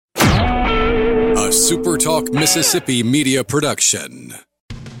SuperTalk Mississippi media production.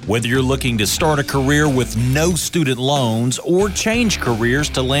 Whether you're looking to start a career with no student loans or change careers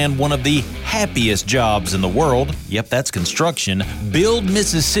to land one of the happiest jobs in the world, yep, that's construction, Build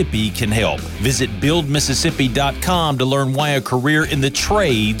Mississippi can help. Visit BuildMississippi.com to learn why a career in the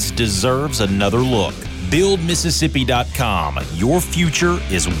trades deserves another look. BuildMississippi.com. Your future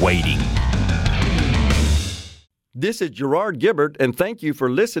is waiting. This is Gerard Gibbert, and thank you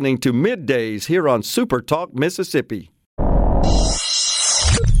for listening to Middays here on Super Talk Mississippi.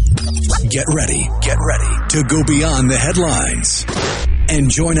 Get ready to go beyond the headlines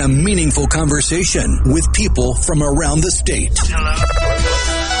and join a meaningful conversation with people from around the state.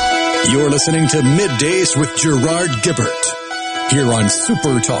 Hello. You're listening to Middays with Gerard Gibbert here on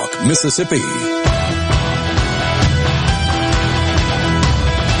Super Talk Mississippi.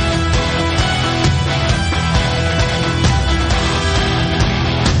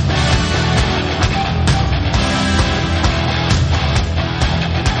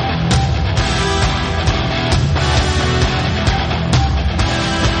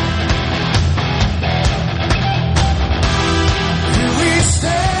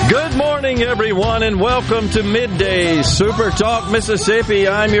 Everyone, and welcome to Middays Super Talk Mississippi.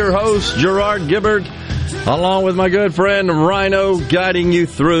 I'm your host, Gerard Gibbert, along with my good friend Rhino, guiding you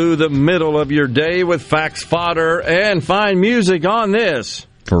through the middle of your day with facts, fodder, and fine music on this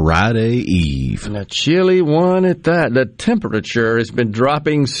Friday Eve. And a chilly one at that. The temperature has been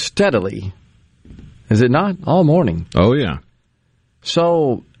dropping steadily. Is it not? All morning. Oh, yeah.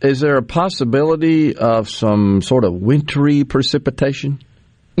 So, is there a possibility of some sort of wintry precipitation?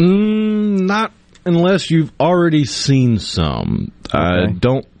 Not unless you've already seen some. Okay. I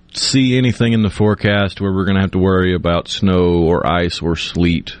don't see anything in the forecast where we're going to have to worry about snow or ice or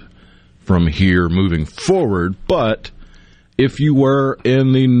sleet from here moving forward. But if you were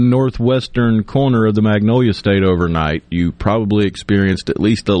in the northwestern corner of the Magnolia State overnight, you probably experienced at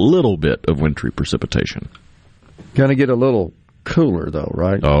least a little bit of wintry precipitation. Going to get a little cooler, though,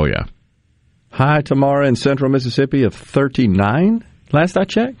 right? Oh, yeah. High tomorrow in central Mississippi of 39? Last I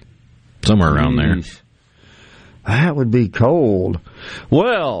checked? Somewhere around there. That would be cold.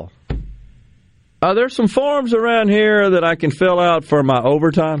 Well, there's some forms around here that I can fill out for my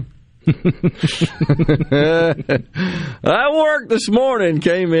overtime. I worked this morning,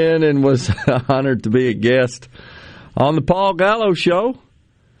 came in and was honored to be a guest on the Paul Gallo Show.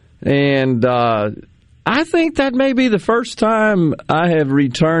 And I think that may be the first time I have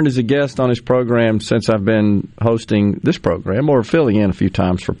returned as a guest on his program since I've been hosting this program, or filling in a few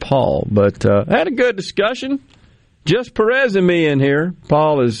times for Paul. But I had a good discussion. Just Perez and me in here.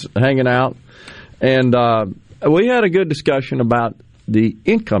 Paul is hanging out. And we had a good discussion about the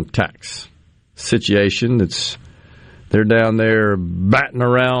income tax situation. They're down there batting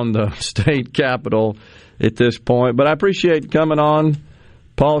around the state capitol at this point. But I appreciate coming on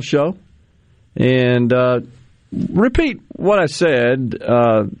Paul's show. And repeat what I said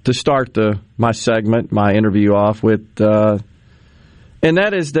to start my segment, my interview off with, and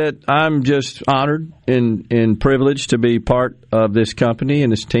that is that I'm just honored and privileged to be part of this company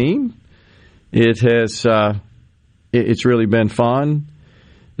and this team. It has, it's really been fun.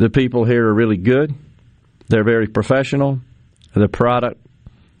 The people here are really good. They're very professional. The product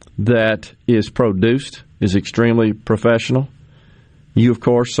that is produced is extremely professional. You, of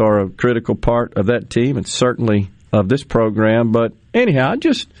course, are a critical part of that team and certainly of this program. But anyhow, I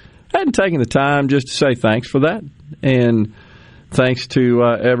just hadn't taken the time just to say thanks for that. And thanks to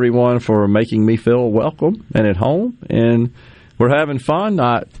everyone for making me feel welcome and at home. And we're having fun.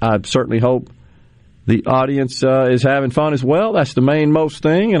 I certainly hope the audience is having fun as well. That's the main most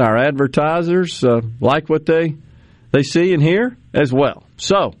thing. And our advertisers like what they see and hear as well.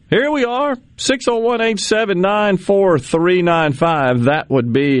 So, here we are, 601-879-4395. That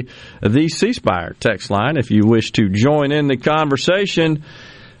would be the C Spire text line if you wish to join in the conversation.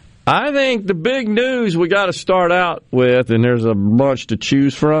 I think the big news we got to start out with, and there's a bunch to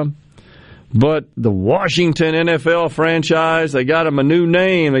choose from, but the Washington NFL franchise, they got them a new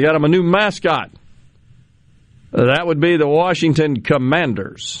name, they got them a new mascot. That would be the Washington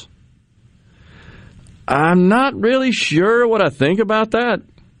Commanders. I'm not really sure what I think about that.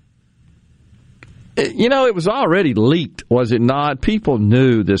 You know, it was already leaked, was it not? People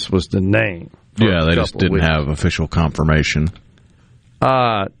knew this was the name. Yeah, they just didn't have official confirmation.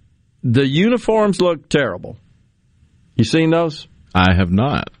 The uniforms look terrible. You seen those? I have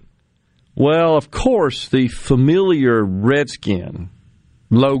not. Well, of course, the familiar Redskin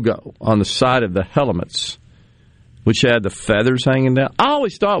logo on the side of the helmets, which had the feathers hanging down, I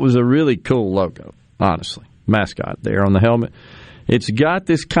always thought was a really cool logo, honestly. Mascot there on the helmet. It's got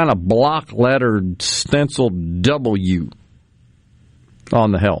this kind of block lettered stenciled W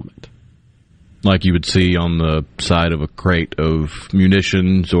on the helmet. Like you would see on the side of a crate of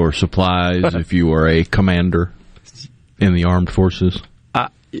munitions or supplies if you were a commander in the armed forces.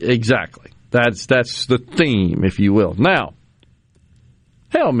 Exactly. That's the theme, if you will. Now,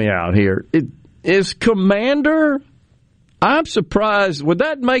 help me out here. Is commander... I'm surprised. Would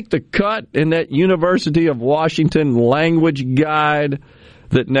that make the cut in that University of Washington language guide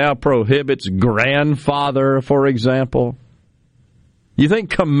that now prohibits grandfather, for example? You think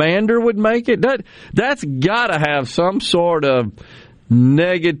commander would make it? That's got to have some sort of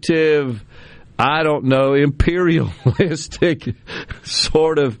negative, I don't know, imperialistic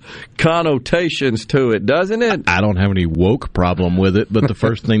sort of connotations to it, doesn't it? I don't have any woke problem with it, but the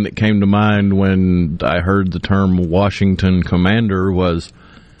first thing that came to mind when I heard the term Washington Commander was,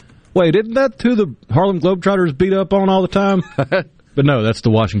 wait, isn't that who the Harlem Globetrotters beat up on all the time? But no, that's the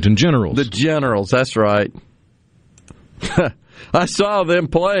Washington Generals. The Generals, that's right. I saw them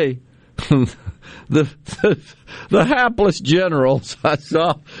play. The hapless Generals I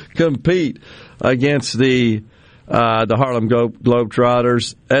saw compete against the Harlem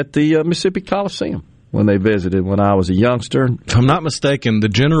Globetrotters at the Mississippi Coliseum when they visited when I was a youngster. If I'm not mistaken, the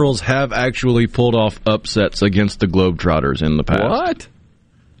Generals have actually pulled off upsets against the Globetrotters in the past. What?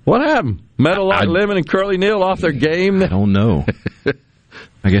 What happened? Meadowlark Lemon and Curly Neal off their game? I don't know.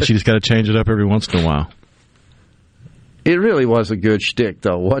 I guess you just got to change it up every once in a while. It really was a good shtick,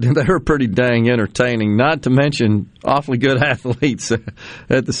 though, wasn't it? They were pretty dang entertaining, not to mention awfully good athletes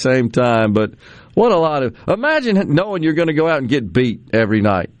at the same time. But what a lot of... Imagine knowing you're going to go out and get beat every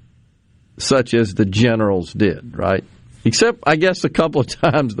night, such as the Generals did, right? Except, I guess, a couple of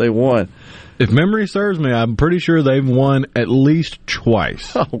times they won. If memory serves me, I'm pretty sure they've won at least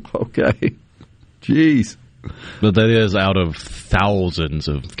twice. Oh, okay. Jeez. But that is out of thousands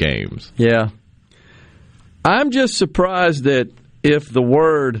of games. Yeah. I'm just surprised that if the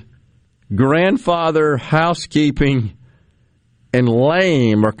word grandfather, housekeeping, and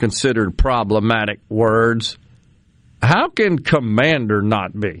lame are considered problematic words, how can commander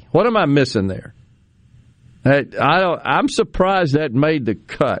not be? What am I missing there? I'm surprised that made the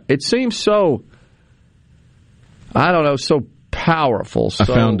cut. It seems so, I don't know, so powerful, so I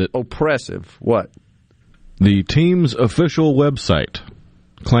found it. Oppressive. What? The team's official website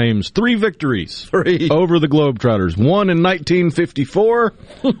claims 3 victories over the Globetrotters. One in 1954,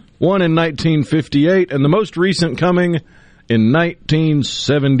 one in 1958, and the most recent coming in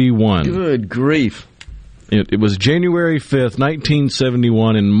 1971. Good grief. It was January 5th,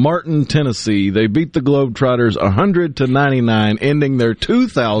 1971 in Martin, Tennessee. They beat the Globetrotters 100-99, ending their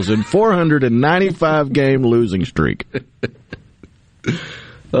 2,495-game losing streak.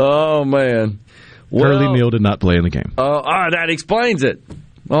 Oh, man. Curly Neal did not play in the game. That explains it.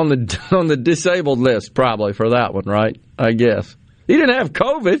 On the disabled list, probably, for that one, right? I guess. He didn't have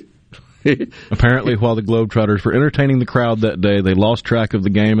COVID. Apparently, while the Globetrotters were entertaining the crowd that day, they lost track of the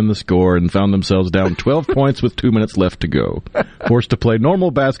game and the score and found themselves down 12 points with 2 minutes left to go. Forced to play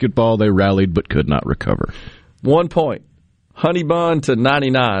normal basketball, they rallied but could not recover. 1 point. Honey bun to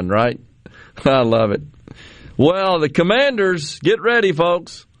 99, right? I love it. Well, the Commanders, get ready,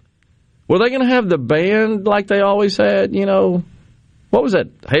 folks. Were they going to have the band like they always had, you know? What was that?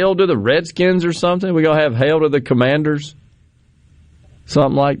 Hail to the Redskins or something? We're going to have Hail to the Commanders?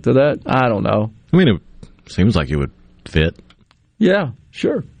 Something like to that? I don't know. I mean, it seems like it would fit. Yeah,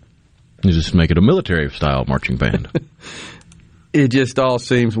 sure. You just make it a military-style marching band. It just all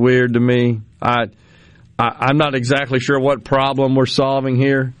seems weird to me. I'm not exactly sure what problem we're solving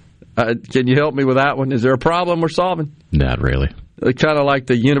here. Can you help me with that one? Is there a problem we're solving? Not really. Kind of like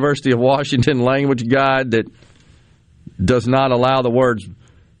the University of Washington language guide that does not allow the words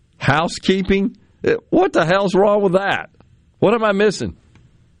housekeeping. What the hell's wrong with that? What am I missing?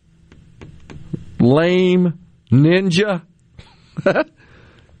 Lame ninja?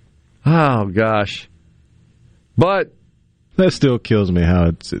 Oh, gosh. But that still kills me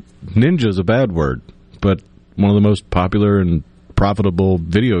how ninja's a bad word, but one of the most popular and profitable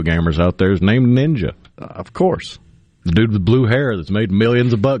video gamers out there is named Ninja. Of course. The dude with blue hair that's made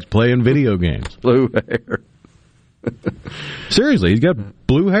millions of bucks playing video games. Blue hair. Seriously, he's got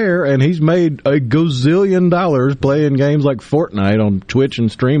blue hair, and he's made a gazillion dollars playing games like Fortnite on Twitch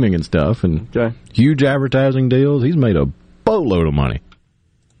and streaming and stuff, and huge advertising deals. He's made a boatload of money.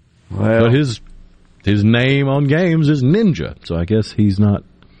 Well, but his name on games is Ninja, so I guess he's not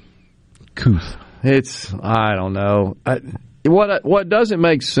couth. I don't know. What doesn't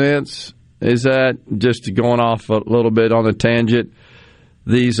make sense is that, just going off a little bit on a tangent,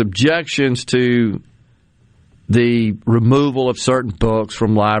 these objections to the removal of certain books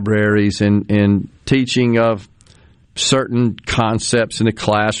from libraries and teaching of certain concepts in the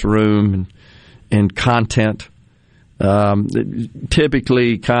classroom and content,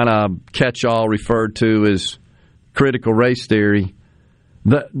 typically kind of catch-all referred to as critical race theory.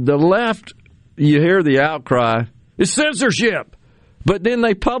 The left, you hear the outcry, it's censorship, but then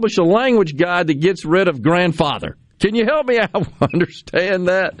they publish a language guide that gets rid of grandfather. Can you help me out understand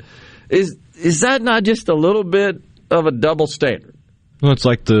that? Is that not just a little bit of a double standard? Well, it's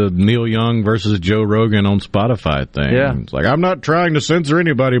like the Neil Young versus Joe Rogan on Spotify thing. Yeah. It's like, I'm not trying to censor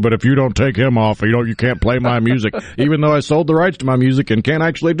anybody, but if you don't take him off, you can't play my music, even though I sold the rights to my music and can't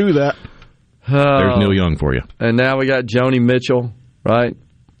actually do that. There's Neil Young for you. And now we got Joni Mitchell, right?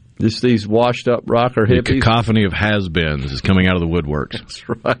 Just these washed-up rocker hippies. The cacophony of has-beens is coming out of the woodworks. That's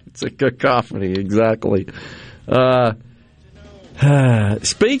right. It's a cacophony, exactly.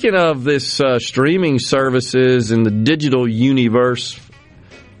 Speaking of this streaming services and the digital universe,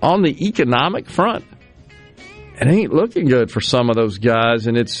 on the economic front, it ain't looking good for some of those guys,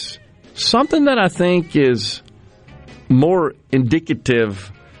 and it's something that I think is more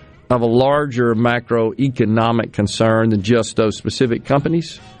indicative of a larger macroeconomic concern than just those specific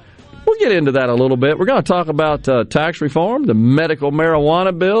companies. We'll get into that a little bit. We're going to talk about tax reform, the medical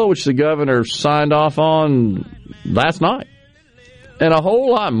marijuana bill, which the governor signed off on last night, and a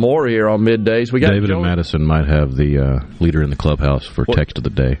whole lot more here on Middays. We got David and Madison might have the leader in the clubhouse for text of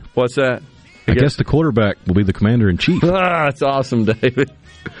the day. What's that? I guess the quarterback will be the commander-in-chief. That's awesome, David.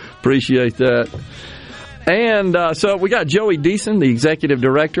 Appreciate that. And so we got Joey Deason, the executive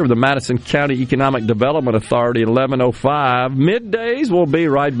director of the Madison County Economic Development Authority at 11:05. Middays, we'll be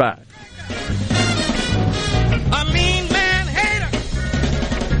right back. A mean man hater,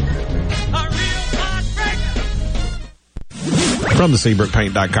 a real heartbreaker. From the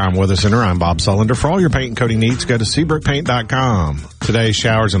SeabrookPaint.com Weather Center, I'm Bob Sullender. For all your paint and coating needs, go to SeabrookPaint.com. Today,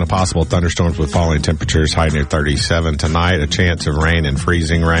 showers and a possible thunderstorms with falling temperatures, high near 37. Tonight, a chance of rain and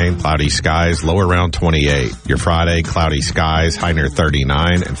freezing rain, cloudy skies, low around 28. Your Friday, cloudy skies, high near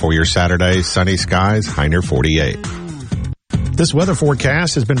 39. And for your Saturday, sunny skies, high near 48. This weather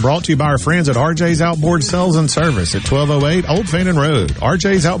forecast has been brought to you by our friends at RJ's Outboard Sales and Service at 1208 Old Fannin Road.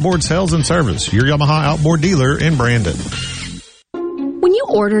 RJ's Outboard Sales and Service, your Yamaha outboard dealer in Brandon. When you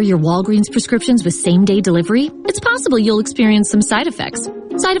order your Walgreens prescriptions with same-day delivery, it's possible you'll experience some side effects.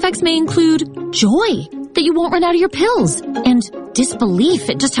 Side effects may include joy that you won't run out of your pills and disbelief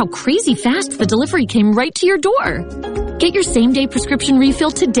at just how crazy fast the delivery came right to your door. Get your same-day prescription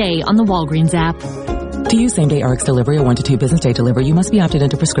refill today on the Walgreens app. To use same-day RX delivery or 1 to 2 business day delivery, you must be opted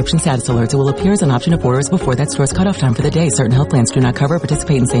into prescription status alerts. It will appear as an option of orders before that store's cutoff time for the day. Certain health plans do not cover or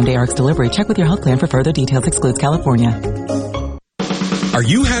participate in same-day RX delivery. Check with your health plan for further details. Excludes California. Are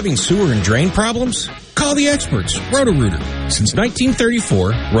you having sewer and drain problems? Call the experts, Roto-Rooter. Since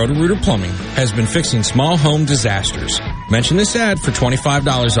 1934, Roto-Rooter Plumbing has been fixing small home disasters. Mention this ad for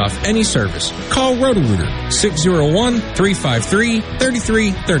 $25 off any service. Call Roto-Rooter,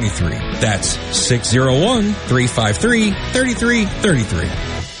 601-353-3333. That's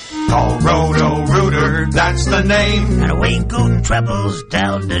 601-353-3333. Call Roto-Rooter, that's the name. And away good troubles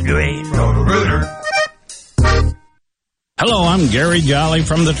down the drain. Roto-Rooter. Hello, I'm Gary Jolly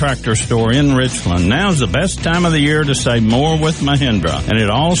from the Tractor Store in Richland. Now's the best time of the year to save more with Mahindra, and it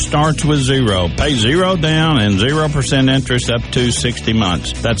all starts with zero. Pay zero down and 0% interest up to 60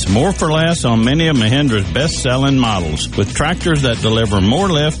 months. That's more for less on many of Mahindra's best-selling models, with tractors that deliver more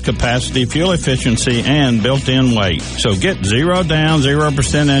lift, capacity, fuel efficiency, and built-in weight. So get zero down,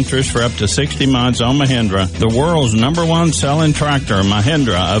 0% interest for up to 60 months on Mahindra, the world's #1 selling tractor,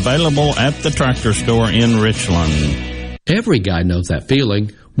 Mahindra, available at the Tractor Store in Richland. Every guy knows that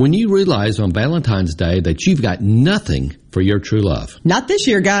feeling when you realize on Valentine's Day that you've got nothing for your true love. Not this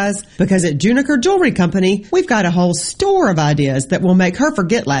year, guys, because at Juniker Jewelry Company, we've got a whole store of ideas that will make her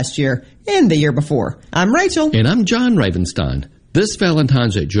forget last year and the year before. I'm Rachel. And I'm John Ravenstein. This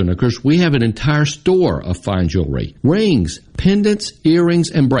Valentine's at Juniker's, we have an entire store of fine jewelry. Rings, pendants,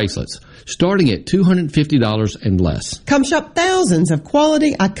 earrings, and bracelets, starting at $250 and less. Come shop thousands of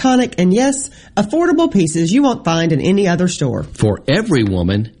quality, iconic, and yes, affordable pieces you won't find in any other store. For every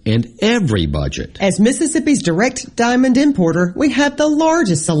woman and every budget. As Mississippi's direct diamond importer, we have the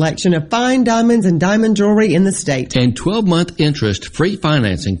largest selection of fine diamonds and diamond jewelry in the state. And 12-month interest-free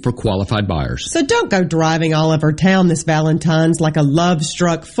financing for qualified buyers. So don't go driving all over town this Valentine's like a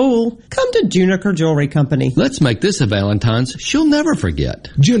love-struck fool. Come to Juniker Jewelry Company. Let's make this a Valentine's she'll never forget.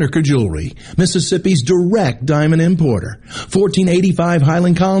 Juniker Jewelry, Mississippi's direct diamond importer. 1485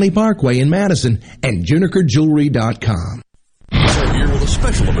 Highland Colony Parkway in Madison and JunikerJewelry.com. Here with a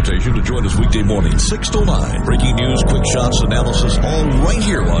special invitation to join us weekday morning, 6 to 9. Breaking news, quick shots, analysis, all right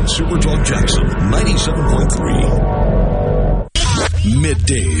here on Super Talk Jackson 97.3.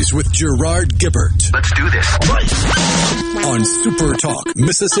 Middays with Gerard Gibbert. Let's do this. On Super Talk,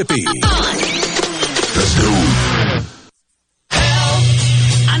 Mississippi. Let's go. Help!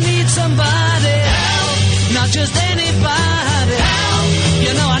 I need somebody. Help! Not just anybody. Help!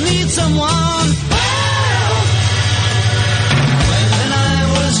 You know I need someone. Help! When I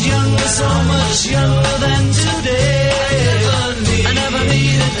was younger, so much younger than today, I never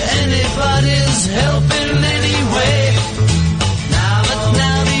needed anybody's help in any way.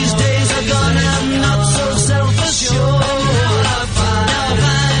 Now these days are gone, I'm not so self-assured. Now I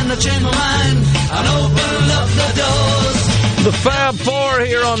find, I change my mind, and open up the doors. The Fab Four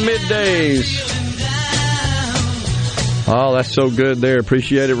here on Middays. Oh, that's so good there.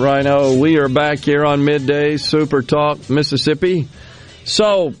 Appreciate it, Rhino. We are back here on Middays, Super Talk, Mississippi.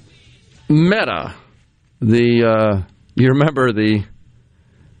 So, Meta, you remember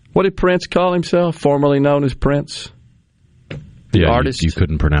what did Prince call himself, formerly known as Prince? The artist? You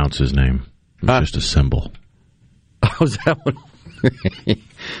couldn't pronounce his name. It was just a symbol. Oh, was that one?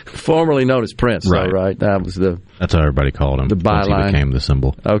 Formerly known as Prince, right? Though, right? That's how everybody called him. The byline. Once he became the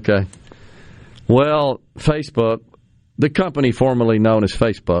symbol. Okay. Well, Facebook, the company formerly known as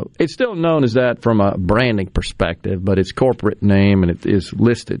Facebook, it's still known as that from a branding perspective, but its corporate name, and it is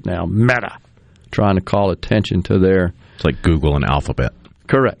listed now, Meta, trying to call attention to their... It's like Google and Alphabet.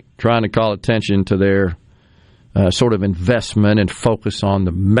 Correct. Trying to call attention to their sort of investment and focus on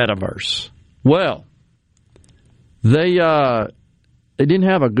the metaverse. Well, they didn't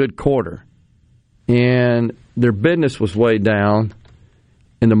have a good quarter, and their business was way down,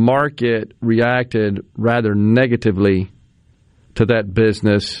 and the market reacted rather negatively to that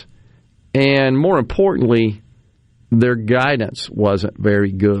business, and more importantly, their guidance wasn't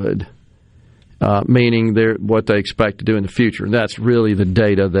very good, meaning what they expect to do in the future. And that's really the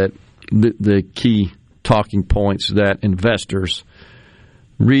data that the key talking points that investors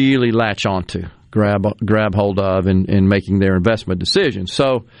really latch onto, grab hold of in making their investment decisions.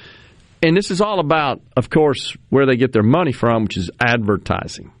 So, and this is all about, of course, where they get their money from, which is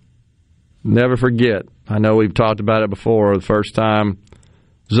advertising. Never forget, I know we've talked about it before, the first time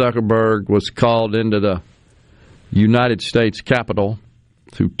Zuckerberg was called into the United States Capitol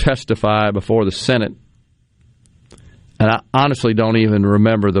to testify before the Senate. And I honestly don't even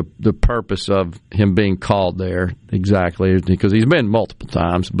remember the purpose of him being called there exactly, because he's been multiple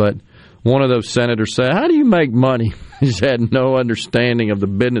times. But one of those senators said, "How do you make money?" He had no understanding of the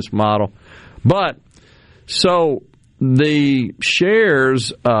business model. But so the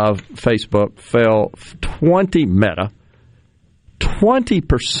shares of Facebook fell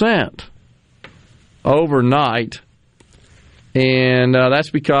 20% overnight. And that's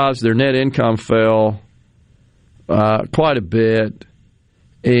because their net income fell quite a bit,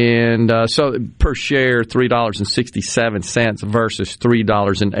 and so per share $3.67 versus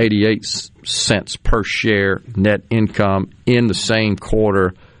 $3.88 per share net income in the same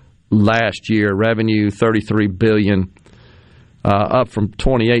quarter last year. Revenue $33 billion, up from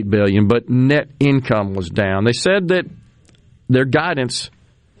 $28 billion, but net income was down. They said that their guidance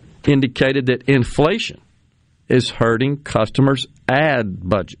indicated that inflation is hurting customers' ad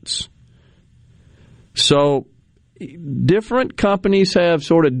budgets. So different companies have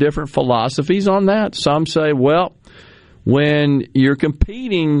sort of different philosophies on that. Some say, well, when you're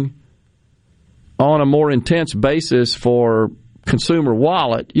competing on a more intense basis for consumer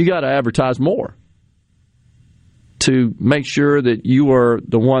wallet, you got to advertise more to make sure that you are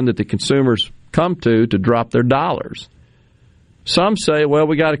the one that the consumers come to drop their dollars. Some say, well,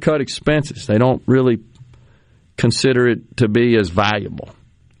 we got to cut expenses. They don't really consider it to be as valuable,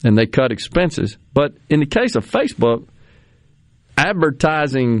 and they cut expenses. But in the case of Facebook,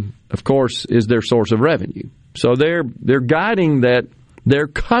 advertising, of course, is their source of revenue. So they're guiding that their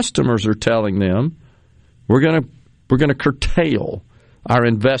customers are telling them we're going to curtail our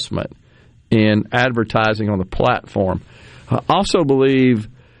investment in advertising on the platform. I also believe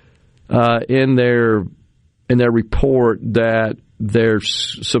in their report that their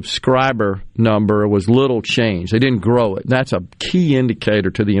subscriber number was little change. They didn't grow it. That's a key indicator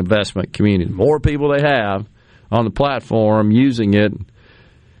to the investment community. The more people they have on the platform using it,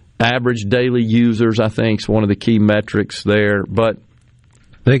 average daily users, I think, is one of the key metrics there. But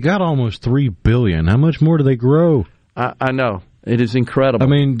they got almost $3 billion. How much more do they grow? I know. It is incredible. I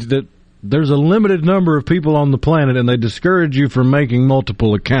mean, there's a limited number of people on the planet, and they discourage you from making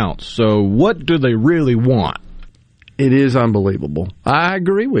multiple accounts. So what do they really want? It is unbelievable. I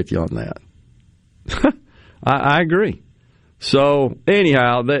agree with you on that. I agree. So,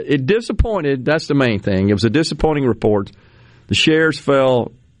 anyhow, it disappointed. That's the main thing. It was a disappointing report. The shares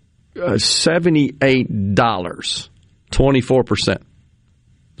fell $78, 24%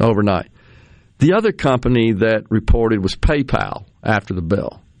 overnight. The other company that reported was PayPal after the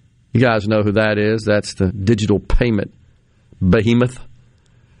bell. You guys know who that is. That's the digital payment behemoth.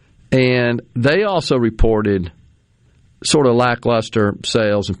 And they also reported sort of lackluster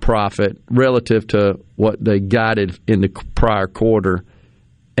sales and profit relative to what they guided in the prior quarter.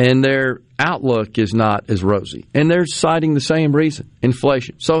 And their outlook is not as rosy. And they're citing the same reason,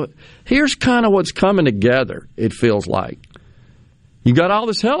 inflation. So here's kind of what's coming together, it feels like. You got all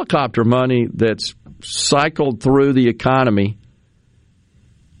this helicopter money that's cycled through the economy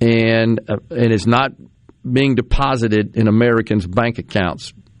and is not being deposited in Americans' bank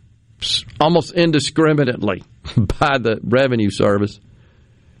accounts almost indiscriminately by the Revenue Service.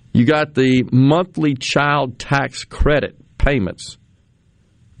 You got the monthly child tax credit payments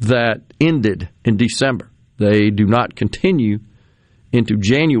that ended in December. They do not continue into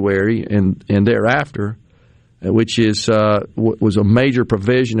January and thereafter, which is was a major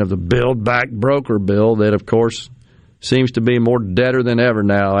provision of the Build Back Broker bill that, of course, seems to be more deader than ever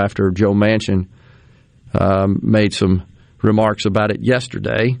now after Joe Manchin made some remarks about it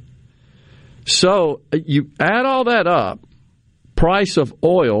yesterday. So you add all that up, price of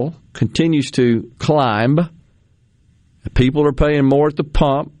oil continues to climb. People are paying more at the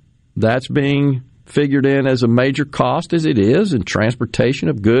pump. That's being figured in as a major cost, as it is, in transportation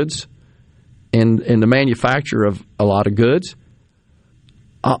of goods and the manufacture of a lot of goods.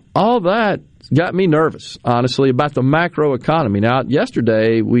 All that got me nervous, honestly, about the macro economy. Now,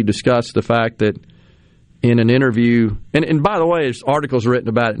 yesterday we discussed the fact that in an interview, and by the way, there's articles written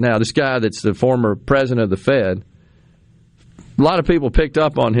about it now. This guy that's the former president of the Fed, a lot of people picked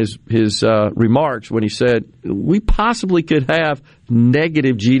up on his remarks when he said we possibly could have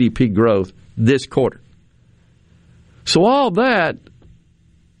negative GDP growth this quarter. So all that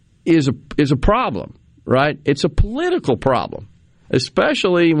is a problem, right? It's a political problem,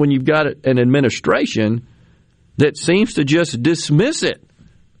 especially when you've got an administration that seems to just dismiss it.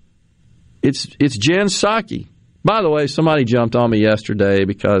 It's Jen Psaki. By the way, somebody jumped on me yesterday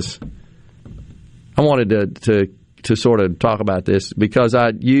because I wanted to sort of talk about this because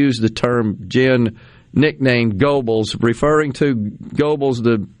I used the term Jen nicknamed Goebbels, referring to Goebbels,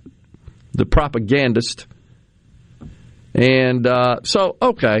 the propagandist. And so,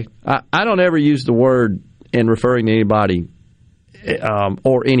 okay, I don't ever use the word in referring to anybody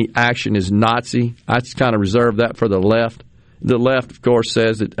or any action as Nazi. I just kind of reserve that for the left. The left, of course,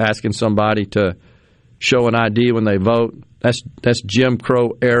 says that asking somebody to show an ID when they vote, that's Jim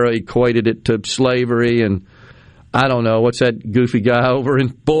Crow era, equated it to slavery, and I don't know, what's that goofy guy over in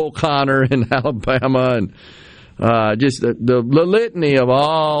Bull Connor in Alabama, and just the litany of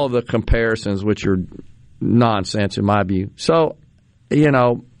all the comparisons, which are nonsense in my view. So,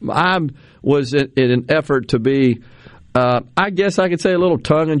 I was in an effort to be, I guess I could say a little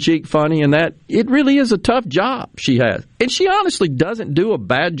tongue-in-cheek funny, in that it really is a tough job she has. And she honestly doesn't do a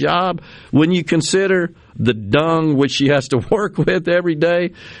bad job when you consider the dung which she has to work with every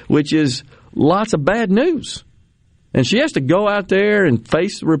day, which is lots of bad news. And she has to go out there and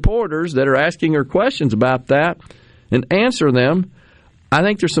face the reporters that are asking her questions about that and answer them. I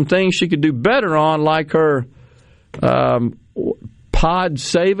think there's some things she could do better on, like her Pod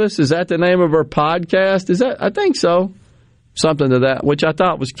Save Us. Is that the name of her podcast? I think so. Something to that, which I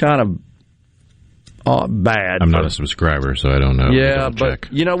thought was kind of bad. I'm not a subscriber, so I don't know. Yeah, but,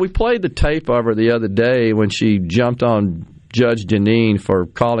 we played the tape of her the other day when she jumped on Judge Jeanine for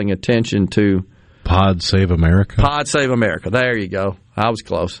calling attention to Pod Save America? Pod Save America. There you go. I was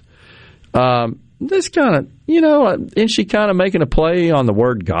close. This kind of, isn't she kind of making a play on the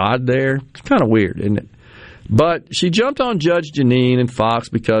word God there? It's kind of weird, isn't it? But she jumped on Judge Jeanine and Fox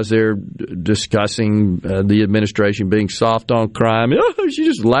because they're discussing the administration being soft on crime. She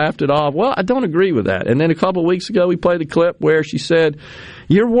just laughed it off. Well, I don't agree with that. And then a couple of weeks ago, we played a clip where she said,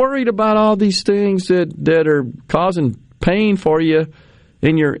 you're worried about all these things that are causing pain for you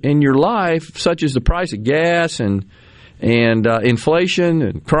in your life, such as the price of gas and inflation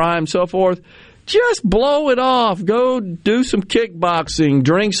and crime and so forth. Just blow it off. Go do some kickboxing.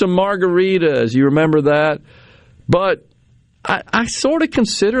 Drink some margaritas. You remember that? But I sort of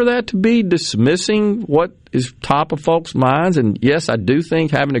consider that to be dismissing what is top of folks' minds. And, yes, I do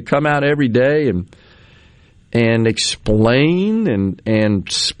think having to come out every day and explain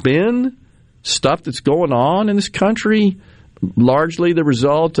and spin stuff that's going on in this country, largely the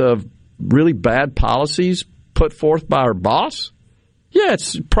result of really bad policies put forth by our boss. Yeah,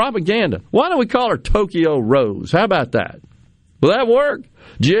 it's propaganda. Why don't we call her Tokyo Rose? How about that? Will that work?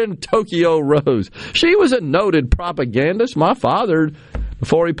 Jen Tokyo Rose. She was a noted propagandist. My father,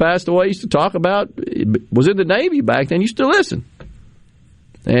 before he passed away, used to talk about, was in the Navy back then, used to listen.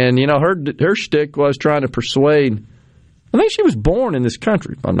 And, you know, her shtick was trying to persuade, I think she was born in this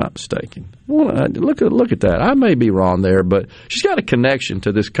country, if I'm not mistaken. Well, look at that. I may be wrong there, but she's got a connection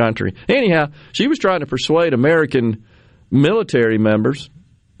to this country. Anyhow, she was trying to persuade American military members,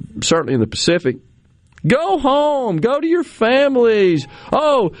 certainly in the Pacific, go home. Go to your families.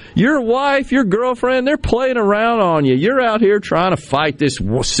 Oh, your wife, your girlfriend, they're playing around on you. You're out here trying to fight this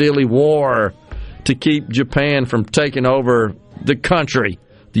silly war to keep Japan from taking over the country,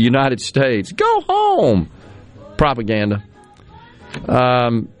 the United States. Go home. Propaganda.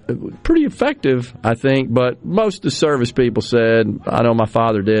 Pretty effective, I think, but most of the service people said, I know my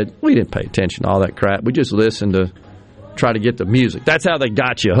father did, we didn't pay attention to all that crap. We just listened to try to get the music. That's how they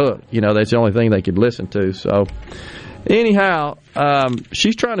got you hooked. You know, that's the only thing they could listen to. So, anyhow,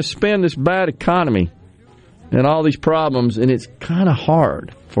 she's trying to spin this bad economy and all these problems, and it's kind of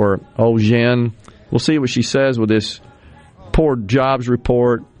hard for old Jen. We'll see what she says with this poor jobs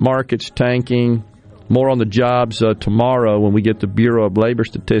report, markets tanking. More on the jobs tomorrow when we get the Bureau of Labor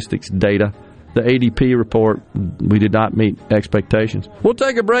Statistics data. The ADP report, we did not meet expectations. We'll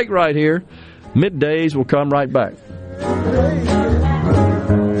take a break right here. Middays, we'll come right back.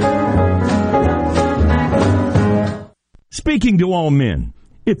 Speaking to all men,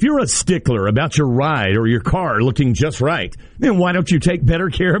 if you're a stickler about your ride or your car looking just right, then why don't you take better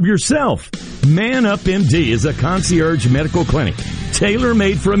care of yourself? Man Up MD is a concierge medical clinic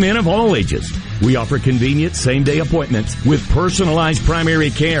tailor-made for men of all ages. We offer convenient same-day appointments with personalized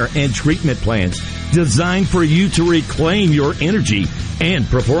primary care and treatment plans designed for you to reclaim your energy and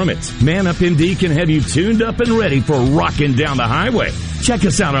performance. Man Up MD can have you tuned up and ready for rocking down the highway. Check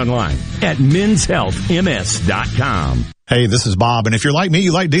us out online at menshealthms.com. Hey, this is Bob, and if you're like me,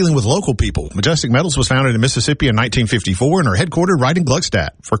 you like dealing with local people. Majestic Metals was founded in Mississippi in 1954 and are headquartered right in Gluckstadt.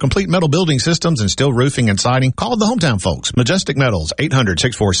 For complete metal building systems and steel roofing and siding, call the hometown folks. Majestic Metals,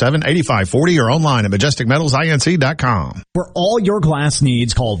 800-647-8540 or online at majesticmetalsinc.com. For all your glass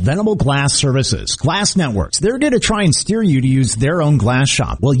needs, call Venable Glass Services. Glass Networks, they're going to try and steer you to use their own glass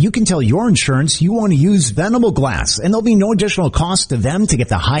shop. Well, you can tell your insurance you want to use Venable Glass, and there'll be no additional cost to them to get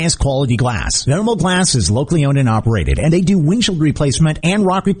the highest quality glass. Venable Glass is locally owned and operated, and they do windshield replacement and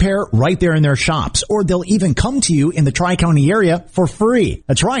rock repair right there in their shops, or they'll even come to you in the Tri-County area for free.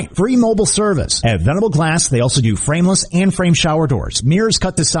 That's right, free mobile service. At Venable Glass, they also do frameless and frame shower doors, mirrors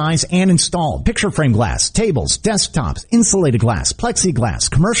cut to size and installed, picture frame glass, tables, desktops, insulated glass, plexiglass,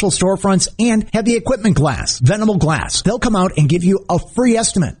 commercial storefronts, and heavy equipment glass. Venable Glass, they'll come out and give you a free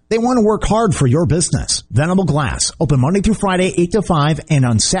estimate. They want to work hard for your business. Venable Glass, open Monday through Friday 8 to 5 and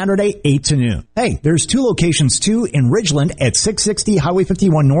on Saturday 8 to noon. Hey, there's two locations too in Ridgeland at 660 Highway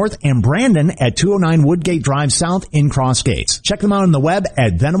 51 North and Brandon at 209 Woodgate Drive South in Cross Gates. Check them out on the web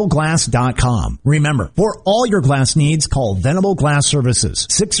at venableglass.com. Remember, for all your glass needs, call Venable Glass Services,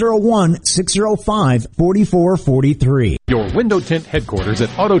 601-605-4443. Your window tint headquarters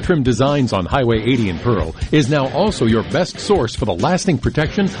at Auto Trim Designs on Highway 80 in Pearl is now also your best source for the lasting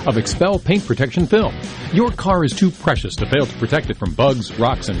protection of Expel paint protection film. Your car is too precious to fail to protect it from bugs,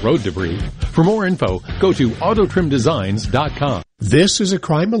 rocks, and road debris. For more info, go to autotrimdesigns.com. This is a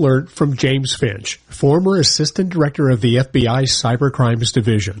crime alert from James Finch, former Assistant Director of the FBI's Cyber Crimes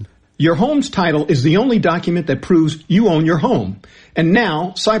Division. Your home's title is the only document that proves you own your home. And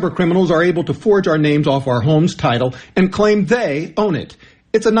now, cyber criminals are able to forge our names off our home's title and claim they own it.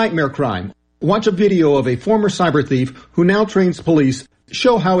 It's a nightmare crime. Watch a video of a former cyber thief who now trains police,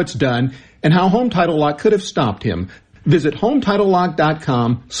 show how it's done, and how Home Title Lock could have stopped him. Visit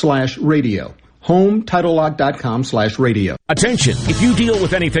HomeTitleLock.com/radio. HomeTitleLock.com/radio. Attention! If you deal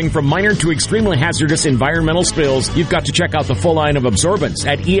with anything from minor to extremely hazardous environmental spills, you've got to check out the full line of absorbents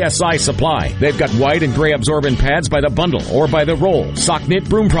at ESI Supply. They've got white and gray absorbent pads by the bundle or by the roll, sock knit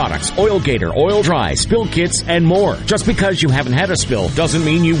broom products, oil gator, oil dry, spill kits, and more. Just because you haven't had a spill doesn't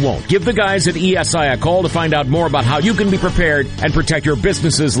mean you won't. Give the guys at ESI a call to find out more about how you can be prepared and protect your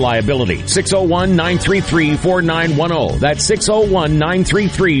business's liability. 601-933-4910. That's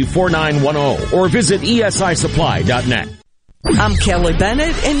 601-933-4910. Or visit esisupply.net. I'm Kelly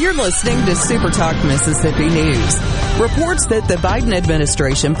Bennett, and you're listening to Super Talk Mississippi News. Reports that the Biden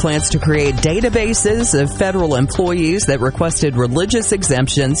administration plans to create databases of federal employees that requested religious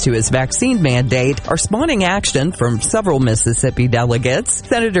exemptions to his vaccine mandate are spawning action from several Mississippi delegates.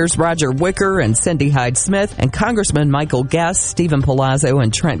 Senators Roger Wicker and Cindy Hyde-Smith and Congressman Michael Guest, Stephen Palazzo,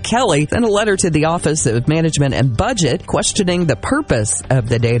 and Trent Kelly sent a letter to the Office of Management and Budget questioning the purpose of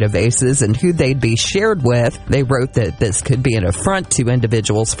the databases and who they'd be shared with. They wrote that this could be be an affront to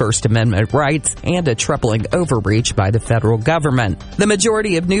individuals' First Amendment rights and a troubling overreach by the federal government. The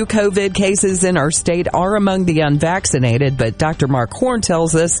majority of new COVID cases in our state are among the unvaccinated, but Dr. Mark Horn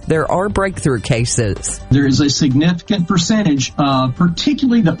tells us there are breakthrough cases. There is a significant percentage,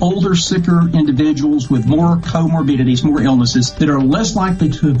 particularly the older, sicker individuals with more comorbidities, more illnesses, that are less likely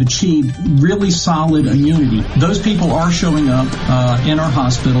to have achieved really solid immunity. Those people are showing up in our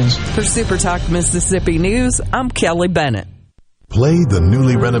hospitals. For Super Talk Mississippi News, I'm Kelly Bennett. Play the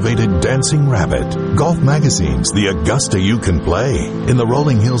newly renovated Dancing Rabbit. Golf Magazine's The Augusta You Can Play. In the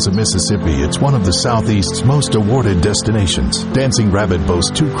rolling hills of Mississippi, it's one of the Southeast's most awarded destinations. Dancing Rabbit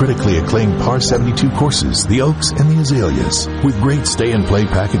boasts 2 critically acclaimed par 72 courses, the Oaks and the Azaleas. With great stay-and-play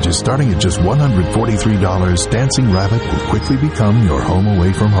packages starting at just $143, Dancing Rabbit will quickly become your home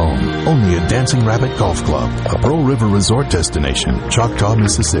away from home. Only at Dancing Rabbit Golf Club, a Pearl River resort destination, Choctaw,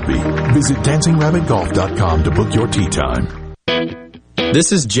 Mississippi. Visit DancingRabbitGolf.com to book your tee time.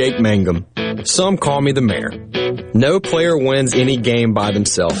 This is Jake Mangum. Some call me the mayor. No player wins any game by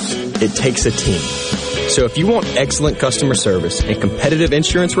themselves. It takes a team. So if you want excellent customer service and competitive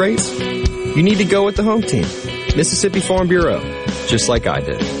insurance rates, you need to go with the home team, Mississippi Farm Bureau, just like I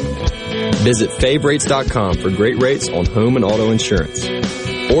did. Visit favrates.com for great rates on home and auto insurance.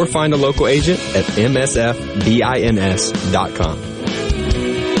 Or find a local agent at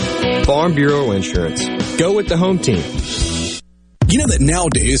msfbins.com. Farm Bureau Insurance. Go with the home team. You know that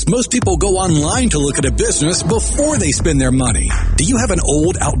nowadays, most people go online to look at a business before they spend their money. Do you have an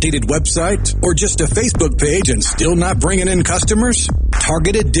old, outdated website or just a Facebook page and still not bringing in customers?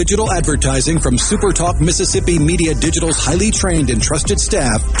 Targeted digital advertising from SuperTalk Mississippi Media Digital's highly trained and trusted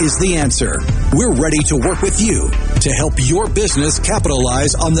staff is the answer. We're ready to work with you to help your business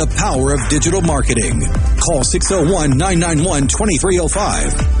capitalize on the power of digital marketing. Call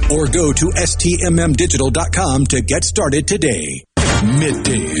 601-991-2305 or go to stmmdigital.com to get started today.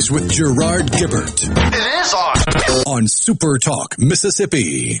 Middays with Gerard Gibbert. It is on Super Talk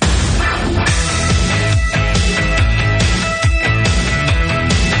Mississippi.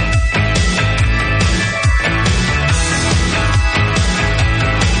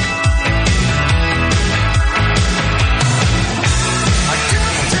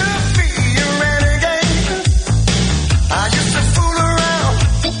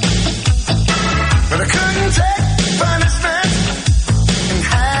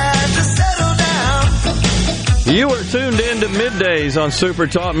 You are tuned in to Middays on Super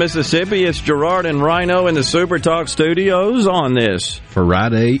Talk Mississippi. It's Gerard and Rhino in the Super Talk studios on this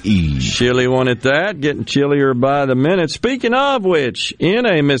Friday Eve. Chilly one at that, getting chillier by the minute. Speaking of which, in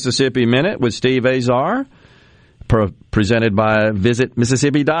a Mississippi Minute with Steve Azar, presented by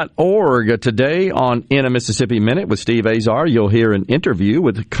visitmississippi.org. Today on In a Mississippi Minute with Steve Azar, you'll hear an interview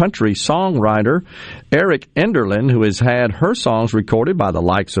with country songwriter Eric Enderlin, who has had her songs recorded by the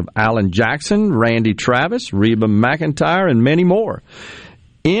likes of Alan Jackson, Randy Travis, Reba McEntire, and many more.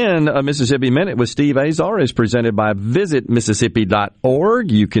 In a Mississippi Minute with Steve Azar is presented by visitmississippi.org.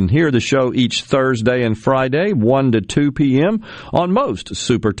 You can hear the show each Thursday and Friday, 1 to 2 p.m. on most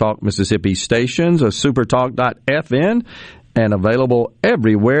Super Talk Mississippi stations, supertalk.fm, and available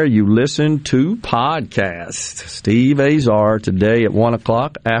everywhere you listen to podcasts. Steve Azar today at 1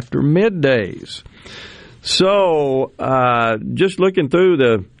 o'clock after middays. So, just looking through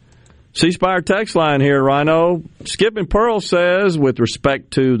the C-Spire text line here, Rhino. Skip and Pearl says, with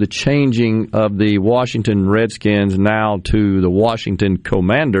respect to the changing of the Washington Redskins now to the Washington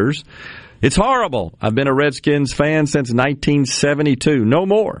Commanders, it's horrible. I've been a Redskins fan since 1972. No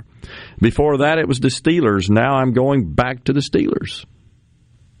more. Before that, it was the Steelers. Now I'm going back to the Steelers.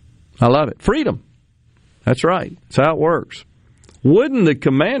 I love it. Freedom. That's right. That's how it works. Wouldn't the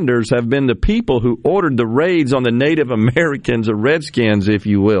Commanders have been the people who ordered the raids on the Native Americans, or Redskins, if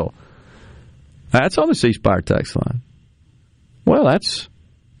you will? That's on the C-Spire text line. Well, that's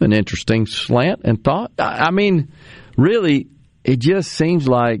an interesting slant and thought. I mean, really, it just seems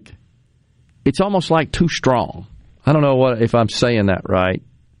like it's almost like too strong. I don't know if I'm saying that right,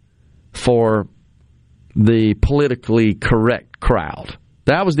 for the politically correct crowd.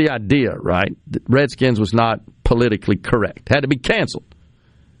 That was the idea, right? The Redskins was not politically correct. Had to be canceled.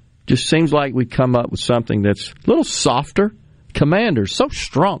 Just seems like we come up with something that's a little softer. Commanders, so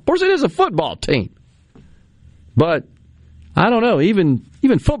strong. Of course, it is a football team. But, I don't know, even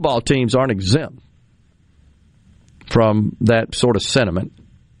football teams aren't exempt from that sort of sentiment.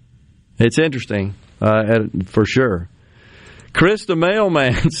 It's interesting, for sure. Chris the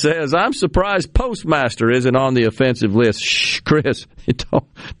mailman says, I'm surprised Postmaster isn't on the offensive list. Shh, Chris,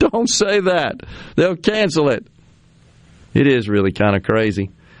 don't say that. They'll cancel it. It is really kind of crazy.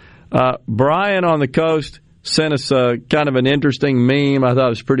 Brian on the coast, sent us kind of an interesting meme. I thought it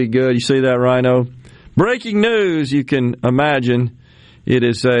was pretty good. You see that, Rhino? Breaking news, you can imagine. It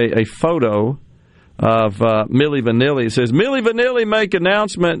is a photo of Milli Vanilli. It says, Milli Vanilli make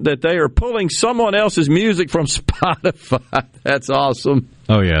announcement that they are pulling someone else's music from Spotify. That's awesome.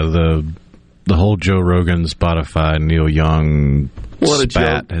 Oh, yeah, the whole Joe Rogan, Spotify, Neil Young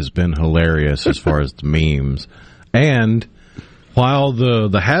spat has been hilarious as far as the memes. And while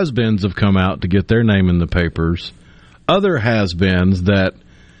the has-beens have come out to get their name in the papers, other has-beens that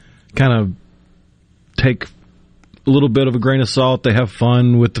kind of take a little bit of a grain of salt, they have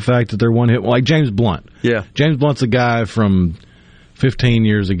fun with the fact that they're one hit, like James Blunt. Yeah. James Blunt's a guy from 15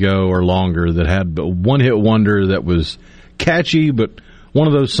 years ago or longer that had a one-hit wonder that was catchy, but one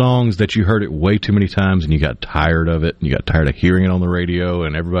of those songs that you heard it way too many times and you got tired of it, and you got tired of hearing it on the radio,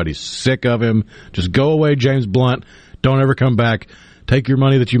 and everybody's sick of him. Just go away, James Blunt. Don't ever come back. Take your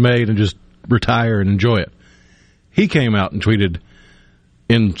money that you made and just retire and enjoy it. He came out and tweeted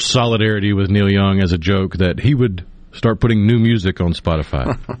in solidarity with Neil Young as a joke that he would start putting new music on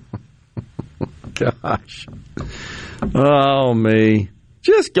Spotify. Gosh. Oh, me.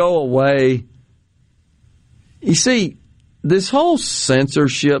 Just go away. You see, this whole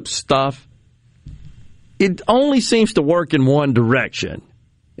censorship stuff, it only seems to work in one direction.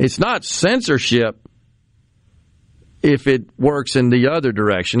 It's not censorship if it works in the other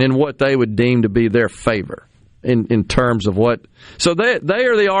direction, in what they would deem to be their favor in terms of what. So they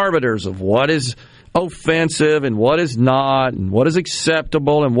are the arbiters of what is offensive and what is not, and what is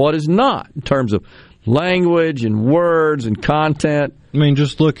acceptable and what is not, in terms of language and words and content. I mean,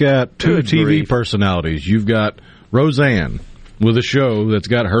 just look at two TV personalities. You've got Roseanne with a show that's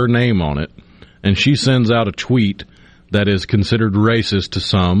got her name on it, and she sends out a tweet that is considered racist to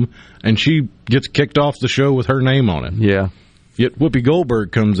some, and she gets kicked off the show with her name on it. Yeah. Yet Whoopi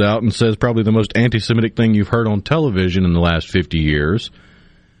Goldberg comes out and says probably the most anti-Semitic thing you've heard on television in the last 50 years,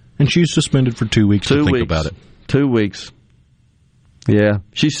 and she's suspended for 2 weeks to think about it. 2 weeks. Yeah.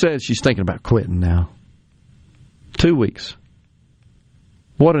 She says she's thinking about quitting now. 2 weeks.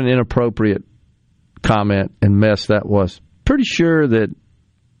 What an inappropriate comment and mess that was. Pretty sure that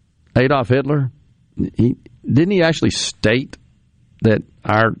Adolf Hitler, didn't he actually state that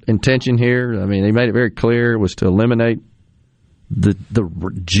our intention here, I mean, he made it very clear, was to eliminate the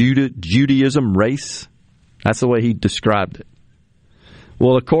Judaism race? That's the way he described it.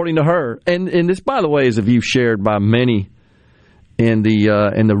 Well, according to her, and this, by the way, is a view shared by many in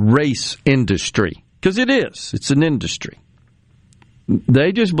the race industry, because it's an industry.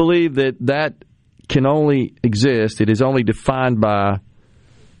 They just believe that can only exist. It is only defined by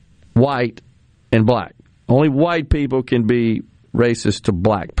white and black. Only white people can be racist to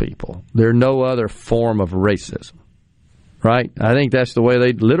black people. There's no other form of racism, right? I think that's the way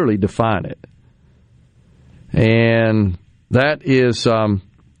they literally define it. And that is,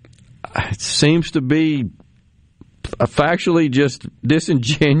 it seems to be factually just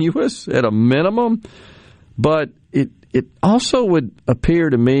disingenuous at a minimum, but it also would appear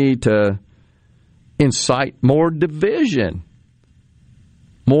to me to incite more division,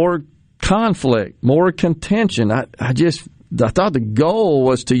 more conflict, more contention. I thought the goal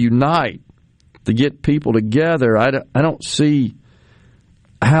was to unite, to get people together. I don't see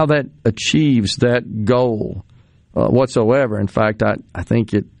how that achieves that goal whatsoever. In fact, I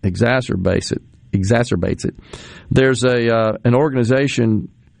think it exacerbates it. There's an organization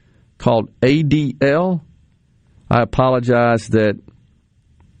called ADL. I apologize that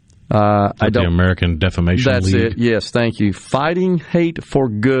I don't. The American Defamation League. That's it. Yes, thank you. Fighting Hate for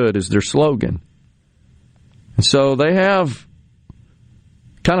Good is their slogan. And so they have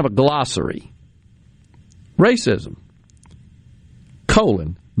kind of a glossary. Racism,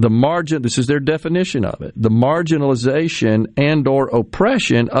 this is their definition of it, the marginalization and or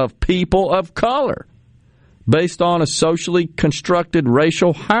oppression of people of color based on a socially constructed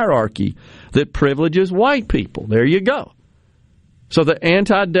racial hierarchy that privileges white people. There you go. So the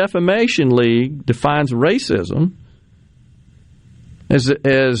Anti-Defamation League defines racism as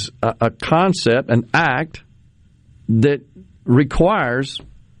a concept, an act that requires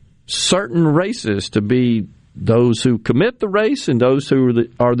certain races to be those who commit the race and those who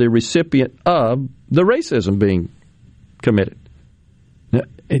are the recipient of the racism being committed. Now,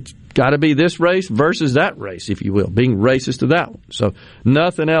 it's got to be this race versus that race, if you will, being racist to that one. So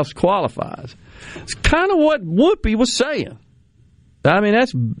nothing else qualifies. It's kind of what Whoopi was saying. I mean,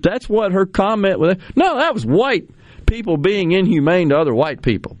 that's what her comment was. No, that was white people being inhumane to other white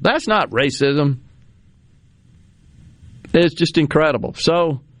people. That's not racism. It's just incredible.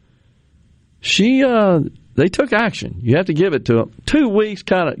 So they took action. You have to give it to them. 2 weeks,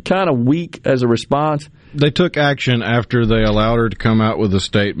 kind of weak as a response. They took action after they allowed her to come out with a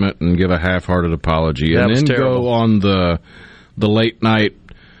statement and give a half-hearted apology, and then go on the late night.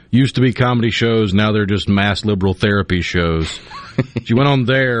 Used to be comedy shows, now they're just mass liberal therapy shows. She went on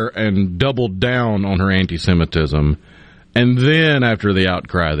there and doubled down on her anti-Semitism. And then, after the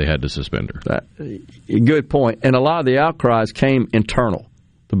outcry, they had to suspend her. Good point. And a lot of the outcries came internal,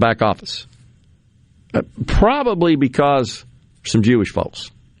 the back office. Probably because some Jewish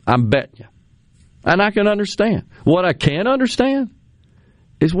folks. I'm betting you. And I can understand. What I can't understand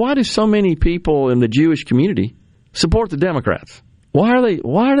is why do so many people in the Jewish community support the Democrats? Why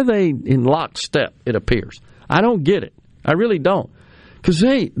are they in lockstep, it appears? I don't get it. I really don't. Because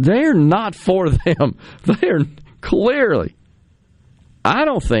they're not for them. They're clearly, I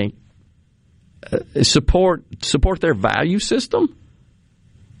don't think, support their value system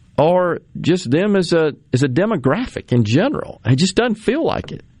or just them as a demographic in general. It just doesn't feel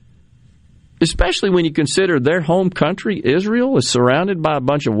like it. Especially when you consider their home country, Israel, is surrounded by a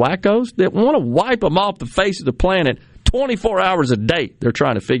bunch of wackos that want to wipe them off the face of the planet 24 hours a day. They're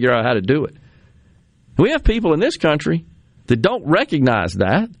trying to figure out how to do it. We have people in this country that don't recognize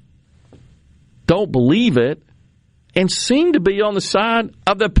that, don't believe it, and seem to be on the side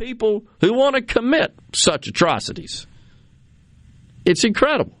of the people who want to commit such atrocities. It's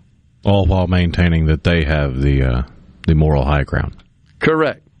incredible. All while maintaining that they have the moral high ground.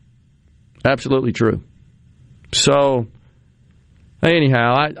 Correct. Absolutely true. So,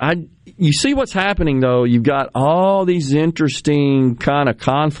 anyhow, you see what's happening, though. You've got all these interesting kind of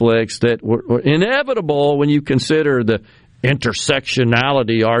conflicts that were inevitable when you consider the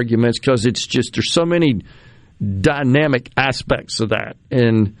intersectionality arguments, because it's just there's so many dynamic aspects of that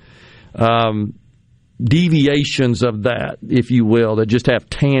and deviations of that, if you will, that just have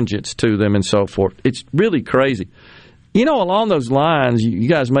tangents to them and so forth. It's really crazy. You know, along those lines, you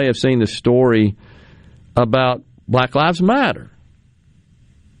guys may have seen the story about Black Lives Matter.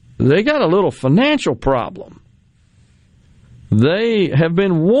 They got a little financial problem. They have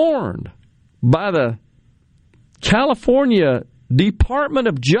been warned by the California Department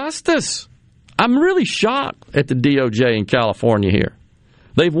of Justice. I'm really shocked at the DOJ in California here.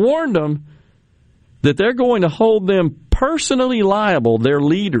 They've warned them that they're going to hold them personally liable, their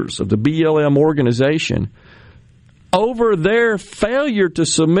leaders of the BLM organization, over their failure to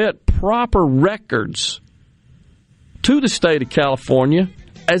submit proper records to the state of California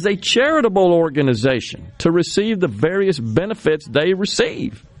as a charitable organization to receive the various benefits they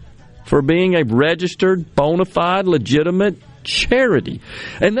receive for being a registered, bona fide, legitimate charity.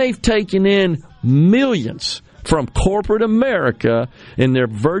 And they've taken in millions from corporate America in their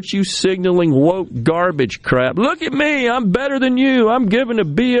virtue-signaling woke garbage crap. Look at me, I'm better than you, I'm giving to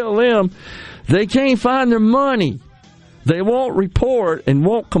BLM. They can't find their money. They won't report and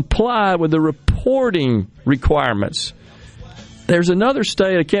won't comply with the reporting requirements. There's another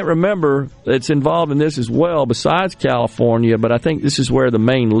state, I can't remember, that's involved in this as well besides California, but I think this is where the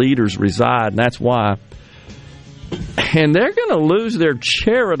main leaders reside, and that's why. And they're going to lose their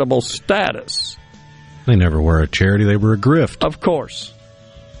charitable status. They never were a charity, they were a grift. Of course.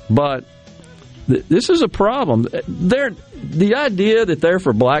 But this is a problem. The idea that they're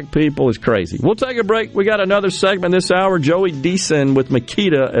for black people is crazy. We'll take a break. We got another segment this hour. Joey Deason with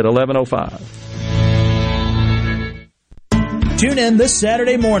Makita at 11:05. Tune in this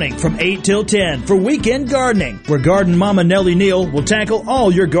Saturday morning from 8 till 10 for Weekend Gardening, where Garden Mama Nellie Neal will tackle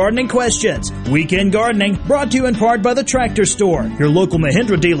all your gardening questions. Weekend Gardening, brought to you in part by The Tractor Store, your local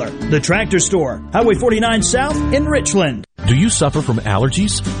Mahindra dealer. The Tractor Store, Highway 49 South in Richland. Do you suffer from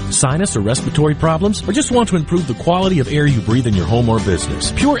allergies, sinus, or respiratory problems, or just want to improve the quality of air you breathe in your home or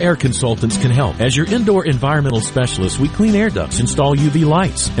business? Pure Air Consultants can help. As your indoor environmental specialists, we clean air ducts, install UV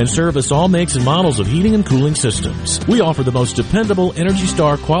lights, and service all makes and models of heating and cooling systems. We offer the most dependable Energy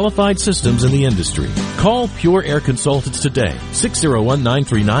Star qualified systems in the industry. Call Pure Air Consultants today,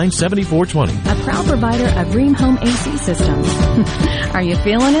 601-939-7420. A proud provider of Rheem Home AC systems. Are you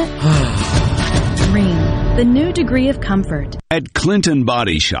feeling it? Rheem, the new degree of comfort. At Clinton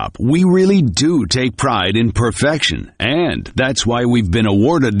Body Shop, we really do take pride in perfection, and that's why we've been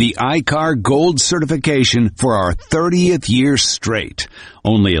awarded the ICAR Gold certification for our 30th year straight.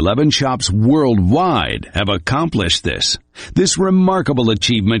 Only 11 shops worldwide have accomplished this. This remarkable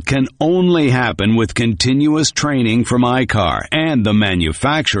achievement can only happen with continuous training from ICAR and the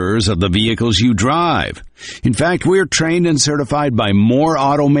manufacturers of the vehicles you drive. In fact, we're trained and certified by more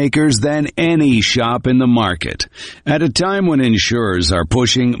automakers than any shop in the market. At a time when insurers are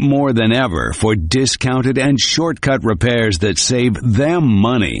pushing more than ever for discounted and shortcut repairs that save them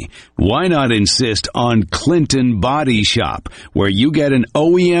money, why not insist on Clinton Body Shop, where you get an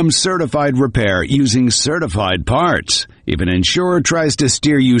OEM certified repair using certified parts. If an insurer tries to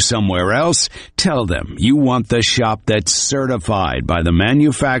steer you somewhere else, tell them you want the shop that's certified by the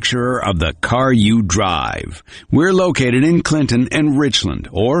manufacturer of the car you drive. We're located in Clinton and Richland,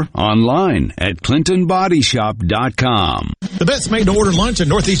 or online at ClintonBodyShop.com. The best made-to-order lunch in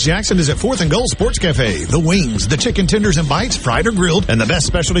Northeast Jackson is at 4th and Gold Sports Cafe. The wings, the chicken tenders and bites, fried or grilled, and the best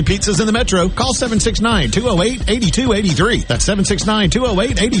specialty pizzas in the metro. Call 769-208-8283. That's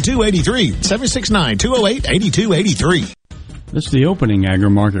 769-208-8283. 769-208-8283. This is the opening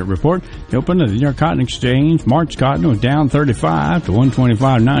agri-market report. The open of the New York Cotton Exchange, March cotton was down 35 to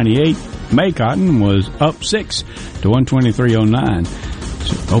 125.98. May cotton was up 6 to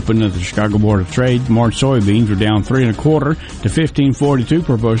 123.09. Open of the Chicago Board of Trade, March soybeans were down 3 1/4 to 15.42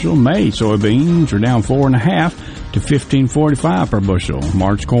 per bushel. May soybeans were down 4 1/2 to 15.45 per bushel.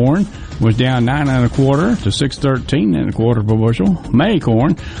 March corn was down 9 1/4 to 6.13 1/4 per bushel. May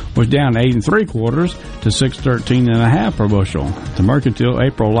corn was down 8 3/4 to 6.13 1/2 per bushel. The mercantile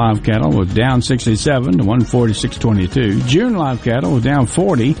April live cattle was down 67 to 146.22. June live cattle was down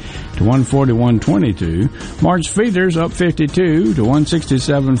 40 to 141.22. March feeders up 52 to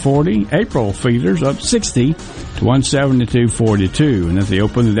 167.40. April feeders up 60 to 172.42. And at the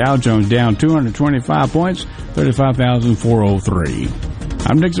open, the Dow Jones down 225 points, 35,403.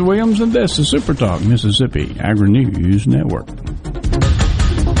 I'm Dixie Williams, and this is Super Talk Mississippi Agri-News Network.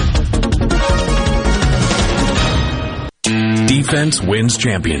 Defense wins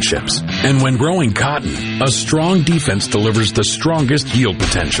championships. And when growing cotton, a strong defense delivers the strongest yield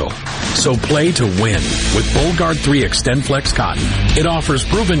potential. So play to win with Bollgard 3 XtendFlex cotton. It offers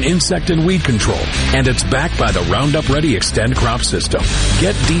proven insect and weed control, and it's backed by the Roundup Ready Extend crop system.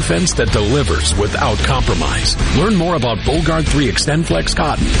 Get defense that delivers without compromise. Learn more about Bollgard 3 XtendFlex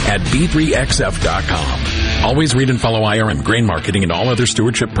cotton at b3xf.com. Always read and follow IRM grain marketing and all other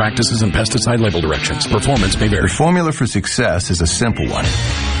stewardship practices and pesticide label directions. Performance may vary. The formula for success is a simple one.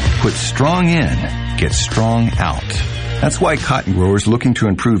 Put strong in, get strong out. That's why cotton growers looking to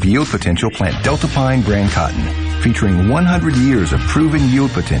improve yield potential plant Delta Pine brand cotton, featuring 100 years of proven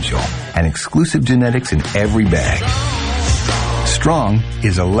yield potential and exclusive genetics in every bag. Strong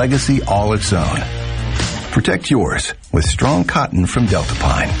is a legacy all its own. Protect yours with strong cotton from Delta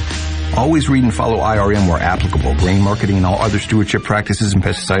Pine. Always read and follow IRM where applicable, grain marketing and all other stewardship practices and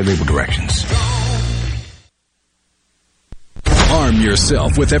pesticide label directions. Arm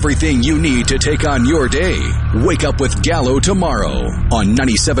yourself with everything you need to take on your day. Wake up with Gallo tomorrow on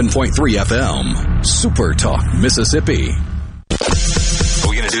 97.3 FM. Super Talk, Mississippi. Are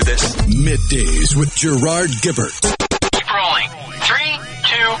we going to do this? Middays with Gerard Gibbert. Keep rolling. 3,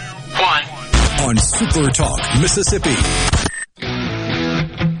 2, 1. On Super Talk, Mississippi.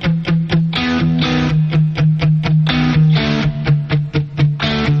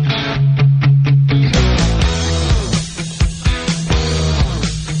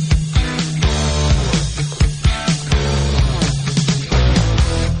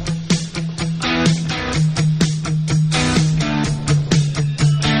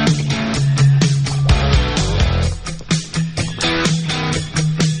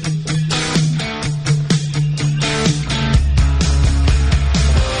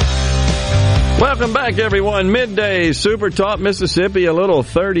 Welcome back, everyone. Midday Super Talk Mississippi, a little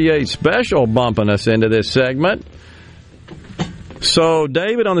 38 special bumping us into this segment. So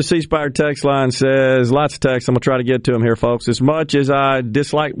David on the C Spire text line says, lots of texts, I'm going to try to get to them here, folks. As much as I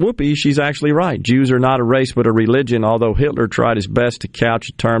dislike Whoopi, she's actually right. Jews are not a race but a religion, although Hitler tried his best to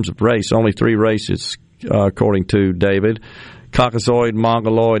couch in terms of race. Only 3 races, according to David. Caucasoid,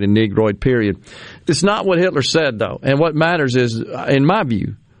 Mongoloid, and Negroid, period. It's not what Hitler said, though. And what matters is, in my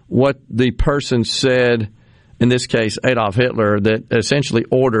view, what the person said, in this case Adolf Hitler, that essentially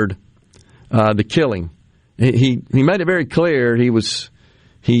ordered the killing. He made it very clear he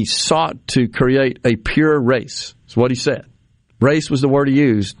sought to create a pure race. That's what he said. Race was the word he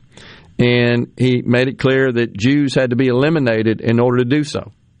used. And he made it clear that Jews had to be eliminated in order to do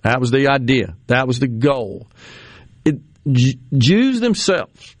so. That was the idea. That was the goal. Jews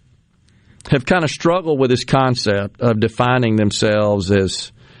themselves have kind of struggled with this concept of defining themselves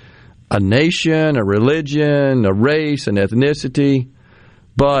as a nation, a religion, a race, an ethnicity.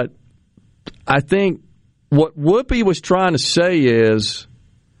 But I think what Whoopi was trying to say is,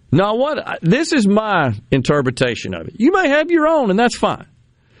 no, this is my interpretation of it. You may have your own, and that's fine.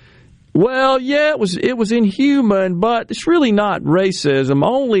 Well, yeah, it was inhuman, but it's really not racism.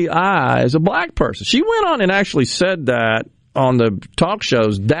 Only I, as a black person. She went on and actually said that on the talk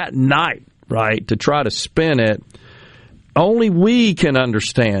shows that night, right, to try to spin it only we can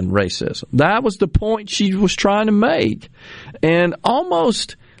understand racism. That was the point she was trying to make. And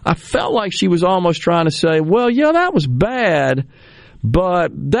I felt like she was almost trying to say, well, yeah, that was bad,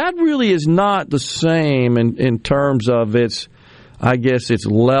 but that really is not the same in terms of its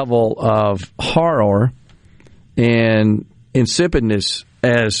level of horror and insipidness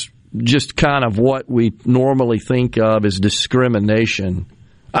as just kind of what we normally think of as discrimination.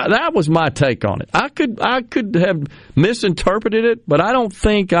 That was my take on it. I could have misinterpreted it, but I don't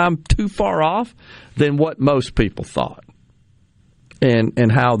think I'm too far off than what most people thought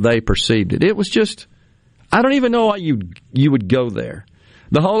and how they perceived it. It was just, I don't even know why you would go there.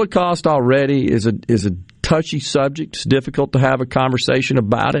 The Holocaust already is a touchy subject. It's difficult to have a conversation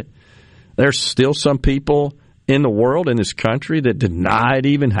about it. There's still some people in the world, in this country, that deny it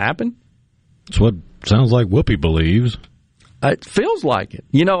even happened. That's what sounds like Whoopi believes. It feels like it.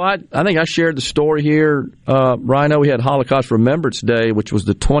 You know, I think I shared the story here, Rhino. We had Holocaust Remembrance Day, which was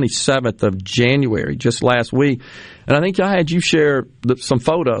the 27th of January, just last week. And I think I had you share some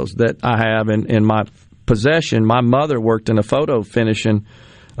photos that I have in my possession. My mother worked in a photo finishing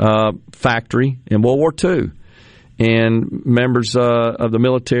factory in World War II. And members of the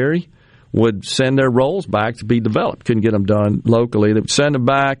military would send their rolls back to be developed. Couldn't get them done locally. They would send them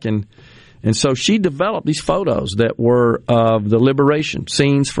back, and so she developed these photos that were of the liberation,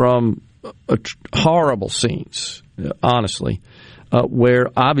 scenes from horrible scenes, honestly, where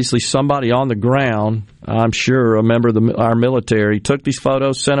obviously somebody on the ground, I'm sure a member of our military, took these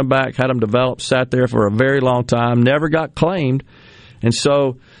photos, sent them back, had them developed, sat there for a very long time, never got claimed. And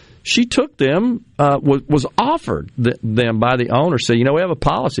so she took them, was offered them by the owner, said, you know, we have a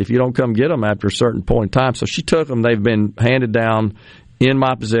policy if you don't come get them after a certain point in time. So she took them. They've been handed down in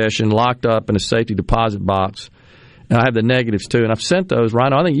my possession, locked up in a safety deposit box. And I have the negatives too, and I've sent those.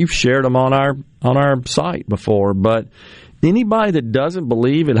 Rhino, I think you've shared them on our site before. But anybody that doesn't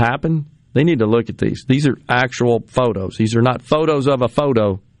believe it happened, they need to look at these. These are actual photos. These are not photos of a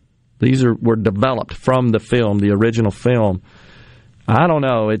photo. These were developed from the film, the original film. I don't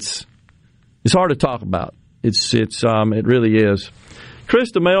know. It's hard to talk about. It really is.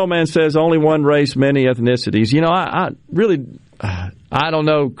 Chris the mailman says only one race, many ethnicities. You know, I really, I don't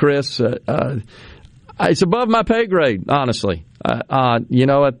know, Chris. It's above my pay grade, honestly. You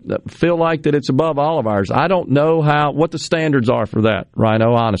know, I feel like that it's above all of ours. I don't know what the standards are for that,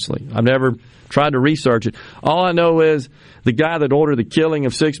 Rhino, honestly. I've never tried to research it. All I know is the guy that ordered the killing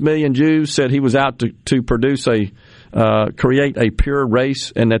of 6 million Jews said he was out to produce create a pure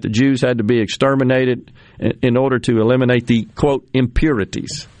race, and that the Jews had to be exterminated in order to eliminate the, quote,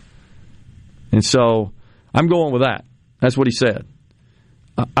 impurities. And so I'm going with that. That's what he said.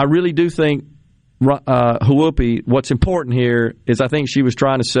 I really do think Whoopi, what's important here is I think she was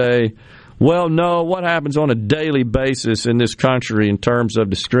trying to say, well, no, what happens on a daily basis in this country in terms of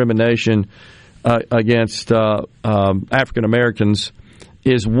discrimination against African Americans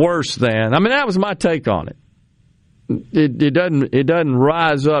is worse than. I mean, that was my take on it. It doesn't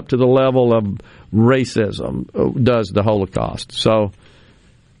rise up to the level of racism, does the Holocaust. So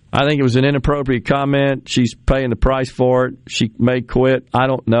I think it was an inappropriate comment. She's paying the price for it. She may quit. I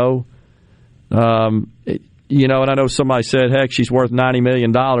don't know. You know, and I know somebody said, heck, she's worth $90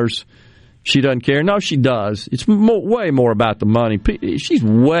 million. She doesn't care. No, she does. It's way more about the money. She's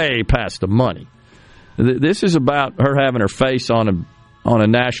way past the money. This is about her having her face on a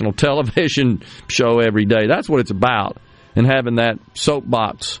national television show every day. That's what it's about. And having that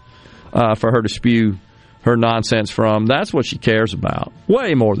soapbox for her to spew her nonsense from. That's what she cares about.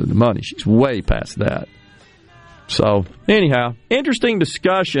 Way more than the money. She's way past that. So, anyhow, interesting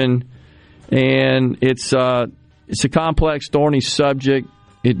discussion. And it's a complex, thorny subject.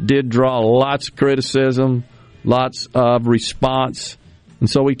 It did draw lots of criticism, lots of response. And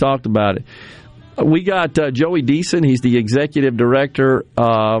so we talked about it. We got Joey Deason. He's the executive director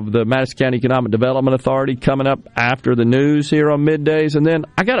of the Madison County Economic Development Authority coming up after the news here on Middays. And then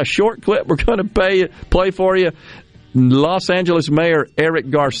I got a short clip we're going to play for you. Los Angeles Mayor Eric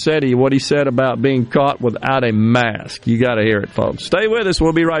Garcetti, what he said about being caught without a mask. You got to hear it, folks. Stay with us.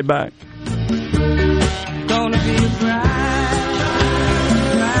 We'll be right back. Gonna be a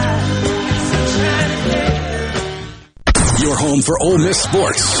Your home for Ole Miss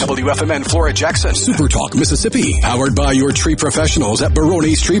sports. WFMN Flora Jackson. Super Talk Mississippi. Powered by your tree professionals at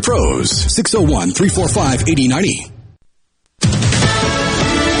Barone's Tree Pros. 601-345-8090.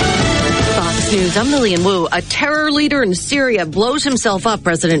 Fox News, I'm Lillian Wu. A terror leader in Syria blows himself up,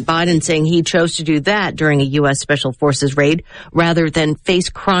 President Biden saying he chose to do that during a U.S. Special Forces raid rather than face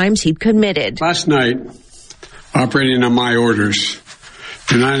crimes he'd committed. Last night, operating on my orders,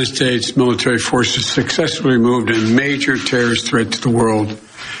 The United States military forces successfully removed a major terrorist threat to the world,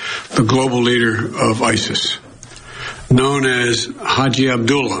 the global leader of ISIS, known as Haji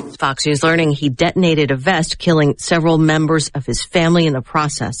Abdullah. Fox News learning he detonated a vest, killing several members of his family in the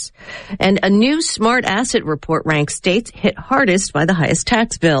process. And a new smart asset report ranks states hit hardest by the highest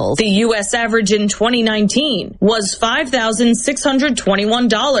tax bills. The U.S. average in 2019 was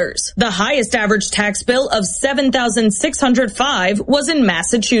 $5,621. The highest average tax bill of $7,605 was in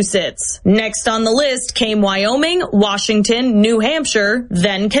Massachusetts. Next on the list came Wyoming, Washington, New Hampshire,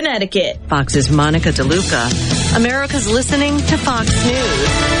 then Connecticut. Fox's Monica DeLuca. America's listening to Fox News.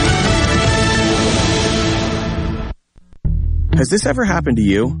 Has this ever happened to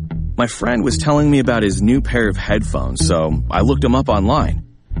you? My friend was telling me about his new pair of headphones, so I looked them up online.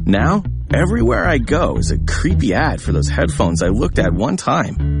 Now, everywhere I go is a creepy ad for those headphones I looked at one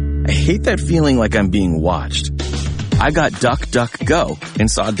time. I hate that feeling like I'm being watched. I got DuckDuckGo and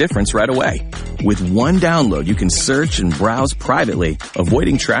saw a difference right away. With one download, you can search and browse privately,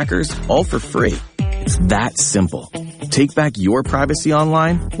 avoiding trackers, all for free. It's that simple. Take back your privacy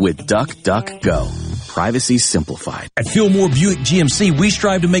online with DuckDuckGo. Privacy simplified. At Fillmore Buick GMC, we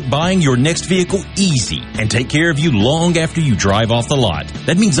strive to make buying your next vehicle easy and take care of you long after you drive off the lot.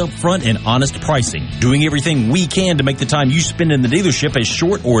 That means upfront and honest pricing, doing everything we can to make the time you spend in the dealership as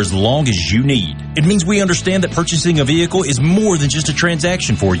short or as long as you need. It means we understand that purchasing a vehicle is more than just a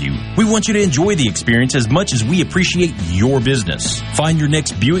transaction for you. We want you to enjoy the experience as much as we appreciate your business. Find your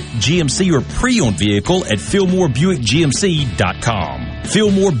next Buick, GMC, or pre-owned vehicle at FillmoreBuickGMC.com.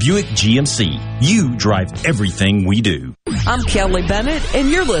 Fillmore Buick GMC. You drive everything we do. I'm Kelly Bennett,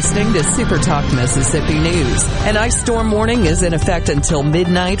 and you're listening to Super Talk Mississippi News. An ice storm warning is in effect until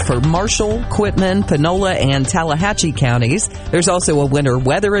midnight for Marshall, Quitman, Panola, and Tallahatchie counties. There's also a winter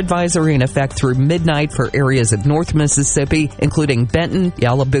weather advisory in effect through midnight for areas of North Mississippi, including Benton,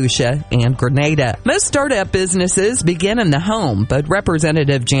 Yalobusha, and Grenada. Most startup businesses begin in the home, but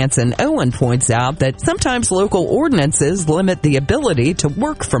Representative Jansen Owen points out that sometimes local ordinances limit the ability to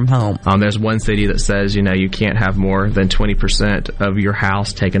work from home. There's one city that says, you can't have more than 20% of your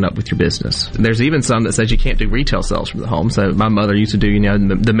house taken up with your business. There's even some that says you can't do retail sales from the home. So my mother used to do,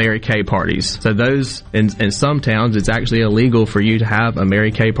 the Mary Kay parties. So those, in some towns, it's actually illegal for you to have a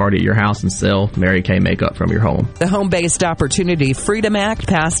Mary Kay party at your house and sell Mary Kay makeup from your home. The Home-Based Opportunity Freedom Act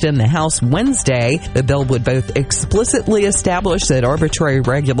passed in the House Wednesday. The bill would both explicitly establish that arbitrary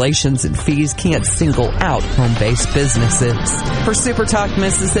regulations and fees can't single out home-based businesses. For Super Talk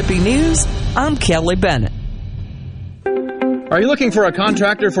Mississippi News, I'm Kelly Bennett. Are you looking for a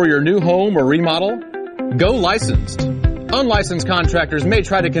contractor for your new home or remodel? Go licensed. Unlicensed contractors may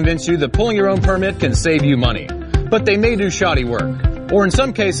try to convince you that pulling your own permit can save you money, but they may do shoddy work, or in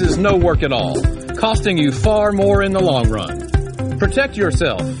some cases, no work at all, costing you far more in the long run. Protect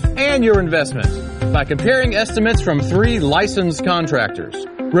yourself and your investment by comparing estimates from 3 licensed contractors.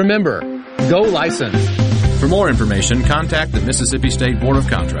 Remember, go licensed. For more information, contact the Mississippi State Board of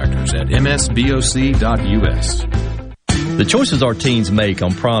Contractors at msboc.us. The choices our teens make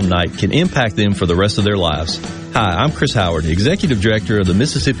on prom night can impact them for the rest of their lives. Hi, I'm Chris Howard, Executive Director of the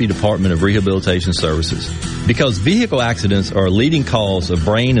Mississippi Department of Rehabilitation Services. Because vehicle accidents are a leading cause of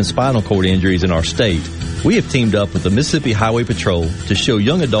brain and spinal cord injuries in our state, we have teamed up with the Mississippi Highway Patrol to show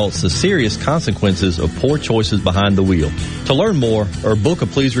young adults the serious consequences of poor choices behind the wheel. To learn more or book a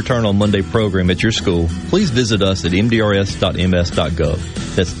Please Return on Monday program at your school, please visit us at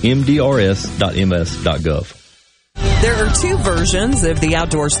mdrs.ms.gov. That's mdrs.ms.gov. There are 2 versions of the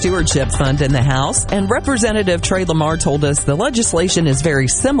Outdoor Stewardship Fund in the House, and Representative Trey Lamar told us the legislation is very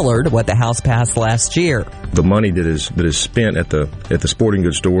similar to what the House passed last year. The money that is spent at the sporting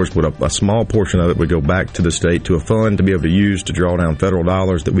goods stores, but a small portion of it would go back to the state to a fund to be able to use to draw down federal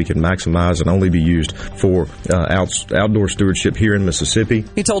dollars that we can maximize and only be used for outdoor stewardship here in Mississippi.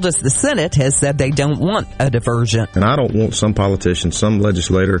 He told us the Senate has said they don't want a diversion. And I don't want some politician, some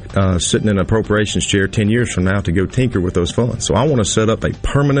legislator sitting in an appropriations chair 10 years from now to go tinker with those funds. So I want to set up a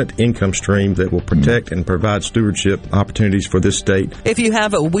permanent income stream that will protect and provide stewardship opportunities for this state. If you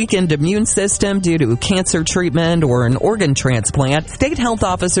have a weakened immune system due to cancer treatment or an organ transplant, State Health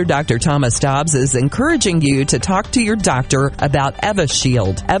Officer Dr. Thomas Dobbs is encouraging you to talk to your doctor about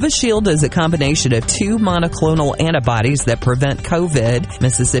Evishield. Evishield is a combination of 2 monoclonal antibodies that prevent COVID.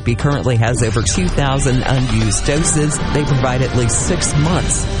 Mississippi currently has over 2,000 unused doses. They provide at least 6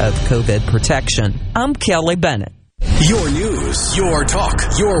 months of COVID protection. I'm Kelly Bennett. Your news, your talk,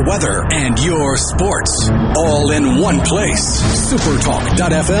 your weather, and your sports. All in one place.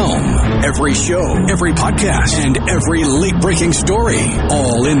 Supertalk.fm. Every show, every podcast, and every late-breaking story.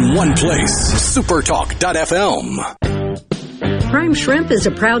 All in one place. Supertalk.fm. Prime Shrimp is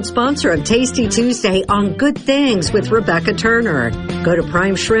a proud sponsor of Tasty Tuesday on Good Things with Rebecca Turner. Go to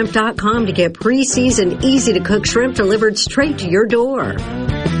primeshrimp.com to get pre-seasoned, easy-to-cook shrimp delivered straight to your door.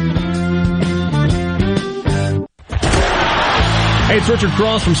 Hey, it's Richard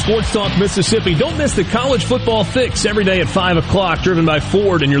Cross from Sports Talk Mississippi. Don't miss the college football fix every day at 5 o'clock, driven by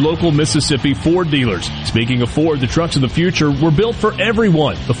Ford and your local Mississippi Ford dealers. Speaking of Ford, the trucks of the future were built for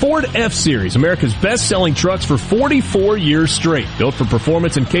everyone. The Ford F-Series, America's best-selling trucks for 44 years straight. Built for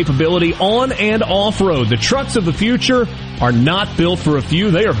performance and capability on and off-road. The trucks of the future are not built for a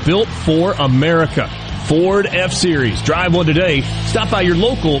few. They are built for America. Ford F-Series. Drive one today. Stop by your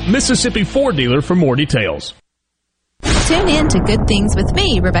local Mississippi Ford dealer for more details. Tune in to Good Things with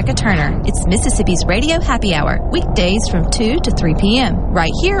me, Rebecca Turner. It's Mississippi's Radio Happy Hour, weekdays from 2 to 3 p.m.,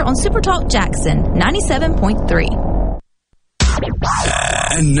 right here on Super Talk Jackson 97.3.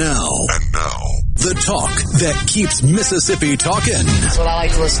 And now, the talk that keeps Mississippi talking. That's what I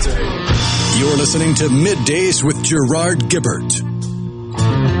like to listen to. You're listening to Middays with Gerard Gibbert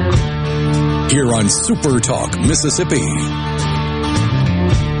here on Super Talk Mississippi.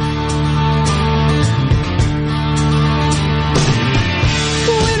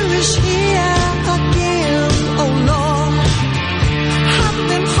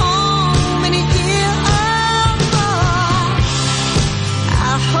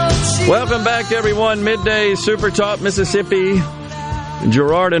 Welcome back, everyone. Midday Super Talk Mississippi.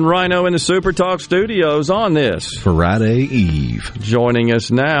 Gerard and Rhino in the Super Talk studios on this Friday Eve. Joining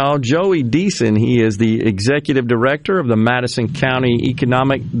us now, Joey Deason. He is the Executive Director of the Madison County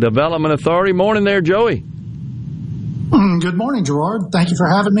Economic Development Authority. Morning there, Joey. Good morning, Gerard. Thank you for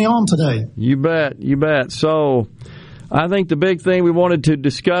having me on today. You bet. You bet. So, I think the big thing we wanted to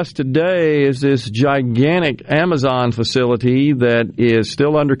discuss today is this gigantic Amazon facility that is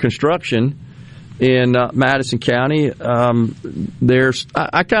still under construction in Madison County.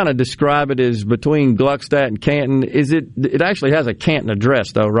 I kind of describe it as between Gluckstadt and Canton. It actually has a Canton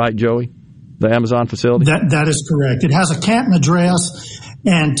address, though, right, Joey? The Amazon facility? That is correct. It has a Canton address,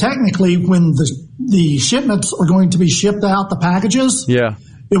 and technically when the shipments are going to be shipped out, the packages,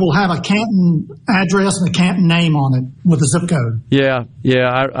 it will have a Canton address and a Canton name on it with a zip code. Yeah.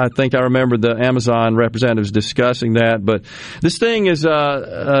 I think I remember the Amazon representatives discussing that. But this thing is,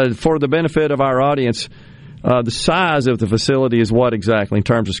 for the benefit of our audience, the size of the facility is what exactly in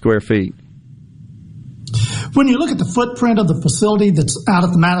terms of square feet? When you look at the footprint of the facility that's out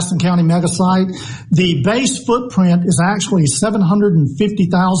at the Madison County mega site, the base footprint is actually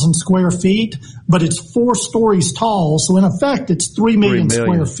 750,000 square feet, but it's 4 stories tall. So in effect, it's 3 million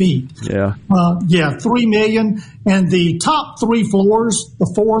square feet. 3 million. And the top 3 floors, the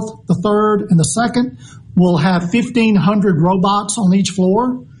 4th, the 3rd, and the 2nd, will have 1,500 robots on each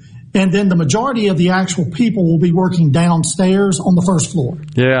floor. And then the majority of the actual people will be working downstairs on the 1st floor.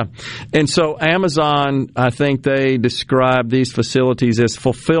 Yeah. And so Amazon, I think they describe these facilities as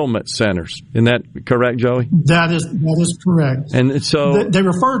fulfillment centers. Isn't that correct, Joey? That is correct. And so they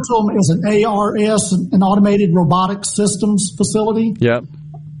refer to them as an ARS, an Automated Robotic Systems facility. Yep.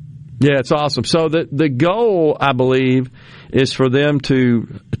 Yeah, it's awesome. So the goal, I believe, is for them to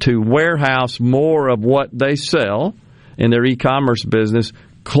warehouse more of what they sell in their e-commerce business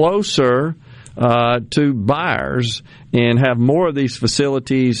closer to buyers and have more of these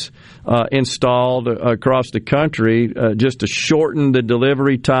facilities installed across the country just to shorten the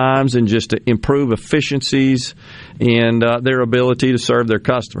delivery times and just to improve efficiencies and their ability to serve their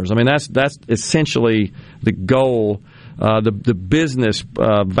customers. I mean, that's essentially the goal, the business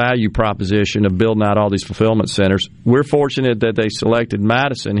value proposition of building out all these fulfillment centers. We're fortunate that they selected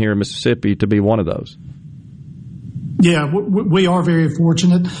Madison here in Mississippi to be one of those. Yeah, we are very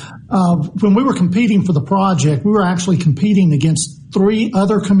fortunate. When we were competing for the project, we were actually competing against 3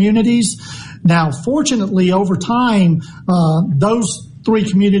 other communities. Now, fortunately, over time, those 3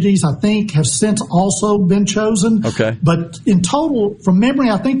 communities, I think, have since also been chosen. Okay. But in total, from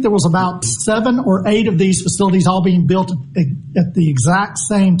memory, I think there was about 7 or 8 of these facilities all being built at the exact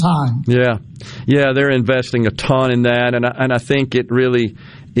same time. Yeah, they're investing a ton in that, and I think it really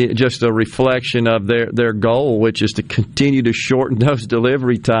just a reflection of their goal, which is to continue to shorten those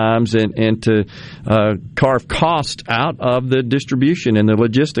delivery times and to carve cost out of the distribution and the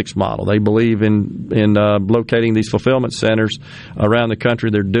logistics model. They believe in locating these fulfillment centers around the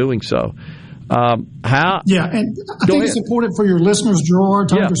country. They're doing so. And I think it's important for your listeners, Gerard,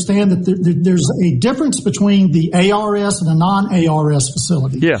 to understand that there's a difference between the ARS and a non-ARS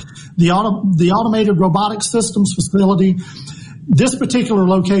facility. Yeah. The Automated Robotic Systems facility, this particular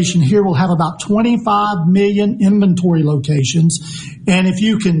location here will have about 25 million inventory locations. And if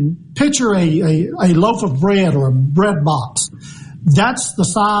you can picture a loaf of bread or a bread box, That's the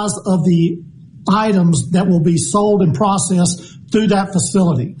size of the items that will be sold and processed through that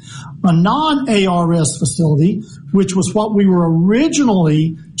facility. A non-ARS facility, which was what we were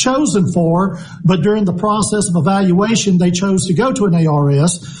originally chosen for, but during the process of evaluation, they chose to go to an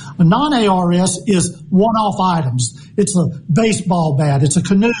ARS. A non-ARS is one-off items. It's a baseball bat, it's a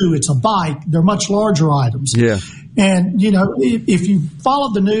canoe, it's a bike. They're much larger items. Yeah. And, if you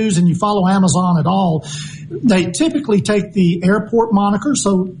follow the news and you follow Amazon at all, they typically take the airport moniker.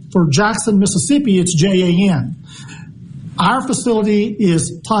 So for Jackson, Mississippi, it's JAN. Our facility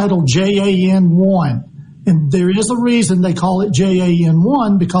is titled JAN1, and there is a reason they call it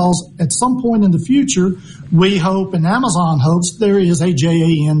JAN1 because at some point in the future, we hope and Amazon hopes there is a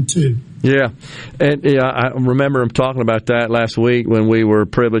JAN2. Yeah, and I remember him talking about that last week when we were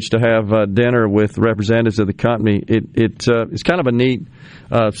privileged to have dinner with representatives of the company. It's kind of a neat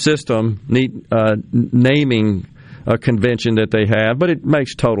system, neat naming convention that they have, but it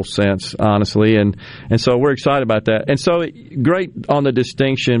makes total sense, honestly, and so we're excited about that. And so great on the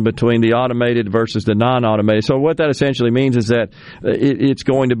distinction between the automated versus the non-automated. So what that essentially means is that it's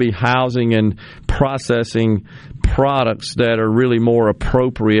going to be housing and processing products that are really more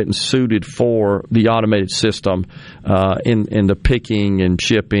appropriate and suited for the automated system in the picking and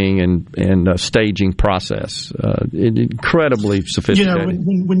shipping and staging process. Incredibly sophisticated.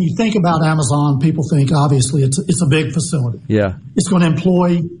 When you think about Amazon, people think obviously it's a big facility. Yeah, it's going to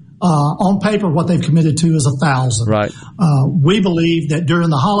employ on paper what they've committed to is 1,000. Right. We believe that during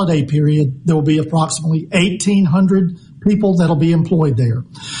the holiday period there will be approximately 1,800 people that'll be employed there.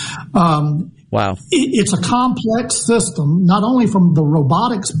 Wow. It's a complex system, not only from the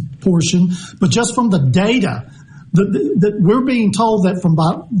robotics portion, but just from the data. That we're being told that from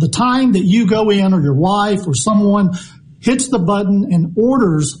about the time that you go in or your wife or someone hits the button and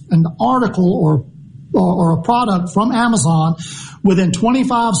orders an article or a product from Amazon, within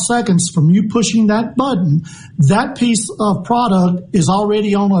 25 seconds from you pushing that button, that piece of product is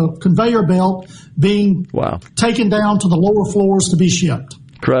already on a conveyor belt being taken down to the lower floors to be shipped.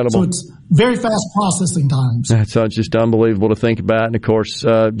 Incredible. So it's very fast processing times. That's just unbelievable to think about. And, of course,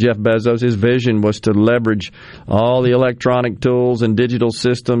 Jeff Bezos, his vision was to leverage all the electronic tools and digital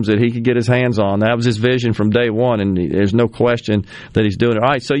systems that he could get his hands on. That was his vision from day one, and there's no question that he's doing it. All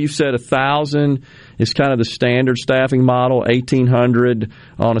right, so you said 1,000 is kind of the standard staffing model, 1,800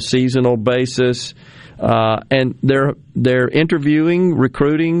 on a seasonal basis. And they're interviewing,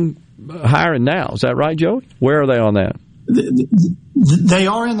 recruiting, hiring now. Is that right, Joey? Where are they on that? They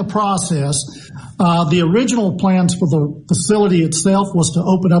are in the process. The original plans for the facility itself was to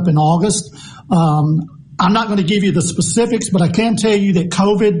open up in August. I'm not going to give you the specifics, but I can tell you that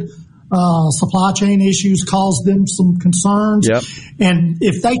COVID supply chain issues caused them some concerns. Yep. And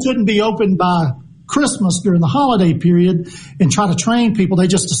if they couldn't be open by Christmas during the holiday period and try to train people, they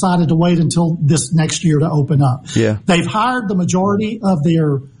just decided to wait until this next year to open up. Yeah. They've hired the majority of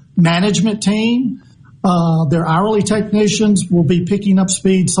their management team. Their hourly technicians will be picking up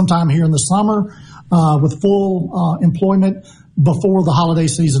speed sometime here in the summer with full employment before the holiday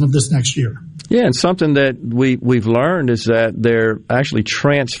season of this next year. Yeah, and something that we've learned is that they're actually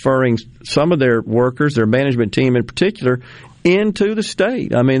transferring some of their workers, their management team in particular, into the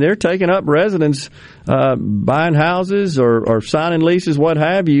state. I mean, they're taking up residence, buying houses or signing leases, what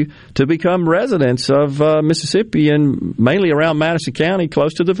have you, to become residents of Mississippi and mainly around Madison County,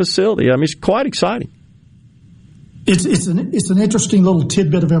 close to the facility. I mean, it's quite exciting. It's an interesting little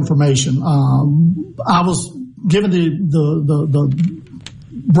tidbit of information. I was given the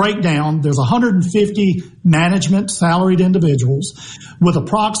breakdown. There's 150 management salaried individuals, with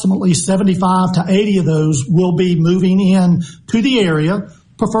approximately 75 to 80 of those will be moving in to the area,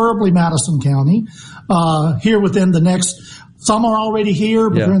 preferably Madison County, here within the next. Some are already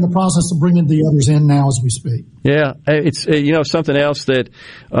here, but they're in the process of bringing the others in now as we speak. Yeah, it's something else that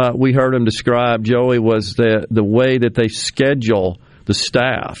we heard him describe, Joey, was the way that they schedule the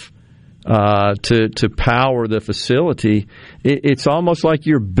staff to power the facility. It's almost like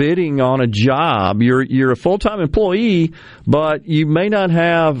you're bidding on a job. You're a full-time employee, but you may not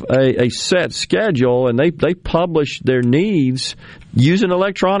have a set schedule, and they publish their needs using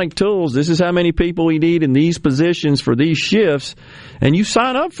electronic tools. This is how many people we need in these positions for these shifts, and you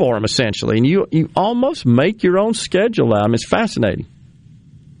sign up for them essentially, and you almost make your own schedule out. I mean, it's fascinating.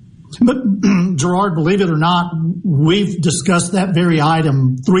 But, Gerard, believe it or not, we've discussed that very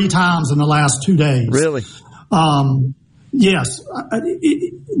item 3 times in the last 2 days. Really? Yes.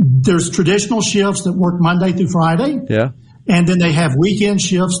 There's traditional shifts that work Monday through Friday. Yeah. And then they have weekend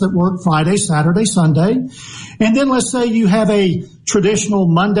shifts that work Friday, Saturday, Sunday. And then let's say you have a traditional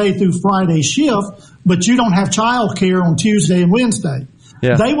Monday through Friday shift but you don't have child care on Tuesday and Wednesday.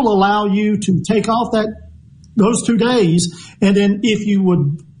 Yeah. They will allow you to take off those 2 days, and then if you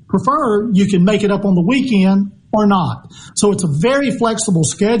would prefer, you can make it up on the weekend or not. So it's a very flexible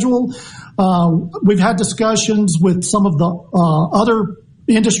schedule. We've had discussions with some of the other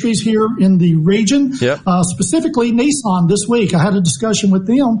industries here in the region, specifically Nissan this week. I had a discussion with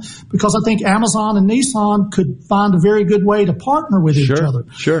them because I think Amazon and Nissan could find a very good way to partner with each other.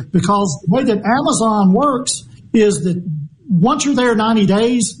 Sure. Because the way that Amazon works is that once you're there 90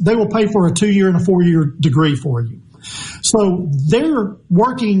 days, they will pay for a 2-year and a 4-year degree for you. So they're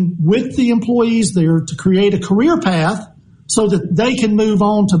working with the employees there to create a career path so that they can move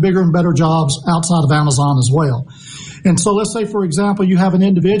on to bigger and better jobs outside of Amazon as well. And so let's say, for example, you have an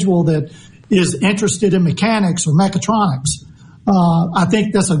individual that is interested in mechanics or mechatronics. I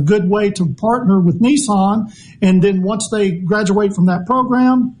think that's a good way to partner with Nissan. And then once they graduate from that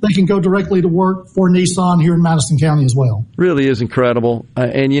program, they can go directly to work for Nissan here in Madison County as well. Really is incredible.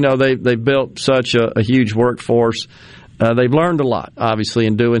 And, you know, they've built such a huge workforce. They've learned a lot, obviously,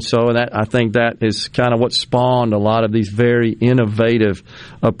 in doing so, and I think that is kind of what spawned a lot of these very innovative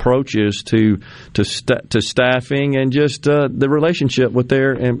approaches to staffing and just the relationship with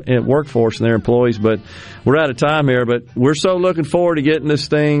their workforce and their employees. But we're out of time here, but we're so looking forward to getting this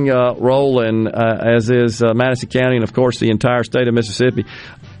thing rolling, as is Madison County and, of course, the entire state of Mississippi.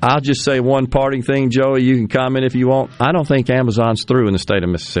 I'll just say one parting thing, Joey. You can comment if you want. I don't think Amazon's through in the state of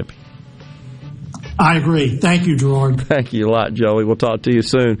Mississippi. I agree. Thank you, Gerard. Thank you a lot, Joey. We'll talk to you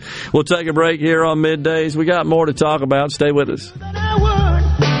soon. We'll take a break here on Middays. We got more to talk about. Stay with us. So good,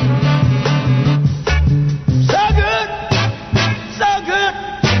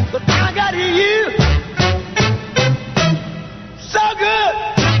 but I got you. So good,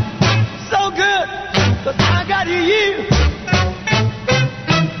 but I got you.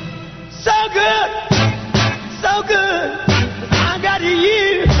 So good, but I got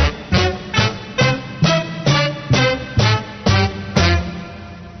you.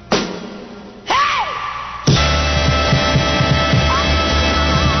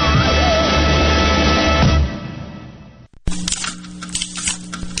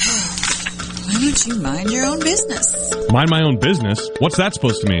 You mind your own business. Mind my own business? What's that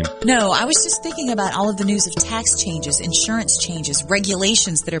supposed to mean? No, I was just thinking about all of the news of tax changes, insurance changes,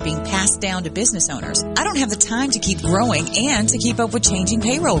 regulations that are being passed down to business owners. I don't have the time to keep growing and to keep up with changing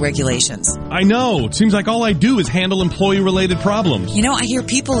payroll regulations. I know. It seems like all I do is handle employee-related problems. You know, I hear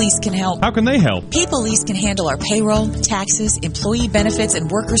PeopleLease can help. How can they help? PeopleLease can handle our payroll, taxes, employee benefits,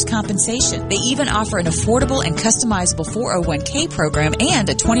 and workers' compensation. They even offer an affordable and customizable 401k program and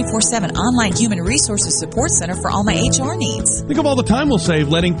a 24/7 online human resources support center for all my HR needs. Think of all the time we'll save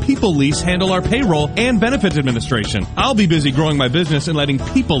letting PeopleLease handle our payroll and benefits administration. I'll be busy growing my business and letting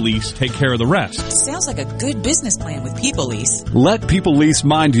PeopleLease take care of the rest. Sounds like a good business plan with PeopleLease. Let PeopleLease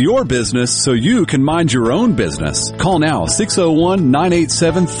mind your business so you can mind your own business. Call now,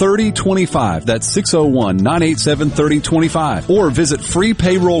 601-987-3025. That's 601-987-3025. Or visit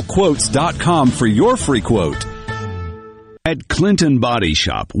freepayrollquotes.com for your free quote. At Clinton Body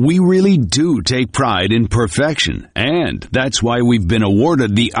Shop, we really do take pride in perfection, and that's why we've been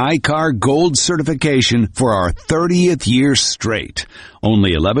awarded the ICAR Gold certification for our 30th year straight.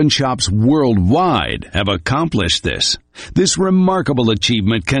 Only 11 shops worldwide have accomplished this. This remarkable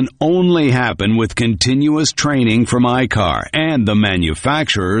achievement can only happen with continuous training from ICAR and the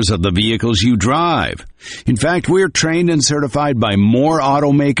manufacturers of the vehicles you drive. In fact, we're trained and certified by more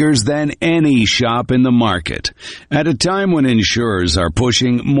automakers than any shop in the market. At a time when insurers are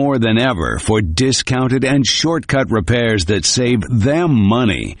pushing more than ever for discounted and shortcut repairs that save them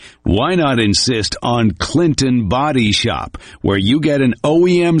money, why not insist on Clinton Body Shop, where you get an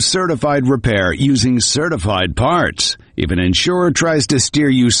OEM certified repair using certified parts? If an insurer tries to steer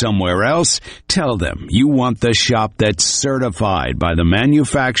you somewhere else, tell them you want the shop that's certified by the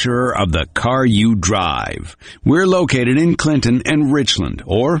manufacturer of the car you drive. We're located in Clinton and Richland,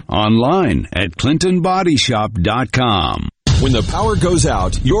 or online at ClintonBodyShop.com. When the power goes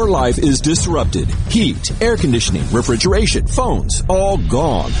out, your life is disrupted. Heat, air conditioning, refrigeration, phones, all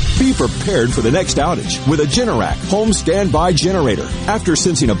gone. Be prepared for the next outage with a Generac home standby generator. After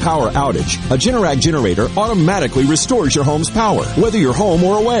sensing a power outage, a Generac generator automatically restores your home's power, whether you're home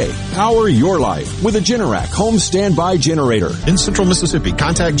or away. Power your life with a Generac home standby generator. In Central Mississippi,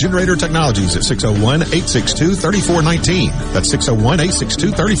 contact Generator Technologies at 601-862-3419. That's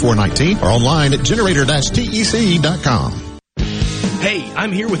 601-862-3419 or online at generator-tec.com. Hey,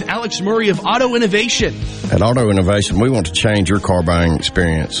 I'm here with Alex Murray of Auto Innovation. At Auto Innovation, we want to change your car buying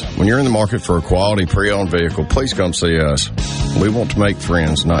experience. When you're in the market for a quality pre-owned vehicle, please come see us. We want to make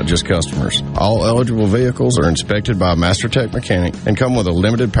friends, not just customers. All eligible vehicles are inspected by a MasterTech mechanic and come with a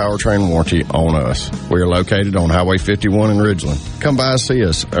limited powertrain warranty on us. We are located on Highway 51 in Ridgeland. Come by and see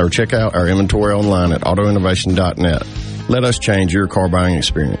us or check out our inventory online at autoinnovation.net. Let us change your car buying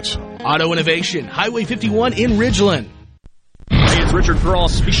experience. Auto Innovation, Highway 51 in Ridgeland. Hey, it's Richard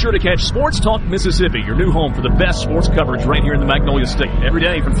Cross. Be sure to catch Sports Talk Mississippi, your new home for the best sports coverage right here in the Magnolia State. Every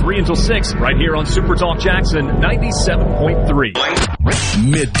day from 3 until 6, right here on Super Talk Jackson 97.3.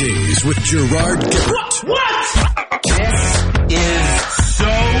 Middays with Gerard Gibbert. What? This is so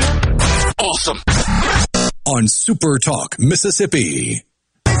awesome. On Super Talk Mississippi.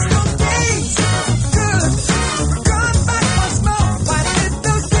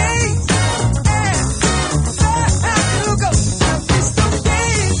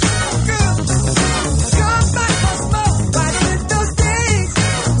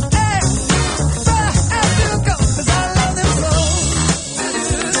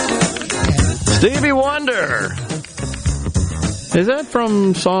 Stevie Wonder. Is that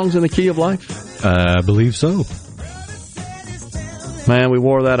from Songs in the Key of Life? I believe so. Man, we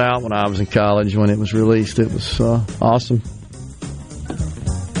wore that out when I was in college when it was released. It was awesome.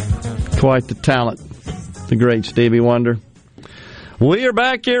 Quite the talent. The great Stevie Wonder. We are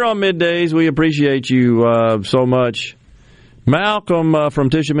back here on Middays. We appreciate you so much. Malcolm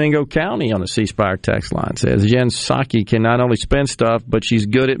from Tishomingo County on the C Spire text line says Jen Psaki can not only spin stuff, but she's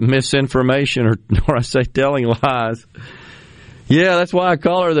good at misinformation or I say telling lies. Yeah, that's why I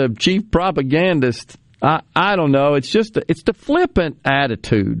call her the chief propagandist. I don't know. It's just it's the flippant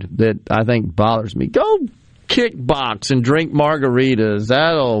attitude that I think bothers me. Go kickbox and drink margaritas.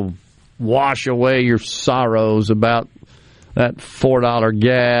 That'll wash away your sorrows about that $4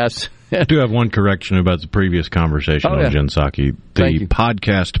 gas. I do have one correction about the previous conversation on Jen Psaki. The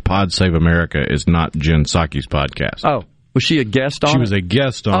podcast Pod Save America is not Jen Psaki's podcast. Oh, was she a guest on it? She was a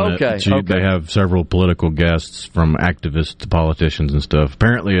guest on it. They have several political guests from activists to politicians and stuff.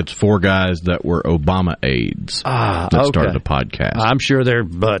 Apparently it's 4 guys that were Obama aides that started a podcast. I'm sure they're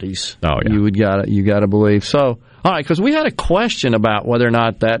buddies. Oh, yeah. You got to believe. So, all right, because we had a question about whether or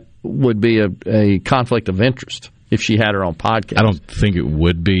not that would be a conflict of interest if she had her own podcast. I don't think it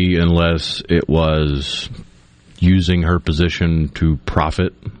would be unless it was using her position to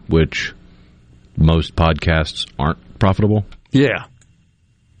profit, which most podcasts aren't profitable. Yeah.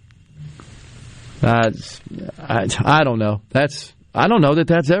 I don't know. I don't know that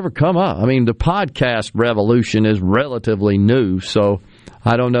that's ever come up. I mean, the podcast revolution is relatively new, so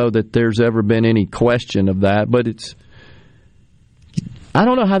I don't know that there's ever been any question of that, but I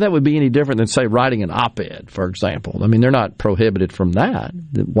don't know how that would be any different than, say, writing an op-ed, for example. I mean, they're not prohibited from that,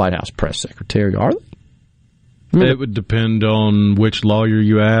 the White House press secretary, are they? I mean, it would depend on which lawyer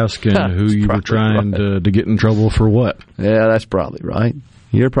you ask and who you were trying to get in trouble for what. Yeah, that's probably right.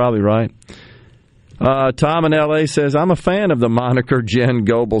 You're probably right. Tom in L.A. says, I'm a fan of the moniker Jen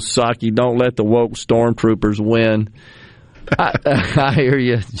Goebel Psaki. Don't let the woke stormtroopers win. I hear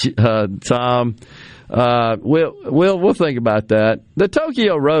you, Tom. We'll think about that. The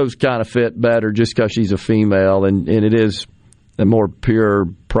Tokyo Rose kind of fit better just because she's a female, and it is a more pure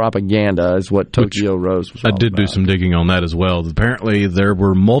propaganda is what Tokyo Rose was all I did about. do some digging on that as well. Apparently there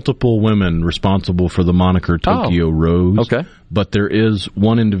were multiple women responsible for the moniker Tokyo Rose. Okay. But there is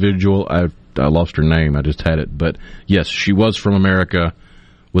one individual, I lost her name, I just had it, but yes, she was from America,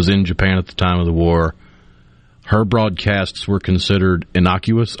 was in Japan at the time of the war. Her broadcasts were considered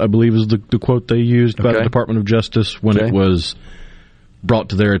innocuous, I believe is the quote they used by the Department of Justice when it was brought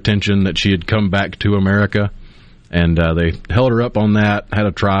to their attention that she had come back to America. And they held her up on that, had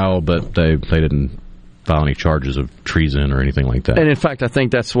a trial, but they didn't file any charges of treason or anything like that. And in fact, I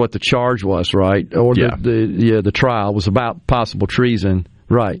think that's what the charge was, right? Or the trial was about possible treason,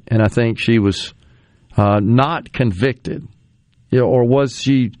 right? And I think she was not convicted, or was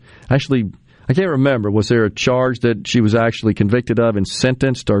she actually? I can't remember. Was there a charge that she was actually convicted of and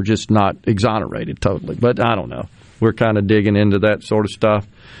sentenced, or just not exonerated totally? But I don't know. We're kind of digging into that sort of stuff.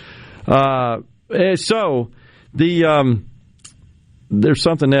 So. There's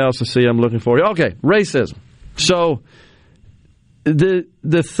something else I see I'm looking for. Okay, racism. So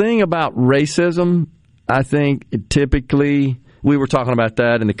the thing about racism, I think typically we were talking about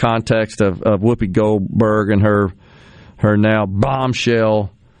that in the context of Whoopi Goldberg and her now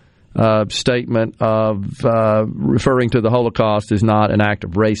bombshell statement of referring to the Holocaust as not an act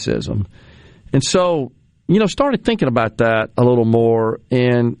of racism. And so, started thinking about that a little more,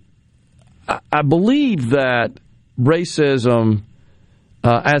 and I believe that racism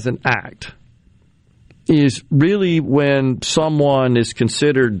as an act is really when someone is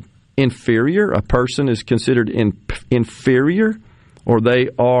considered inferior, a person is considered inferior, or they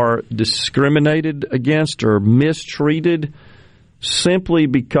are discriminated against or mistreated simply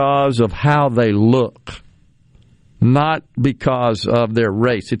because of how they look, not because of their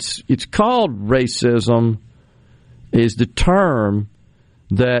race. It's called racism, is the term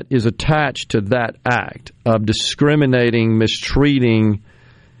that is attached to that act of discriminating, mistreating,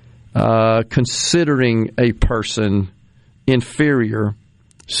 considering a person inferior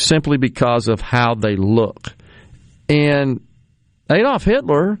simply because of how they look. And Adolf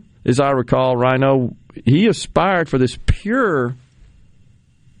Hitler, as I recall, Rhino, he aspired for this pure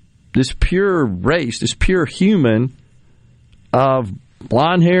race, this pure human of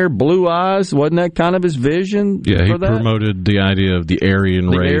blonde hair, blue eyes. Wasn't that kind of his vision? Yeah, he promoted the idea of the Aryan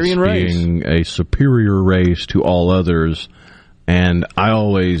race being a superior race to all others. And I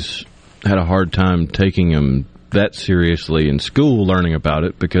always had a hard time taking him that seriously in school, learning about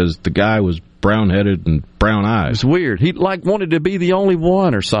it, because the guy was brown-headed and brown eyes. It's weird. He wanted to be the only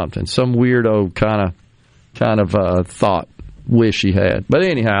one or something. Some weirdo kind of thought, wish he had. But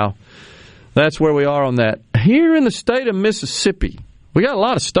anyhow, that's where we are on that. Here in the state of Mississippi, we got a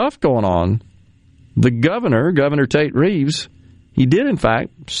lot of stuff going on. The Governor Tate Reeves, he did, in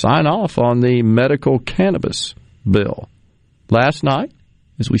fact, sign off on the medical cannabis bill last night,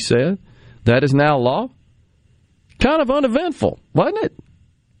 as we said. That is now law. Kind of uneventful, wasn't it?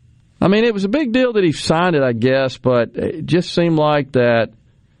 I mean, it was a big deal that he signed it, I guess, but it just seemed like that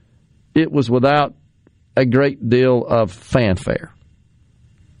it was without a great deal of fanfare.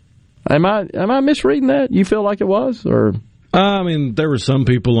 Am I misreading that? You feel like it was, or? I mean, there were some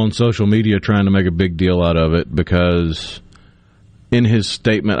people on social media trying to make a big deal out of it because in his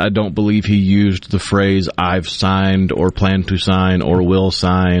statement, I don't believe he used the phrase "I've signed" or "plan to sign" or "will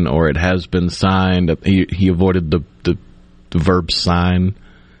sign" or "it has been signed." He avoided the verb "sign."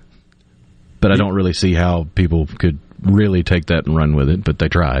 But I don't really see how people could really take that and run with it, but they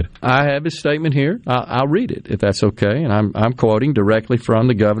tried. I have his statement here. I'll read it, if that's okay. And I'm quoting directly from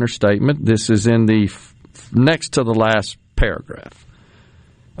the governor's statement. This is in the next to the last paragraph.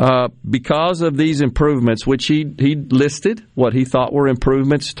 Because of these improvements, which he listed what he thought were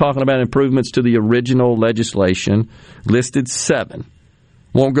improvements, talking about improvements to the original legislation, listed 7.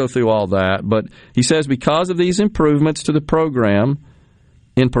 Won't go through all that, but he says because of these improvements to the program,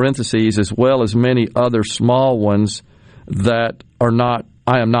 in parentheses, as well as many other small ones that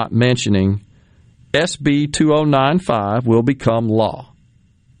I am not mentioning, SB 2095 will become law.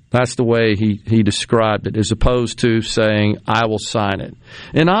 That's the way he described it, as opposed to saying, I will sign it.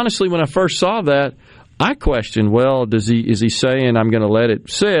 And honestly, when I first saw that, I questioned, well, is he saying I'm going to let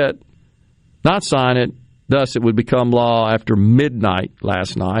it sit, not sign it, thus it would become law after midnight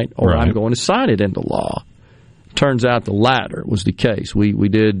last night, or right. I'm going to sign it into law. Turns out the latter was the case. We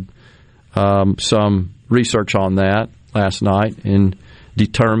did some research on that last night and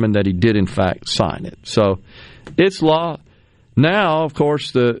determined that he did, in fact, sign it. So it's law. Now, of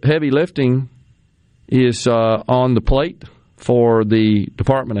course, the heavy lifting is on the plate for the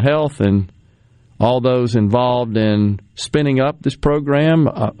Department of Health and all those involved in spinning up this program.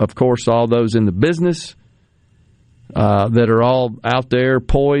 Of course, all those in the business that are all out there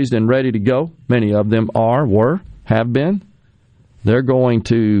poised and ready to go. Many of them have been. They're going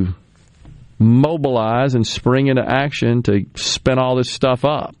to mobilize and spring into action to spin all this stuff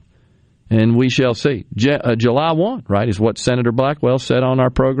up. And we shall see. July 1, right, is what Senator Blackwell said on our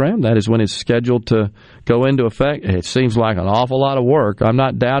program. That is when it's scheduled to go into effect. It seems like an awful lot of work. I'm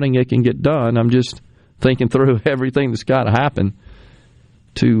not doubting it can get done. I'm just thinking through everything that's got to happen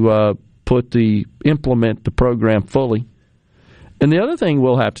to implement the program fully. And the other thing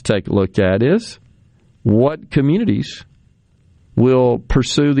we'll have to take a look at is what communities will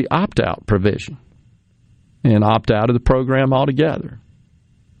pursue the opt-out provision and opt out of the program altogether.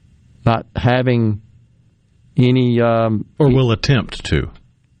 Not having any... or will attempt to.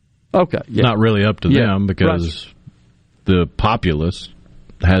 Okay. Yeah. Not really up to them because the populace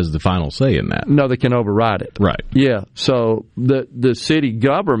has the final say in that. No, they can override it. Right. Yeah. So the city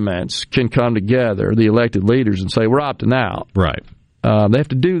governments can come together, the elected leaders, and say, we're opting out. Right. They have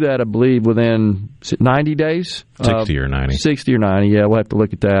to do that, I believe, within 90 days? 60 or 90. 60 or 90, yeah, we'll have to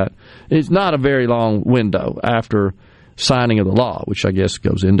look at that. It's not a very long window after signing of the law, which I guess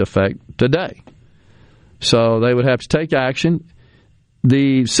goes into effect today. So they would have to take action.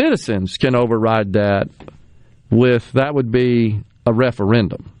 The citizens can override that that would be a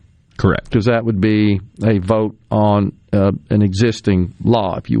referendum. Correct. Because that would be a vote on an existing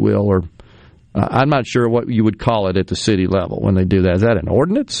law, if you will, or I'm not sure what you would call it at the city level when they do that. Is that an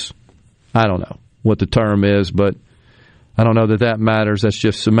ordinance? I don't know what the term is, but I don't know that matters. That's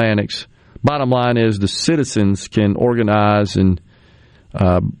just semantics. Bottom line is the citizens can organize and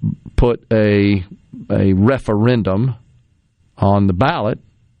put a referendum on the ballot,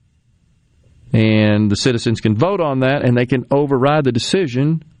 and the citizens can vote on that, and they can override the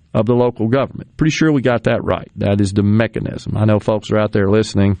decision of the local government. Pretty sure we got that right. That is the mechanism. I know folks are out there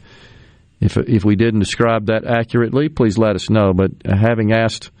listening. If we didn't describe that accurately, please let us know. But having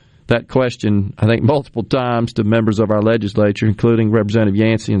asked that question, I think, multiple times to members of our legislature, including Representative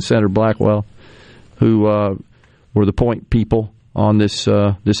Yancey and Senator Blackwell, who were the point people on this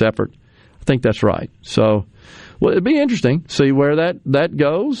effort, I think that's right. So, well, it'd be interesting to see where that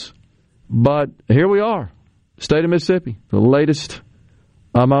goes. But here we are, state of Mississippi, the latest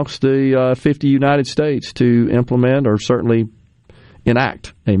amongst the 50 United States to implement or certainly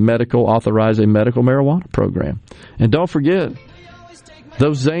authorize a medical marijuana program. And don't forget,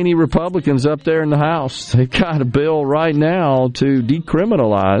 those zany Republicans up there in the House, they've got a bill right now to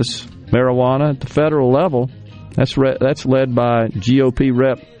decriminalize marijuana at the federal level. That's led by GOP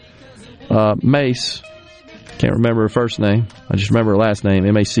Rep Mace. Can't remember her first name. I just remember her last name,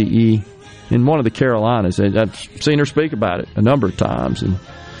 Mace. In one of the Carolinas. I've seen her speak about it a number of times. And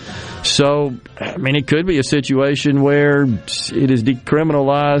so, I mean, it could be a situation where it is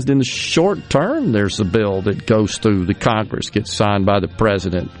decriminalized in the short term. There's a bill that goes through the Congress, gets signed by the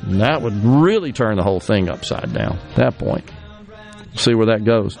president. And that would really turn the whole thing upside down at that point. We'll see where that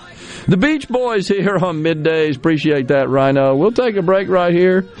goes. The Beach Boys here on Middays. Appreciate that, Rhino. We'll take a break right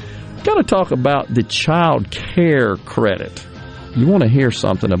here. Got to talk about the child care credit. You want to hear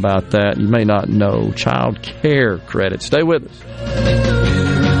something about that, you may not know. Child care credit. Stay with us.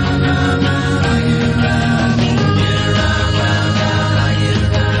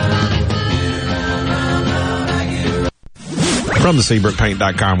 From the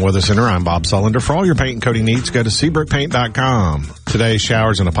SeabrookPaint.com Weather Center, I'm Bob Sullender. For all your paint and coating needs, go to SeabrookPaint.com. Today,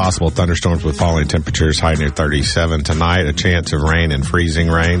 showers and a possible thunderstorms with falling temperatures, high near 37. Tonight, a chance of rain and freezing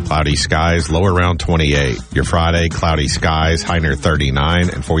rain. Cloudy skies, low around 28. Your Friday, cloudy skies, high near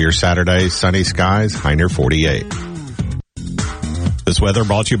 39. And for your Saturday, sunny skies, high near 48. This weather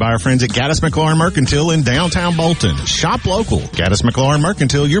brought to you by our friends at Gaddis McLaurin Mercantile in downtown Bolton. Shop local. Gaddis McLaurin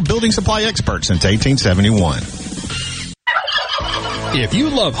Mercantile, your building supply expert since 1871. If you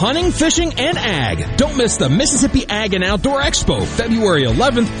love hunting, fishing, and ag, don't miss the Mississippi Ag and Outdoor Expo, February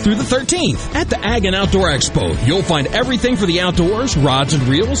 11th through the 13th. At the Ag and Outdoor Expo, you'll find everything for the outdoors, rods and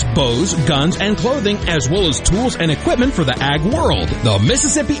reels, bows, guns, and clothing, as well as tools and equipment for the ag world. The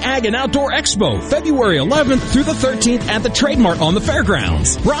Mississippi Ag and Outdoor Expo, February 11th through the 13th at the Trade Mart on the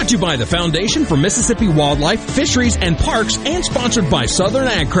fairgrounds. Brought to you by the Foundation for Mississippi Wildlife, Fisheries, and Parks, and sponsored by Southern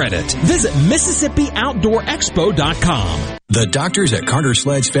Ag Credit. Visit MississippiOutdoorExpo.com. The doctors at Carter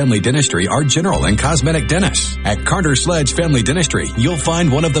Sledge Family Dentistry are general and cosmetic dentists. At Carter Sledge Family Dentistry, you'll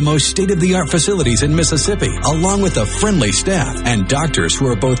find one of the most state-of-the-art facilities in Mississippi, along with a friendly staff and doctors who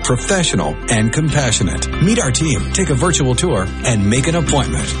are both professional and compassionate. Meet our team, take a virtual tour, and make an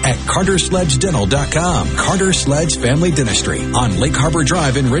appointment at CarterSledgeDental.com. Carter Sledge Family Dentistry on Lake Harbor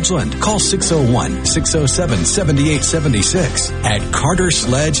Drive in Ridgeland. Call 601-607-7876. At Carter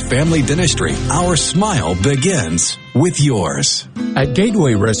Sledge Family Dentistry, our smile begins with yours. At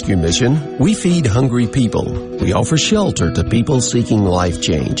Gateway Rescue Mission, we feed hungry people. We offer shelter to people seeking life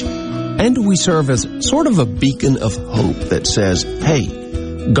change. And we serve as sort of a beacon of hope that says, hey,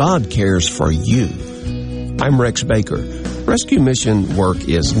 God cares for you. I'm Rex Baker. Rescue Mission work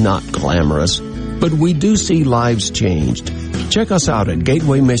is not glamorous, but we do see lives changed. Check us out at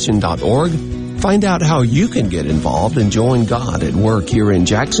gatewaymission.org. Find out how you can get involved and join God at work here in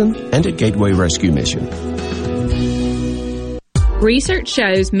Jackson and at Gateway Rescue Mission. Research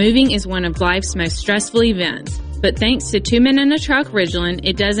shows moving is one of life's most stressful events, but thanks to Two Men in a Truck Ridgeland,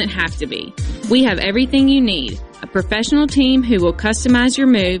 it doesn't have to be. We have everything you need. A professional team who will customize your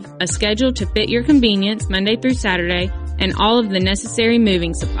move, a schedule to fit your convenience Monday through Saturday, and all of the necessary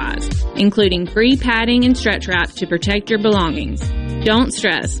moving supplies, including free padding and stretch wrap to protect your belongings. Don't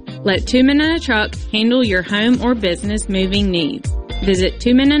stress. Let Two Men in a Truck handle your home or business moving needs. Visit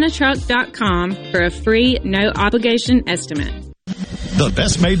twomeninatruck.com for a free, no-obligation estimate. The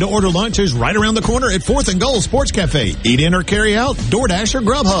best made-to-order lunch is right around the corner at 4th and Gold Sports Cafe. Eat in or carry out, DoorDash or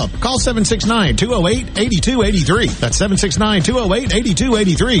Grubhub. Call 769-208-8283. That's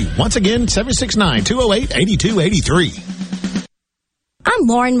 769-208-8283. Once again, 769-208-8283. I'm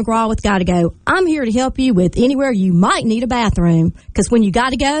Lauren McGraw with Gotta Go. I'm here to help you with anywhere you might need a bathroom. Because when you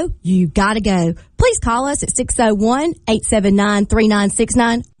gotta go, you gotta go. Please call us at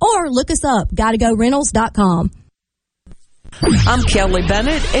 601-879-3969 or look us up, GottaGoRentals.com. I'm Kelly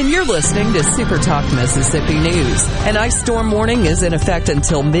Bennett, and you're listening to Super Talk Mississippi News. An ice storm warning is in effect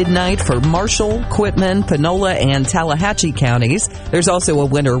until midnight for Marshall, Quitman, Panola, and Tallahatchie counties. There's also a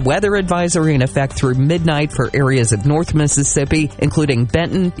winter weather advisory in effect through midnight for areas of North Mississippi, including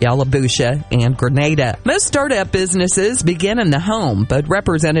Benton, Yalobusha, and Grenada. Most startup businesses begin in the home, but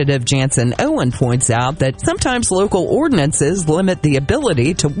Representative Jansen Owen points out that sometimes local ordinances limit the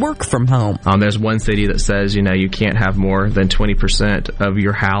ability to work from home. There's one city that says, you can't have more than 20% of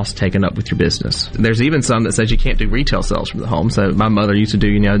your house taken up with your business. There's even some that says you can't do retail sales from the home. So my mother used to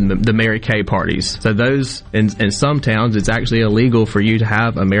do, the Mary Kay parties. So those, in some towns, it's actually illegal for you to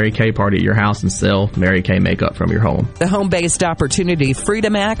have a Mary Kay party at your house and sell Mary Kay makeup from your home. The Home-Based Opportunity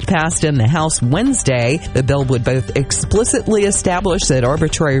Freedom Act passed in the House Wednesday. The bill would both explicitly establish that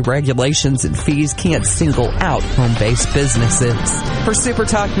arbitrary regulations and fees can't single out home-based businesses. For Super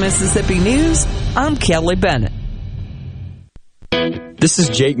Talk Mississippi News, I'm Kelly Bennett. This is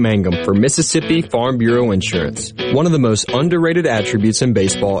Jake Mangum for Mississippi Farm Bureau Insurance. One of the most underrated attributes in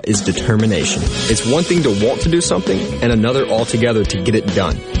baseball is determination. It's one thing to want to do something and another altogether to get it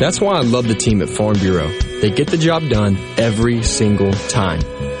done. That's why I love the team at Farm Bureau. They get the job done every single time.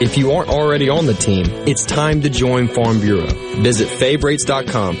 If you aren't already on the team, it's time to join Farm Bureau. Visit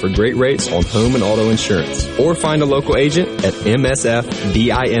favrates.com for great rates on home and auto insurance, or find a local agent at msfbins.com.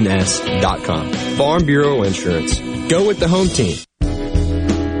 Farm Bureau Insurance. Go with the home team.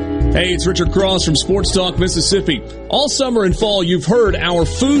 Hey, it's Richard Cross from Sports Talk Mississippi. All summer and fall, you've heard our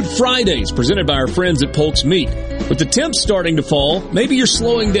Food Fridays presented by our friends at Polk's Meat. With the temps starting to fall, maybe you're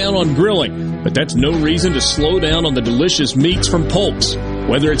slowing down on grilling, but that's no reason to slow down on the delicious meats from Polk's.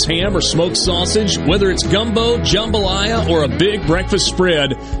 Whether it's ham or smoked sausage, whether it's gumbo, jambalaya, or a big breakfast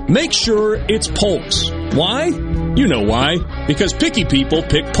spread, make sure it's Polk's. Why? You know why. Because picky people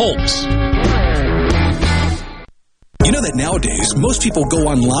pick Polk's. You know that nowadays, most people go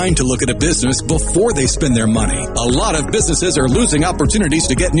online to look at a business before they spend their money. A lot of businesses are losing opportunities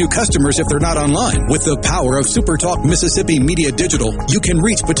to get new customers if they're not online. With the power of SuperTalk Mississippi Media Digital, you can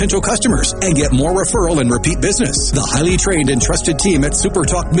reach potential customers and get more referral and repeat business. The highly trained and trusted team at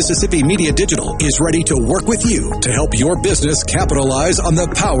SuperTalk Mississippi Media Digital is ready to work with you to help your business capitalize on the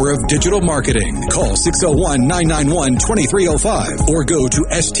power of digital marketing. Call 601-991-2305 or go to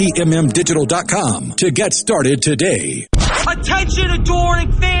stmmdigital.com to get started today. Attention, adoring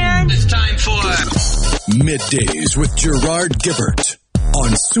fans! It's time for Middays with Gerard Gibbert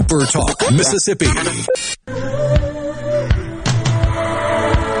on Super Talk Mississippi.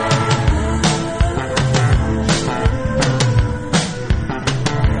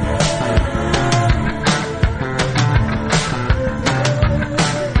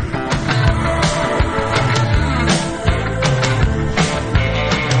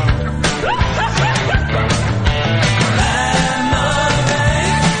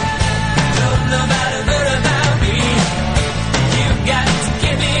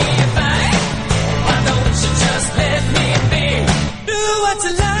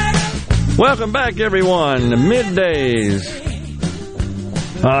 Welcome back, everyone. Middays.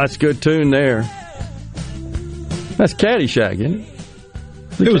 That's a good tune there. That's Caddyshack, isn't it?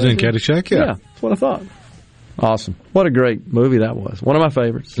 It was in Caddyshack, Yeah, that's what I thought. Awesome. What a great movie that was. One of my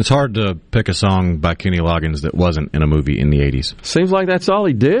favorites. It's hard to pick a song by Kenny Loggins that wasn't in a movie in the 80s. Seems like that's all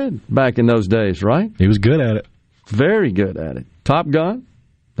he did back in those days, right? He was good at it. Very good at it. Top Gun.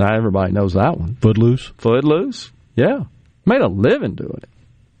 Now everybody knows that one. Footloose. Footloose. Yeah. Made a living doing it.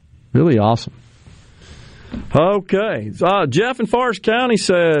 Really awesome. Okay. Jeff in Forest County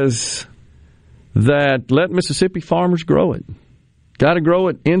says that let Mississippi farmers grow it. Got to grow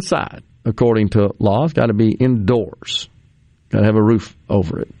it inside, according to laws. Got to be indoors. Got to have a roof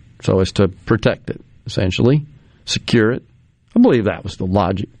over it so as to protect it, essentially. Secure it. I believe that was the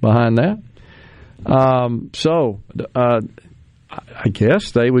logic behind that. I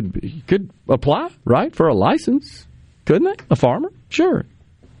guess they could apply, right, for a license, couldn't they? A farmer? Sure.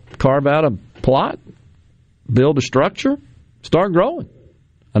 Carve out a plot, build a structure, start growing.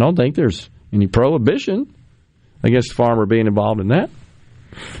 I don't think there's any prohibition against the farmer being involved in that.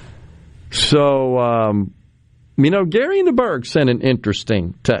 So, Gary in the Berg sent an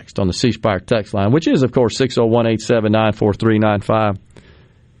interesting text on the C Spire text line, which is, of course, 601-879-4395.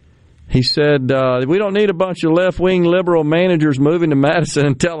 He said, we don't need a bunch of left-wing liberal managers moving to Madison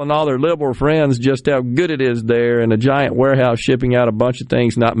and telling all their liberal friends just how good it is there, and a giant warehouse shipping out a bunch of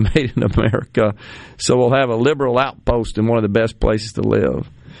things not made in America. So we'll have a liberal outpost in one of the best places to live.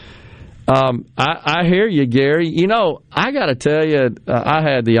 I hear you, Gary. You know, I got to tell you, I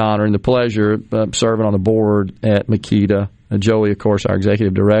had the honor and the pleasure of serving on the board at Makita. Joey, of course, our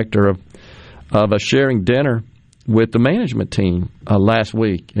executive director, of sharing dinner with the management team last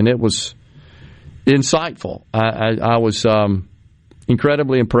week, and it was insightful. I was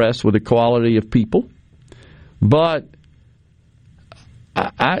incredibly impressed with the quality of people, but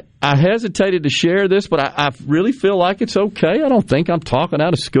I hesitated to share this, but I really feel like it's okay. I don't think I'm talking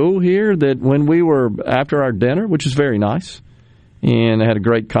out of school here. That when we were after our dinner, which was very nice, and I had a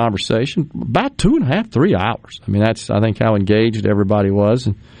great conversation, about 2.5, 3 hours. I mean, that's, I think, how engaged everybody was,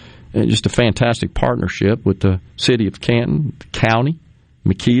 and just a fantastic partnership with the city of Canton, the county,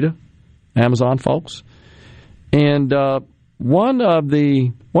 Makita, Amazon folks, and one of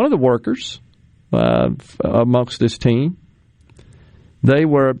the workers amongst this team.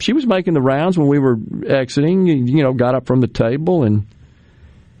 She was making the rounds when we were exiting, you know, got up from the table and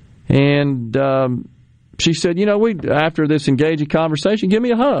she said, you know, after this engaging conversation, give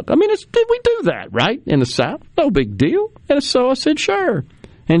me a hug. I mean, we do that, right? In the South, no big deal. And so I said, sure.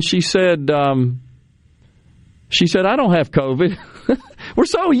 And she said, I don't have COVID. We're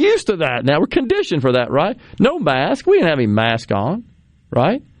so used to that now. We're conditioned for that, right? No mask. We didn't have any mask on,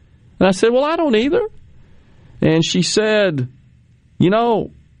 right? And I said, well, I don't either. And she said, you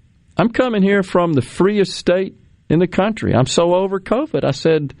know, I'm coming here from the freest state in the country. I'm so over COVID. I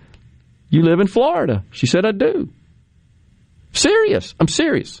said, you live in Florida? She said, I do. Serious. I'm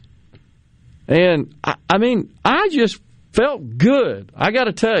serious. And, I mean, I just felt good. I got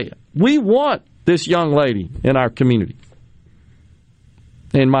to tell you, we want this young lady in our community,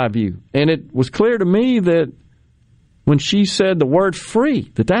 in my view. And it was clear to me that when she said the word free,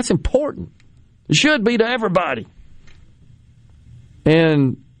 that's important. It should be to everybody.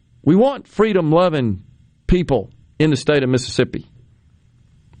 And we want freedom-loving people in the state of Mississippi.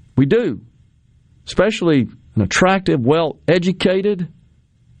 We do. Especially an attractive, well-educated,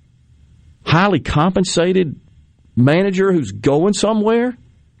 highly compensated manager who's going somewhere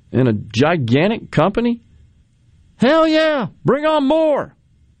in a gigantic company. Hell yeah, bring on more.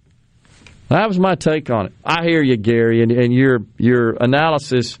 That was my take on it. I hear you, Gary, and your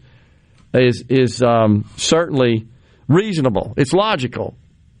analysis is certainly reasonable. It's logical.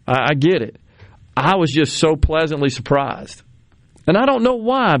 I get it. I was just so pleasantly surprised. And I don't know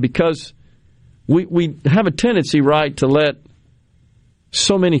why, because we have a tendency, right, to let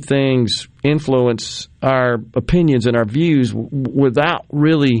so many things influence our opinions and our views without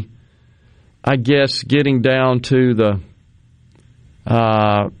really, I guess, getting down to the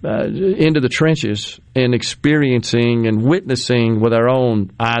into the trenches and experiencing and witnessing with our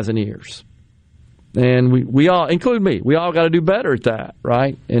own eyes and ears. And we all, include me, we all got to do better at that,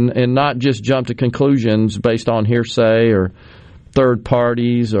 right? And not just jump to conclusions based on hearsay or third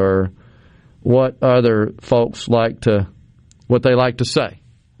parties or what other folks what they like to say,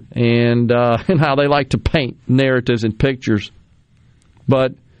 and how they like to paint narratives and pictures.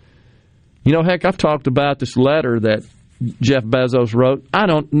 But, you know, heck, I've talked about this letter that Jeff Bezos wrote. I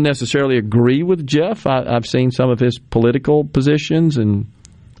don't necessarily agree with Jeff. I've seen some of his political positions and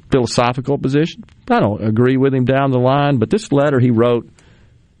philosophical positions. I don't agree with him down the line, but this letter he wrote,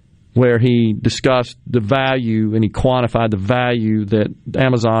 where he discussed the value and he quantified the value that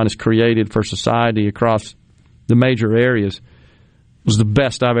Amazon has created for society across the major areas, was the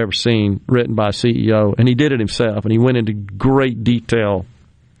best I've ever seen written by a CEO. And he did it himself, and he went into great detail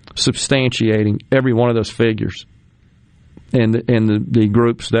substantiating every one of those figures and the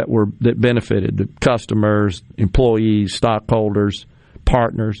groups that benefited, the customers, employees, stockholders,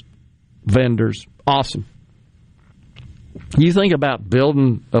 partners, vendors. Awesome. You think about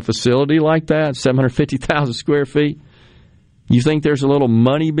building a facility like that, 750,000 square feet, you think there's a little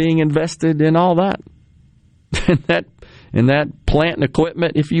money being invested in all that? and that plant and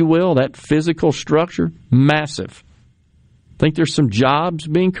equipment, if you will, that physical structure, massive. Think there's some jobs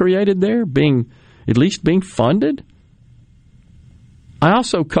being created there, at least being funded? I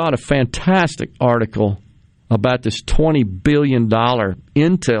also caught a fantastic article about this $20 billion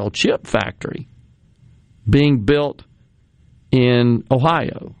Intel chip factory being built in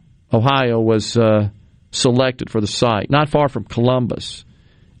Ohio. Ohio was selected for the site, not far from Columbus.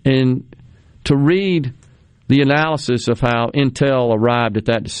 And to read the analysis of how Intel arrived at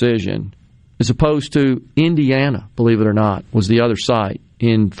that decision, as opposed to Indiana, believe it or not, was the other site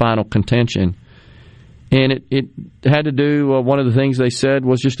in final contention, And it had to do, one of the things they said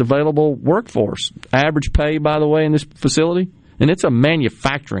was just available workforce. Average pay, by the way, in this facility, and it's a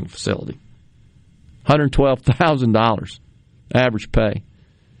manufacturing facility, $112,000 average pay.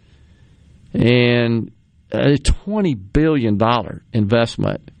 And a $20 billion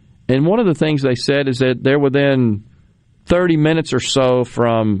investment. And one of the things they said is that they're within 30 minutes or so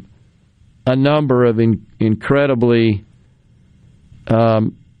from a number of incredibly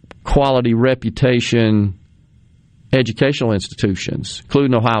quality reputation educational institutions,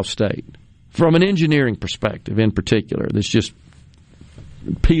 including Ohio State, from an engineering perspective in particular, that's just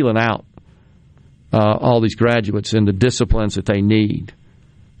peeling out all these graduates in the disciplines that they need.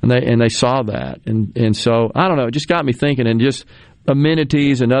 And they saw that. And so, I don't know, it just got me thinking, and just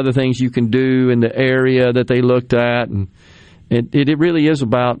amenities and other things you can do in the area that they looked at. And it really is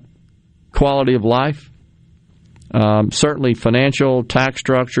about quality of life. Certainly financial, tax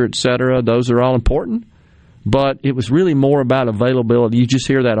structure, et cetera, those are all important. But it was really more about availability. You just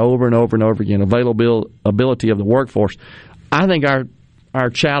hear that over and over and over again, availability of the workforce. I think our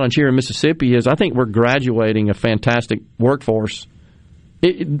challenge here in Mississippi is I think we're graduating a fantastic workforce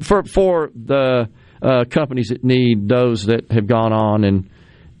for the companies that need those that have gone on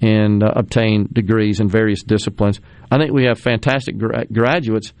and obtained degrees in various disciplines. I think we have fantastic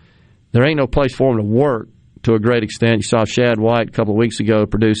graduates. There ain't no place for them to work to a great extent. You saw Shad White a couple of weeks ago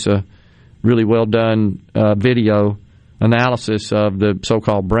produce a really well done video analysis of the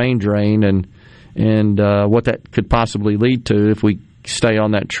so-called brain drain and what that could possibly lead to if we stay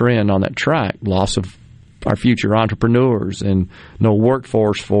on that trend, on that track. Loss of our future entrepreneurs and no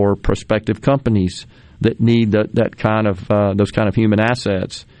workforce for prospective companies that need that kind of those kind of human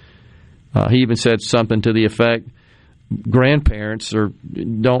assets. He even said something to the effect grandparents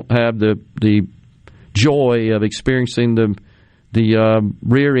don't have the joy of experiencing the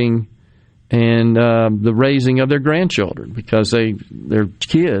rearing and the raising of their grandchildren because their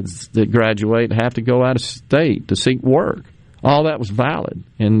kids that graduate have to go out of state to seek work. All that was valid,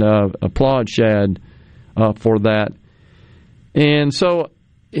 and applaud Shad for that. And so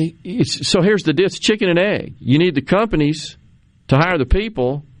here's the deal. It's chicken and egg. You need the companies to hire the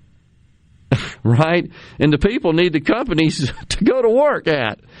people, right? And the people need the companies to go to work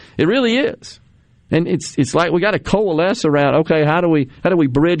at. It really is. And it's like we got to coalesce around, okay, how do we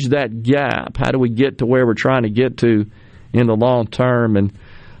bridge that gap? How do we get to where we're trying to get to in the long term? And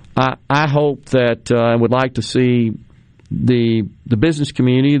I hope that I would like to see the business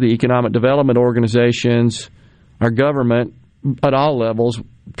community, the economic development organizations, our government at all levels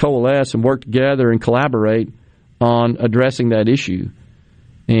coalesce and work together and collaborate on addressing that issue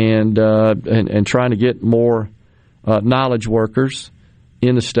and trying to get more knowledge workers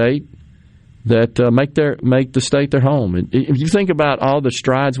in the state that make the state their home. If you think about all the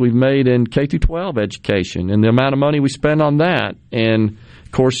strides we've made in K-12 education and the amount of money we spend on that, and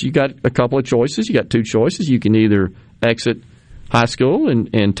of course you got a couple of choices. You got two choices. You can either exit high school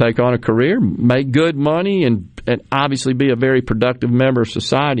and take on a career, make good money, and obviously be a very productive member of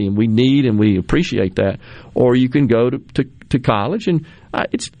society, and we need and we appreciate that. Or you can go to college, and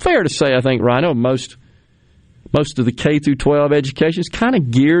it's fair to say, I think, Rhino, most of the K-12 education is kind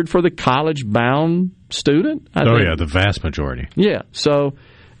of geared for the college-bound student. I think. The vast majority. Yeah, so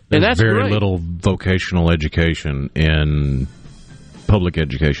and that's very great. little vocational education in public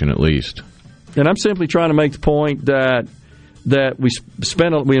education, at least. And I'm simply trying to make the point that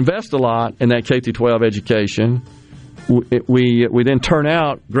we invest a lot in that K-12 education. We then turn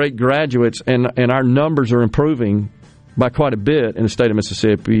out great graduates, and our numbers are improving by quite a bit in the state of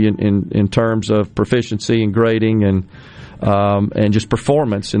Mississippi in terms of proficiency and grading and just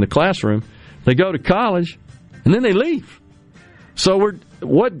performance in the classroom. They go to college, and then they leave. So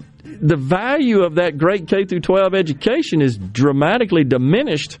the value of that great K-12 education is dramatically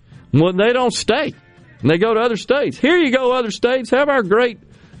diminished when they don't stay and they go to other states. Here you go, other states. Have our great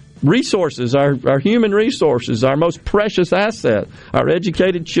resources, our human resources, our most precious asset, our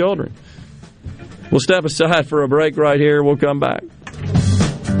educated children. We'll step aside for a break right here. We'll come back.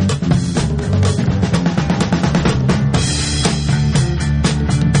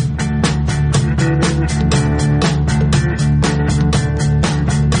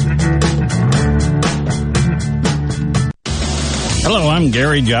 Hello, I'm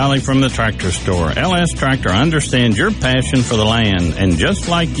Gary Jolly from the Tractor Store. LS Tractor understands your passion for the land, and just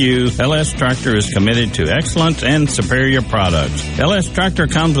like you, LS Tractor is committed to excellence and superior products. LS Tractor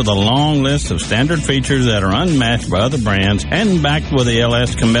comes with a long list of standard features that are unmatched by other brands and backed with the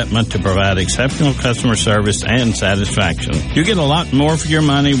LS commitment to provide exceptional customer service and satisfaction. You get a lot more for your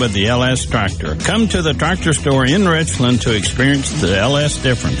money with the LS Tractor. Come to the Tractor Store in Richland to experience the LS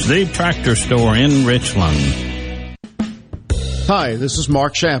difference. The Tractor Store in Richland. Hi, this is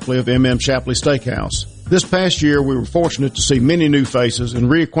Mark Shapley of M.M. Shapley Steakhouse. This past year, we were fortunate to see many new faces and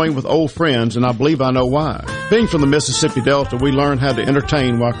reacquaint with old friends, and I believe I know why. Being from the Mississippi Delta, we learned how to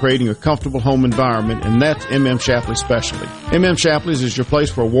entertain while creating a comfortable home environment, and that's M.M. Shapley's specialty. M.M. Shapley's is your place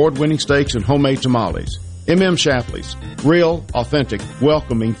for award-winning steaks and homemade tamales. M.M. Shapley's. Real, authentic,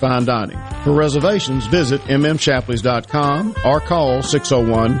 welcoming fine dining. For reservations, visit mmshapleys.com or call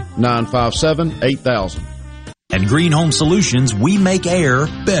 601-957-8000. At Green Home Solutions, we make air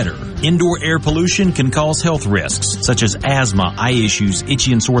better. Indoor air pollution can cause health risks, such as asthma, eye issues,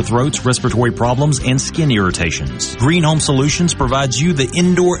 itchy and sore throats, respiratory problems, and skin irritations. Green Home Solutions provides you the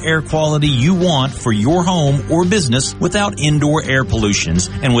indoor air quality you want for your home or business without indoor air pollutions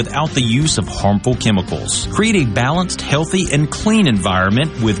and without the use of harmful chemicals. Create a balanced, healthy, and clean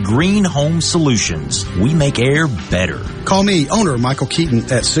environment with Green Home Solutions. We make air better. Call me, owner Michael Keaton,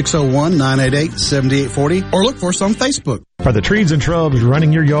 at 601-988-7840 or look for us on Facebook. Are the trees and shrubs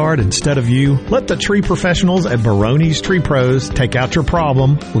running your yard instead of you? Let the tree professionals at Barone's Tree Pros take out your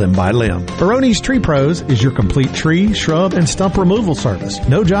problem limb by limb. Barone's Tree Pros is your complete tree, shrub, and stump removal service.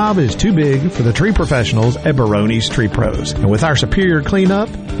 No job is too big for the tree professionals at Barone's Tree Pros. And with our superior cleanup,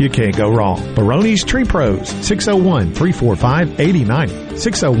 you can't go wrong. Barone's Tree Pros, 601-345-8090.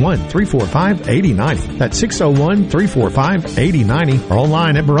 601-345-8090. That's 601-345-8090. Or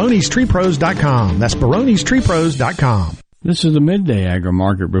online at baronestreepros.com. That's baronestreepros.com. This is the Midday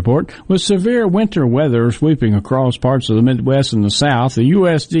Agri-Market Report. With severe winter weather sweeping across parts of the Midwest and the South, the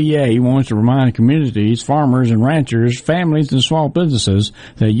USDA wants to remind communities, farmers and ranchers, families and small businesses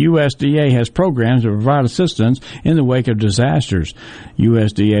that USDA has programs to provide assistance in the wake of disasters.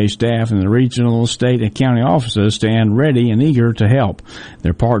 USDA staff in the regional, state, and county offices stand ready and eager to help.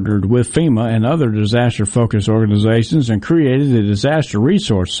 They're partnered with FEMA and other disaster-focused organizations and created the Disaster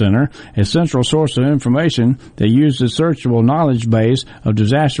Resource Center, a central source of information that uses searchable knowledge base of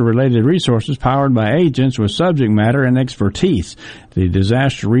disaster-related resources powered by agents with subject matter and expertise. The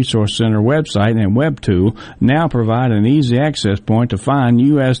Disaster Resource Center website and web tool now provide an easy access point to find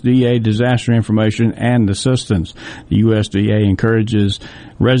USDA disaster information and assistance. The USDA encourages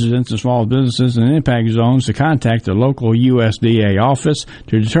residents and small businesses in impact zones to contact the local USDA office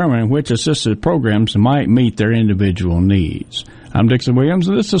to determine which assisted programs might meet their individual needs. I'm Dixon Williams,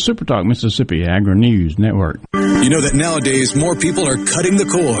 and this is Super Talk Mississippi Agri-News Network. You know that nowadays more people are cutting the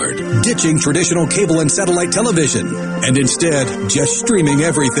cord, ditching traditional cable and satellite television, and instead just streaming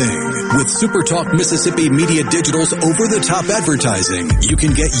everything. With Super Talk Mississippi Media Digital's over-the-top advertising, you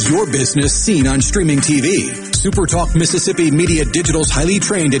can get your business seen on streaming TV. Super Talk Mississippi Media Digital's highly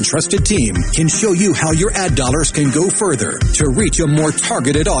trained and trusted team can show you how your ad dollars can go further to reach a more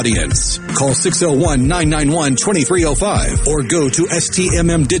targeted audience. Call 601-991-2305 or go to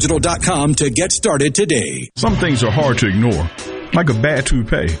stmmdigital.com to get started today. Some things are hard to ignore, like a bad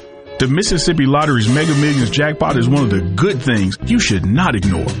toupee. The Mississippi Lottery's Mega Millions jackpot is one of the good things you should not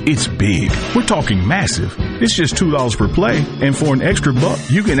ignore. It's big. We're talking massive. It's just $2 per play, and for an extra buck,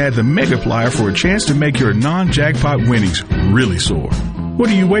 you can add the Mega Plier for a chance to make your non-jackpot winnings really soar. What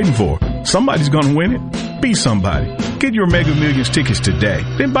are you waiting for? Somebody's gonna win it. Be somebody. Get your Mega Millions tickets today.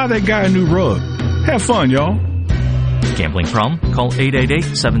 Then buy that guy a new rug. Have fun, y'all. Gambling problem? Call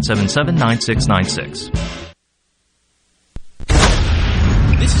 888-777-9696.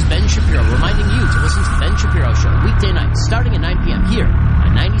 This is Ben Shapiro reminding you to listen to The Ben Shapiro Show weekday nights starting at 9 p.m. here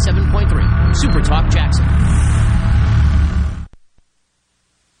on 97.3 Super Talk Jackson.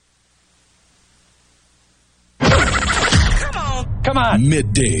 Come on.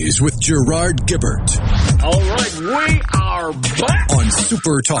 Middays with Gerard Gibbert. All right, we are back on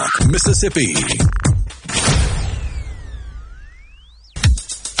Super Talk Mississippi.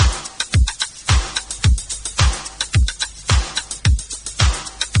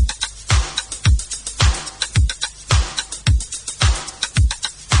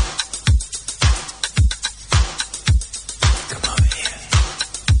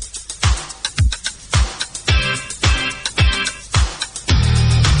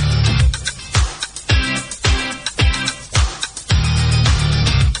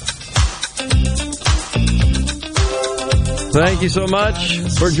 Thank you so much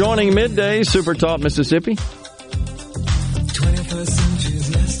for joining Midday Super Talk Mississippi.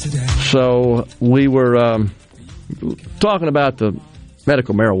 So we were talking about the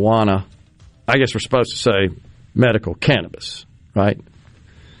medical marijuana. I guess we're supposed to say medical cannabis, right?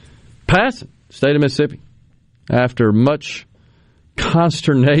 Passing state of Mississippi after much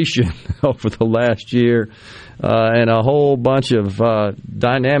consternation over the last year and a whole bunch of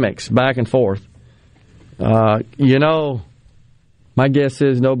dynamics back and forth. My guess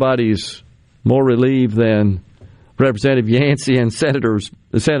is nobody's more relieved than Representative Yancey and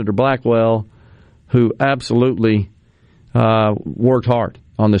Senator Blackwell, who absolutely worked hard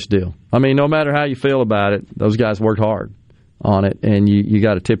on this deal. I mean, no matter how you feel about it, those guys worked hard on it, and you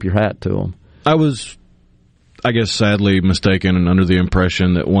got to tip your hat to them. I was, I guess, sadly mistaken and under the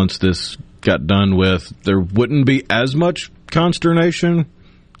impression that once this got done with, there wouldn't be as much consternation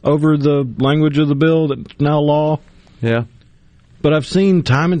over the language of the bill that's now law. Yeah. But I've seen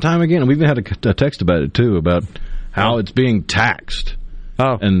time and time again, and we've even had a text about it, too, about how it's being taxed.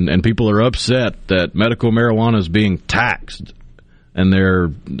 Oh. And people are upset that medical marijuana is being taxed. And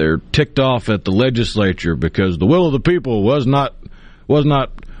they're ticked off at the legislature because the will of the people was not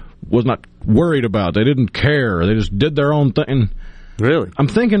worried about. They didn't care. They just did their own thing. Really? I'm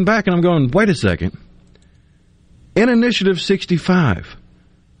thinking back and I'm going, wait a second. In Initiative 65,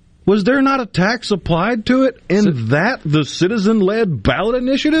 was there not a tax applied to it in the citizen-led ballot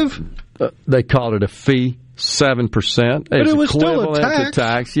initiative? They called it a fee, 7%. But it was still a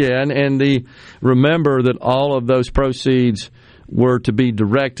tax. Yeah, and remember that all of those proceeds were to be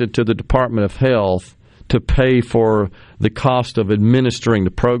directed to the Department of Health to pay for the cost of administering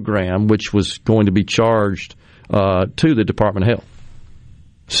the program, which was going to be charged to the Department of Health.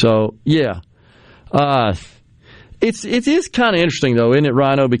 So, yeah. It is kind of interesting, though, isn't it,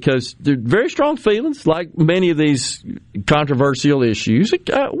 Rhino? Because there are very strong feelings, like many of these controversial issues.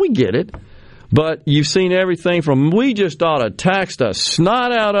 We get it. But you've seen everything from we just ought to tax the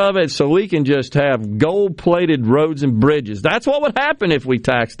snot out of it so we can just have gold-plated roads and bridges. That's what would happen if we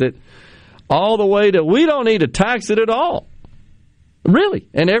taxed it. All the way to we don't need to tax it at all. Really.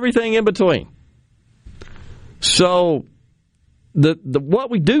 And everything in between. So what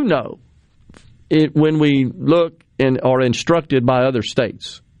we do know when we look and are instructed by other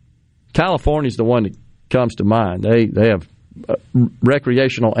states, California's the one that comes to mind. They have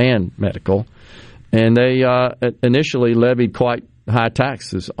recreational and medical, and they initially levied quite high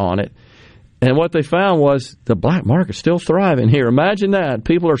taxes on it. And what they found was the black market's still thriving here. Imagine that.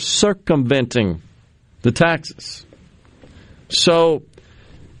 People are circumventing the taxes. So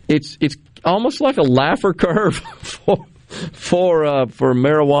it's almost like a Laffer curve for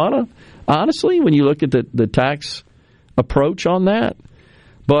marijuana, honestly, when you look at the tax approach on that.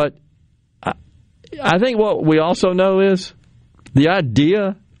 But I think what we also know is the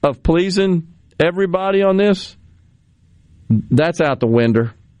idea of pleasing everybody on this, that's out the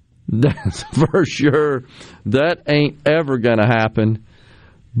window. That's for sure. That ain't ever going to happen.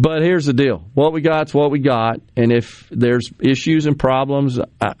 But here's the deal. What we got's what we got. And if there's issues and problems,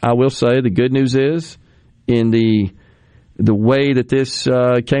 I will say the good news is in the way that this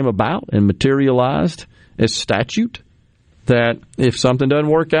came about and materialized as statute, that if something doesn't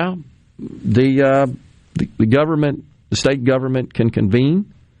work out, the government, the state government can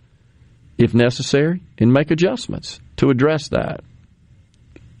convene if necessary and make adjustments to address that.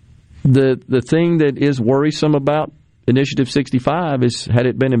 The thing that is worrisome about Initiative 65 is had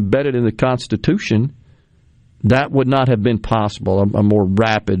it been embedded in the Constitution, that would not have been possible, a more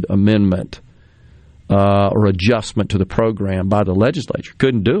rapid amendment or adjustment to the program by the legislature.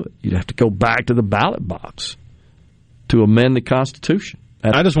 Couldn't do it. You'd have to go back to the ballot box to amend the Constitution.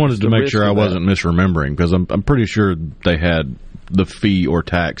 I just wanted to make sure I wasn't misremembering, because I'm pretty sure they had the fee or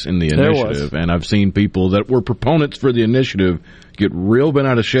tax in the initiative, and I've seen people that were proponents for the initiative get real bent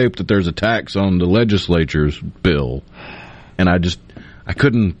out of shape that there's a tax on the legislature's bill, and I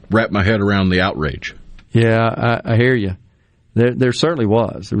couldn't wrap my head around the outrage. Yeah, I hear you. There certainly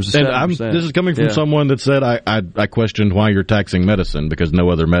was. There was a 7%. This is coming from someone that said I questioned why you're taxing medicine because no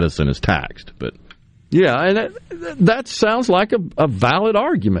other medicine is taxed, but. Yeah, and that sounds like a valid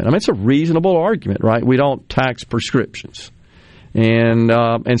argument. I mean, it's a reasonable argument, right? We don't tax prescriptions, and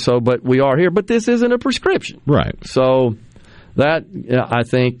so, but we are here. But this isn't a prescription, right? So that I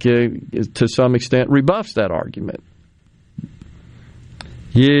think to some extent rebuffs that argument.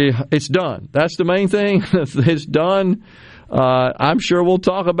 Yeah, it's done. That's the main thing. It's done. I'm sure we'll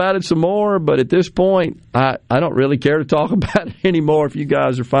talk about it some more, but at this point, I don't really care to talk about it anymore. If you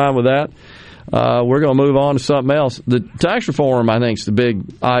guys are fine with that. We're going to move on to something else. The tax reform, I think, is the big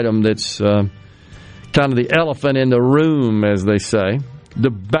item that's kind of the elephant in the room, as they say. The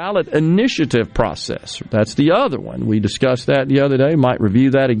ballot initiative process, that's the other one. We discussed that the other day. Might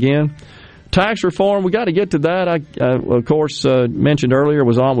review that again. Tax reform, we got to get to that. I, of course, mentioned earlier,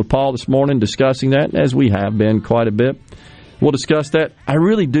 was on with Paul this morning discussing that, as we have been quite a bit. We'll discuss that. I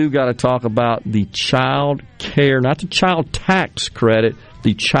really do got to talk about the child care, not the child tax credit,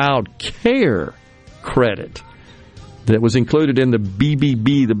 the child care credit that was included in the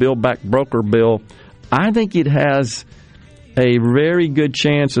BBB, the Build Back Broker bill. I think it has a very good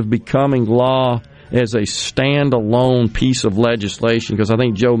chance of becoming law as a standalone piece of legislation, because I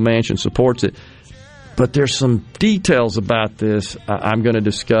think Joe Manchin supports it. But there's some details about this I'm going to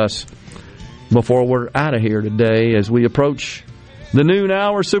discuss before we're out of here today. As we approach the noon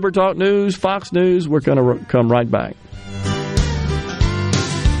hour, Super Talk News, Fox News, we're going to come right back.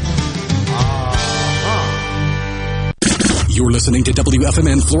 You're listening to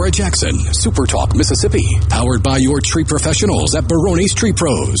WFMN Flora Jackson, Super Talk, Mississippi, powered by your tree professionals at Barone's Tree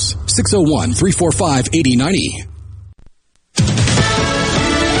Pros, 601-345-8090.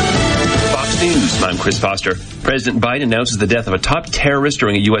 Fox News, I'm Chris Foster. President Biden announces the death of a top terrorist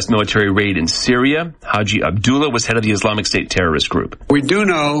during a U.S. military raid in Syria. Haji Abdullah was head of the Islamic State terrorist group. We do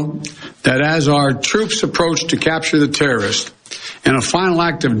know that as our troops approached to capture the terrorist, in a final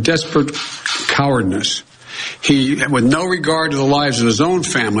act of desperate cowardness, he, with no regard to the lives of his own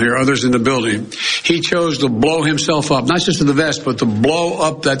family or others in the building, he chose to blow himself up, not just to the vest, but to blow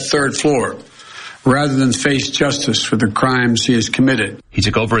up that third floor, rather than face justice for the crimes he has committed. He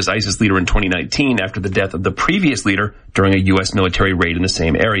took over as ISIS leader in 2019 after the death of the previous leader during a U.S. military raid in the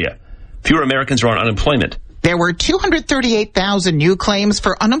same area. Fewer Americans are on unemployment. There were 238,000 new claims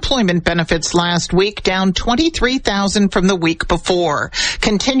for unemployment benefits last week, down 23,000 from the week before.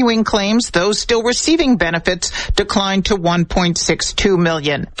 Continuing claims, those still receiving benefits, declined to 1.62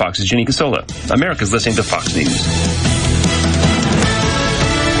 million. Fox's Ginny Casola. America's listening to Fox News.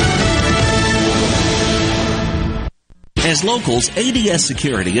 As locals, ADS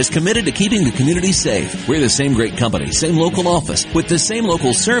Security is committed to keeping the community safe. We're the same great company, same local office, with the same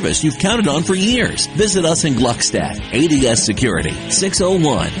local service you've counted on for years. Visit us in Gluckstadt. ADS Security,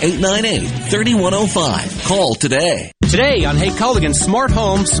 601-898-3105. Call today. Today on Hey Culligan Smart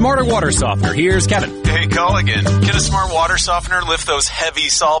Home, Smarter Water Softener. Here's Kevin. Hey Culligan, can a smart water softener lift those heavy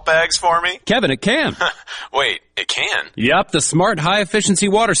salt bags for me? Kevin, it can. Wait, it can? Yep, the smart high-efficiency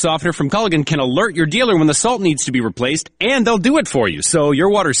water softener from Culligan can alert your dealer when the salt needs to be replaced, and they'll do it for you, so your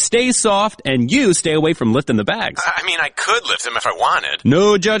water stays soft and you stay away from lifting the bags. I mean, I could lift them if I wanted.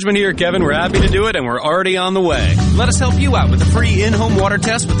 No judgment here, Kevin. We're happy to do it, and we're already on the way. Let us help you out with a free in-home water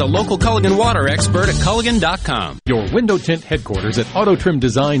test with the local Culligan water expert at Culligan.com. Your window tint headquarters at Auto Trim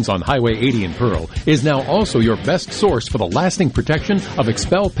Designs on Highway 80 in Pearl is now also your best source for the lasting protection of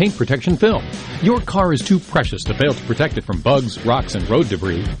Expel paint protection film. Your car is too precious to fail to protect it from bugs, rocks, and road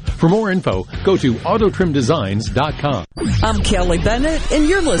debris. For more info, go to autotrimdesigns.com. I'm Kelly Bennett, and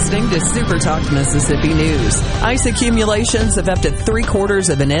you're listening to Super Talk Mississippi News. Ice accumulations of up to 3/4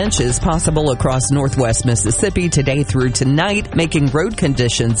 of an inch is possible across northwest Mississippi today through tonight, making road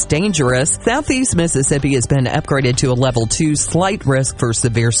conditions dangerous. Southeast Mississippi has been upgraded to a level 2 slight risk for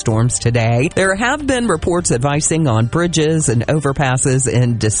severe storms today. There have been reports of icing on bridges and overpasses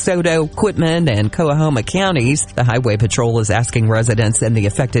in DeSoto, Quitman, and Coahoma counties. The Highway Patrol is asking residents in the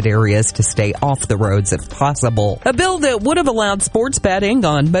affected areas to stay off the roads if possible. A bill that would have allowed sports betting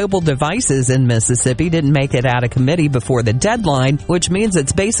on mobile devices in Mississippi didn't make it out of committee before the deadline, which means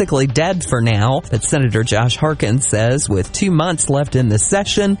it's basically dead for now. But Senator Josh Harkins says with 2 months left in the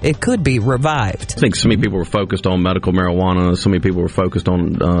session, it could be revived. I think so many people were focused on medical marijuana. So many people were focused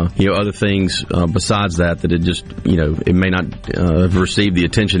on other things besides that it just it may not have received the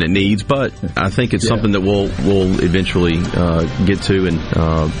attention it needs. But I think it's something that we'll eventually get to and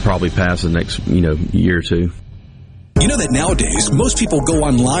probably pass the next year or two. You know that nowadays, most people go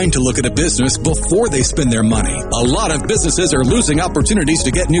online to look at a business before they spend their money. A lot of businesses are losing opportunities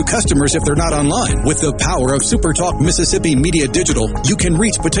to get new customers if they're not online. With the power of SuperTalk Mississippi Media Digital, you can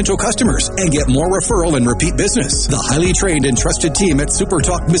reach potential customers and get more referral and repeat business. The highly trained and trusted team at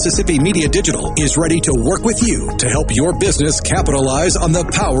SuperTalk Mississippi Media Digital is ready to work with you to help your business capitalize on the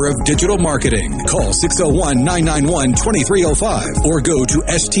power of digital marketing. Call 601-991-2305 or go to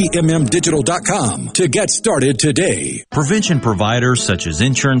stmmdigital.com to get started today. Prevention providers such as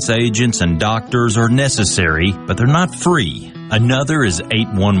insurance agents and doctors are necessary, but they're not free. Another is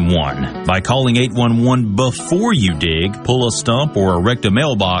 811. By calling 811 before you dig, pull a stump, or erect a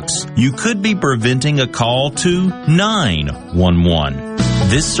mailbox, you could be preventing a call to 911.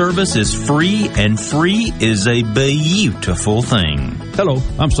 This service is free, and free is a beautiful thing. Hello,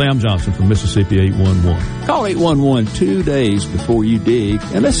 I'm Sam Johnson from Mississippi 811. Call 811 2 days before you dig,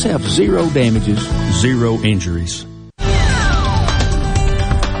 and let's have 0 damages, 0 injuries.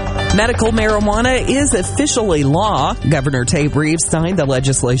 Medical marijuana is officially law. Governor Tate Reeves signed the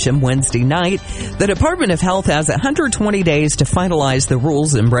legislation Wednesday night. The Department of Health has 120 days to finalize the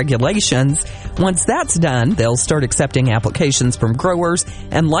rules and regulations. Once that's done, they'll start accepting applications from growers,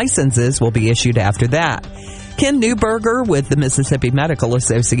 and licenses will be issued after that. Ken Newberger with the Mississippi Medical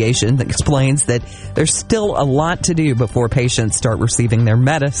Association explains that there's still a lot to do before patients start receiving their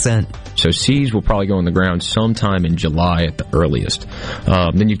medicine. So seeds will probably go in the ground sometime in July at the earliest.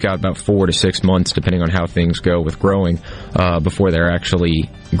 Then you've got about 4 to 6 months, depending on how things go with growing, before they're actually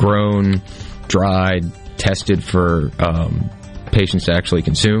grown, dried, tested for patients to actually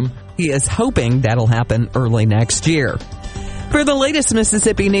consume. He is hoping that'll happen early next year. For the latest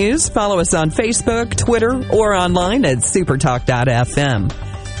Mississippi news, follow us on Facebook, Twitter, or online at supertalk.fm.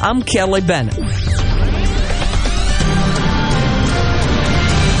 I'm Kelly Bennett.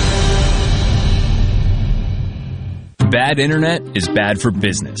 Bad internet is bad for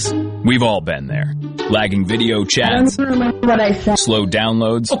business. We've all been there. Lagging video chats, slow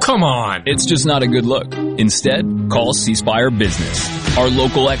downloads. Oh, come on. It's just not a good look. Instead, call C Spire Business. Our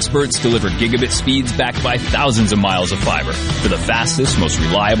local experts deliver gigabit speeds backed by thousands of miles of fiber for the fastest, most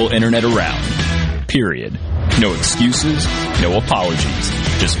reliable internet around. Period. No excuses, no apologies.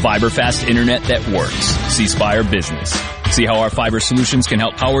 Just fiber-fast internet that works. C Spire Business. See how our fiber solutions can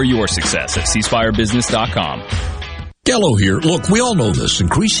help power your success at cspirebusiness.com. Gallo here. Look, we all know this.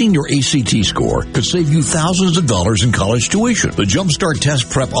 Increasing your ACT score could save you thousands of dollars in college tuition. The Jumpstart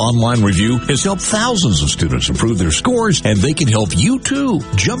Test Prep online review has helped thousands of students improve their scores, and they can help you too.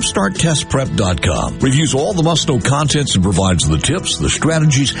 JumpstartTestPrep.com reviews all the must-know contents and provides the tips, the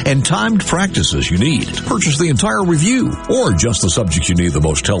strategies, and timed practices you need. Purchase the entire review or just the subjects you need the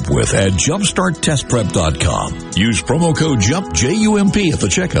most help with at JumpstartTestPrep.com. Use promo code JUMP, J-U-M-P, at the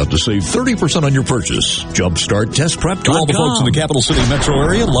checkout to save 30% on your purchase. Jumpstart Test Prep. To all the folks in the Capital City metro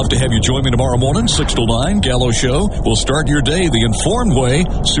area, love to have you join me tomorrow morning, 6 to 9, Gallo Show. We'll start your day the informed way.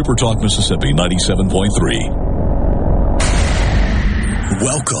 Super Talk Mississippi 97.3.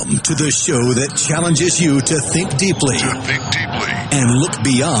 Welcome to the show that challenges you to think deeply, and look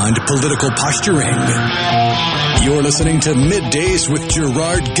beyond political posturing. You're listening to Middays with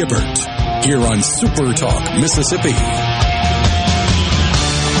Gerard Gibbert here on Super Talk Mississippi.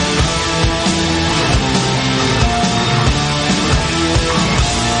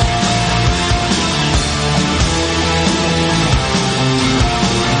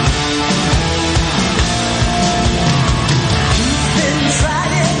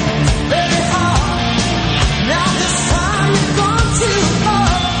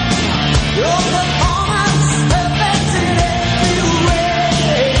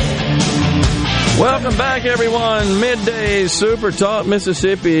 Welcome back, everyone. Midday Super Talk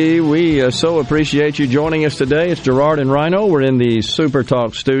Mississippi. We so appreciate you joining us today. It's Gerard and Rhino. We're in the Super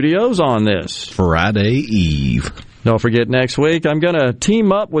Talk studios on this Friday Eve. Don't forget, next week I'm going to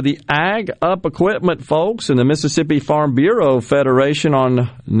team up with the Ag Up Equipment folks in the Mississippi Farm Bureau Federation on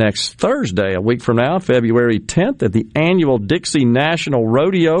next Thursday, a week from now, February 10th, at the annual Dixie National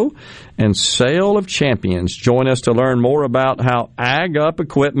Rodeo and Sale of Champions. Join us to learn more about how Ag Up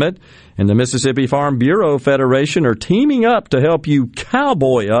Equipment and the Mississippi Farm Bureau Federation are teaming up to help you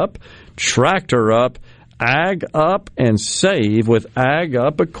cowboy up, tractor up, Ag Up, and save with Ag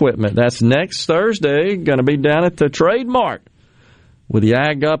Up Equipment. That's next Thursday, going to be down at the Trade Mart with the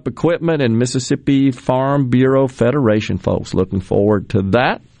Ag Up Equipment and Mississippi Farm Bureau Federation folks. Looking forward to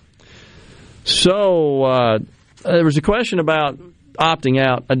that. So there was a question about opting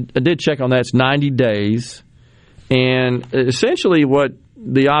out. I did check on that. It's 90 days. And essentially what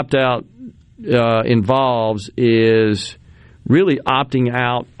the opt-out involves is really opting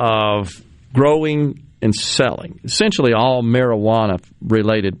out of growing and selling, essentially all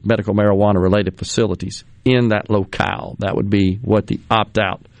marijuana-related, medical marijuana-related facilities in that locale. That would be what the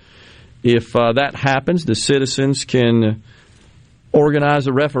opt-out. If that happens, the citizens can organize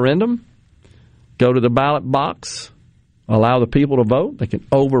a referendum, go to the ballot box, allow the people to vote. They can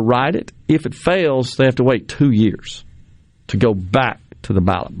override it. If it fails, they have to wait 2 years to go back to the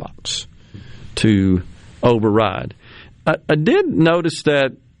ballot box to override. I did notice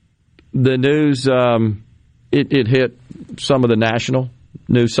that the news, it hit some of the national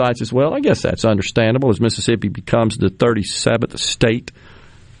news sites as well. I guess that's understandable as Mississippi becomes the 37th state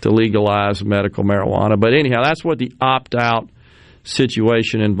to legalize medical marijuana. But anyhow, that's what the opt-out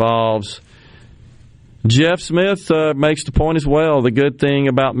situation involves. Jeff Smith makes the point as well. The good thing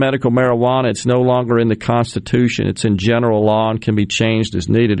about medical marijuana, it's no longer in the Constitution. It's in general law and can be changed as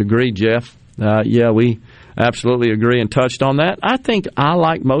needed. Agree, Jeff? Yeah, we absolutely agree and touched on that. I think I,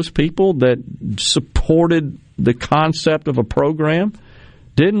 like most people that supported the concept of a program,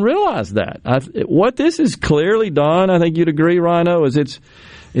 didn't realize that. What this has clearly done, I think you'd agree, Rhino, is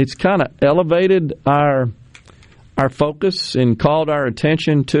it's kind of elevated our focus and called our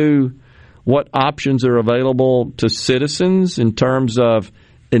attention to what options are available to citizens in terms of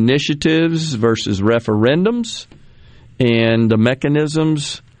initiatives versus referendums and the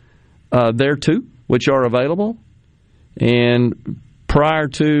mechanisms thereto, which are available. And prior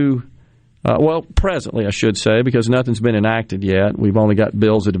to, presently, I should say, because nothing's been enacted yet. We've only got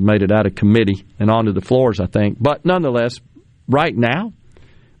bills that have made it out of committee and onto the floors, I think. But nonetheless, right now,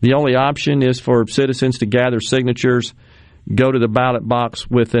 the only option is for citizens to gather signatures, go to the ballot box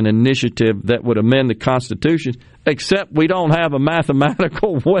with an initiative that would amend the Constitution, except we don't have a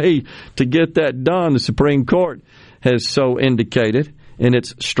mathematical way to get that done. The Supreme Court has so indicated in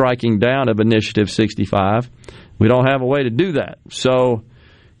its striking down of Initiative 65. We don't have a way to do that. So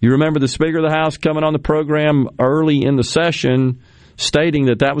you remember the Speaker of the House coming on the program early in the session stating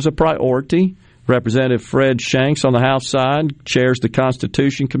that was a priority. Representative Fred Shanks on the House side chairs the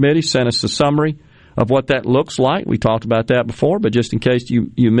Constitution Committee, sent us a summary of what that looks like. We talked about that before, but just in case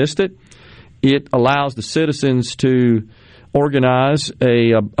you missed it, it allows the citizens to organize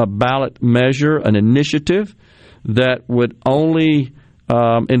a ballot measure, an initiative that would only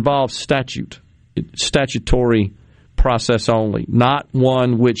involve statutory process only, not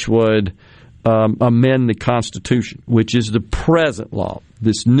one which would amend the Constitution, which is the present law.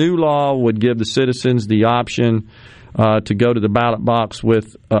 This new law would give the citizens the option to go to the ballot box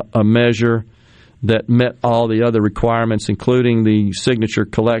with a measure that met all the other requirements, including the signature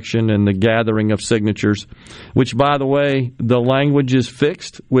collection and the gathering of signatures, which, by the way, the language is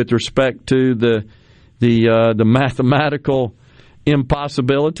fixed with respect to the mathematical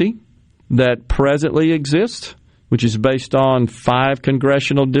impossibility that presently exists, which is based on 5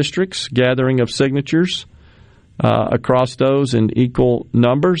 congressional districts, gathering of signatures across those in equal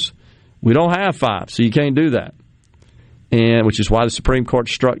numbers. We don't have 5, so you can't do that. And which is why the Supreme Court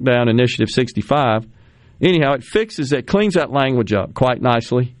struck down Initiative 65. Anyhow, it cleans that language up quite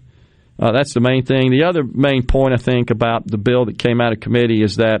nicely. That's the main thing. The other main point, I think, about the bill that came out of committee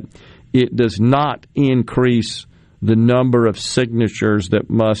is that it does not increase the number of signatures that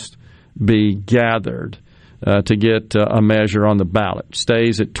must be gathered to get a measure on the ballot. It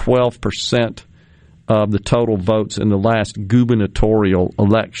stays at 12% of the total votes in the last gubernatorial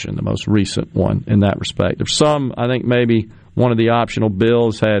election, the most recent one in that respect. There's some, I think maybe one of the optional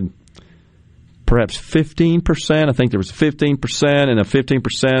bills had perhaps 15%. I think there was 15% and a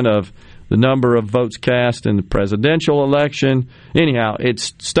 15% of the number of votes cast in the presidential election. Anyhow, it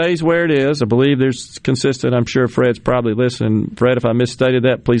stays where it is. I believe there's consistent. I'm sure Fred's probably listening. Fred, if I misstated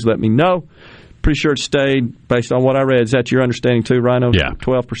that, please let me know. Pretty sure it stayed based on what I read. Is that your understanding too, Rhino? Yeah.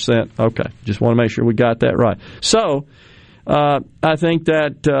 12%. Okay. Just want to make sure we got that right. So I think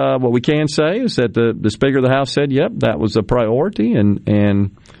that what we can say is that the Speaker of the House said, yep, that was a priority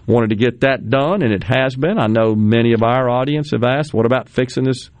and wanted to get that done, and it has been. I know many of our audience have asked, what about fixing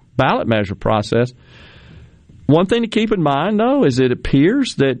this ballot measure process? One thing to keep in mind, though, is it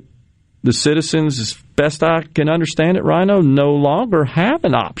appears that the citizens, as best I can understand it, Rhino, no longer have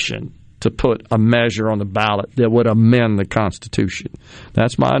an option to put a measure on the ballot that would amend the Constitution.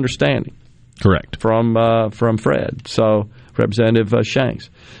 That's my understanding. Correct. From Fred, so Representative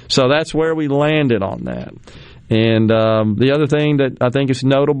Shanks. So that's where we landed on that. And the other thing that I think is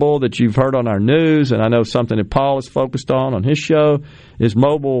notable that you've heard on our news, and I know something that Paul is focused on his show, is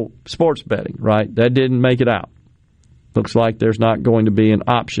mobile sports betting, right? That didn't make it out. Looks like there's not going to be an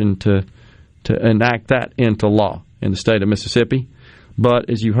option to enact that into law in the state of Mississippi. But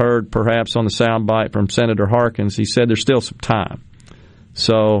as you heard perhaps on the soundbite from Senator Harkins, he said there's still some time.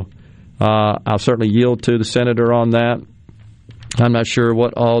 So I'll certainly yield to the senator on that. I'm not sure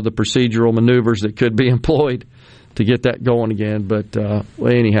what all the procedural maneuvers that could be employed to get that going again. But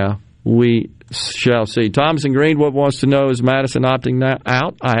anyhow, we shall see. Thomas in Greenwood wants to know, is Madison opting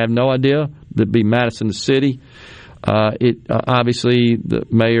out? I have no idea. That'd be Madison, the city. Obviously, the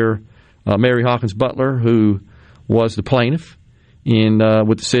mayor, Mary Hawkins Butler, who was the plaintiff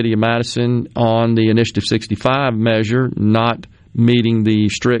with the city of Madison on the Initiative 65 measure, not meeting the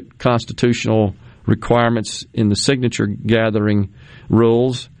strict constitutional requirements in the signature gathering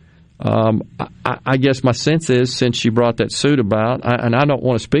rules. I guess my sense is, since she brought that suit about, and I don't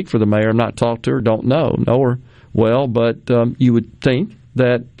want to speak for the mayor, I've not talked to her, don't know her well, but you would think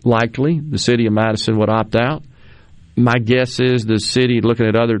that likely the city of Madison would opt out. My guess is the city, looking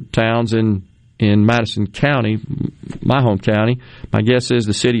at other towns in Madison County, my home county, my guess is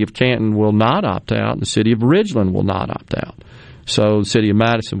the city of Canton will not opt out, and the city of Ridgeland will not opt out. So the city of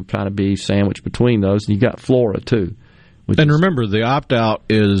Madison would kind of be sandwiched between those. And you got Flora, too. And remember, the opt-out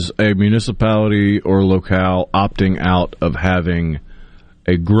is a municipality or locale opting out of having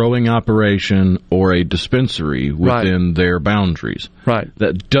a growing operation or a dispensary within their boundaries. Right.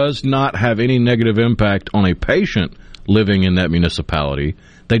 That does not have any negative impact on a patient living in that municipality.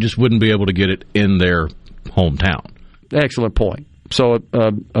 They just wouldn't be able to get it in their hometown. Excellent point. So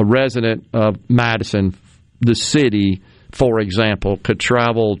a resident of Madison, the city, for example, can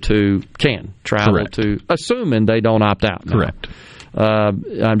travel to, assuming they don't opt out now. Correct.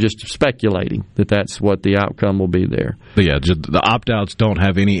 I'm just speculating that's what the outcome will be there. But yeah, the opt-outs don't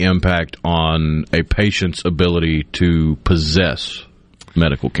have any impact on a patient's ability to possess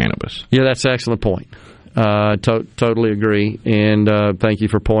medical cannabis. Yeah, that's an excellent point. Totally agree, and thank you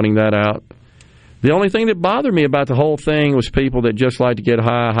for pointing that out. The only thing that bothered me about the whole thing was people that just like to get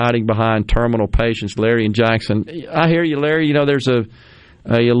high hiding behind terminal patients. Larry and Jackson, I hear you, Larry. You know, there's a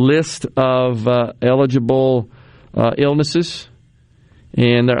list of eligible illnesses.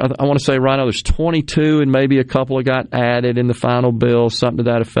 And I want to say right now there's 22, and maybe a couple of got added in the final bill, something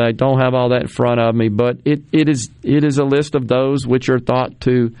to that effect. Don't have all that in front of me, but it is a list of those which are thought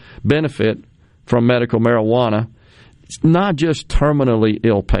to benefit from medical marijuana. It's not just terminally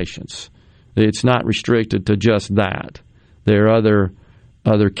ill patients. It's not restricted to just that. There are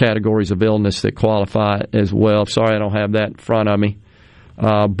other categories of illness that qualify as well. Sorry, I don't have that in front of me,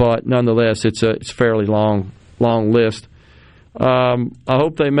 but nonetheless, it's a fairly long list. I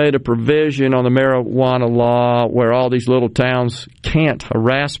hope they made a provision on the marijuana law where all these little towns can't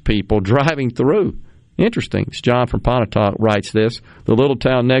harass people driving through. Interesting. John from Pontotoc writes this. The little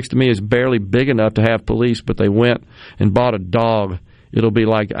town next to me is barely big enough to have police, but they went and bought a dog. It'll be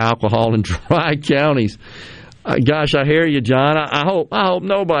like alcohol in dry counties. Gosh, I hear you, John. I hope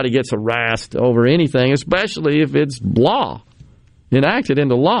nobody gets harassed over anything, especially if it's law, enacted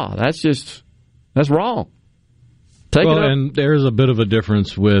into law. That's wrong. And there's a bit of a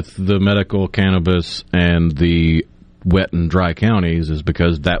difference with the medical cannabis and the wet and dry counties, is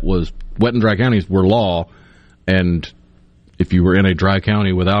because wet and dry counties were law, and if you were in a dry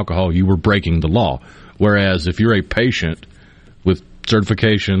county with alcohol, you were breaking the law. Whereas if you're a patient with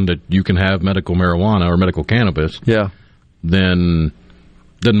certification that you can have medical marijuana or medical cannabis, then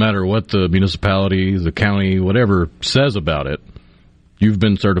doesn't matter what the municipality, the county, whatever says about it, you've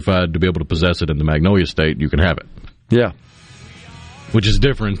been certified to be able to possess it in the Magnolia State, you can have it. Yeah. Which is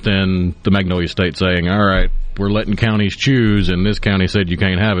different than the Magnolia State saying, all right, we're letting counties choose, and this county said you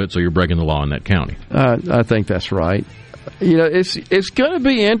can't have it, so you're breaking the law in that county. I think that's right. You know, it's going to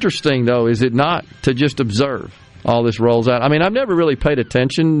be interesting, though, is it not, to just observe all this rolls out. I mean, I've never really paid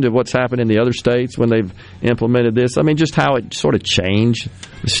attention to what's happened in the other states when they've implemented this. I mean, just how it sort of changed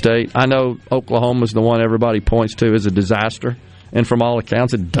the state. I know Oklahoma's the one everybody points to as a disaster, and from all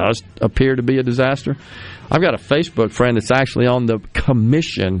accounts, it does appear to be a disaster. I've got a Facebook friend that's actually on the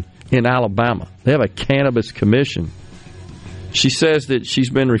commission in Alabama. They have a cannabis commission. She says that she's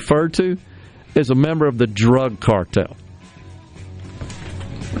been referred to as a member of the drug cartel.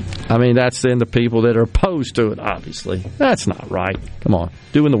 I mean, that's then the people that are opposed to it, obviously. That's not right. Come on,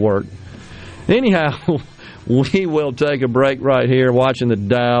 doing the work. Anyhow, we will take a break right here, watching the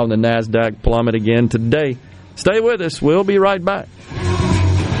Dow and the NASDAQ plummet again today. Stay with us. We'll be right back.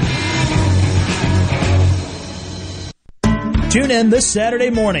 Tune in this Saturday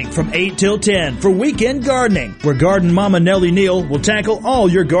morning from 8 till 10 for Weekend Gardening, where Garden Mama Nellie Neal will tackle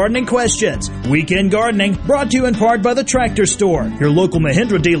all your gardening questions. Weekend Gardening, brought to you in part by The Tractor Store, your local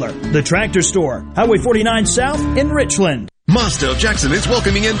Mahindra dealer. The Tractor Store, Highway 49 South in Richland. Mazda of Jackson is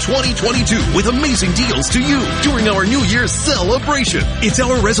welcoming in 2022 with amazing deals to you during our New Year's celebration. It's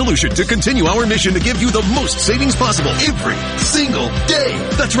our resolution to continue our mission to give you the most savings possible every single day.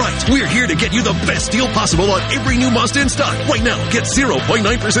 That's right. We're here to get you the best deal possible on every new Mazda in stock. Right now, get 0.9%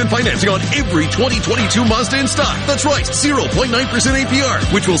 financing on every 2022 Mazda in stock. That's right, 0.9%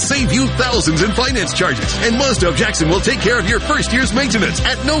 APR, which will save you thousands in finance charges. And Mazda of Jackson will take care of your first year's maintenance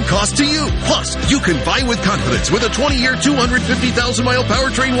at no cost to you. Plus, you can buy with confidence with a 20-year, 200 250,000-mile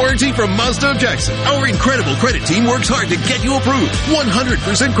powertrain warranty from Mazda of Jackson. Our incredible credit team works hard to get you approved.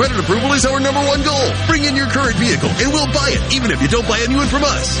 100% credit approval is our number one goal. Bring in your current vehicle and we'll buy it, even if you don't buy a new one from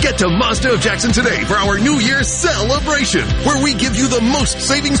us. Get to Mazda of Jackson today for our New Year's celebration, where we give you the most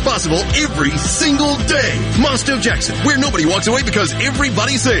savings possible every single day. Mazda of Jackson, where nobody walks away because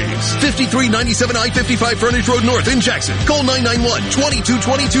everybody saves. 5397 I-55 Frontage Road North in Jackson. Call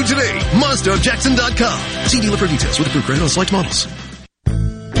 991-2222 today. MazdaofJackson.com. See dealer for details with approved credit on select models.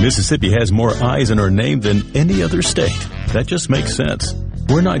 Mississippi has more eyes in our name than any other state. That just makes sense.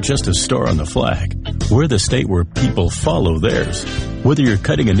 We're not just a star on the flag. We're the state where people follow theirs. Whether you're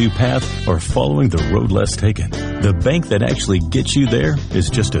cutting a new path or following the road less taken, the bank that actually gets you there is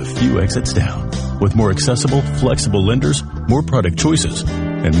just a few exits down. With more accessible, flexible lenders, more product choices,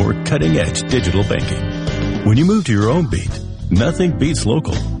 and more cutting-edge digital banking. When you move to your own beat, nothing beats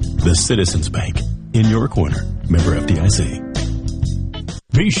local. The Citizens Bank. In your corner. Member FDIC.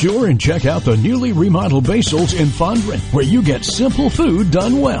 Be sure and check out the newly remodeled Basil's in Fondren, where you get simple food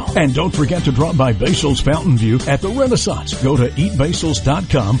done well. And don't forget to drop by Basil's Fountain View at the Renaissance. Go to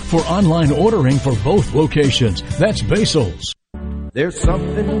eatbasils.com for online ordering for both locations. That's Basil's. There's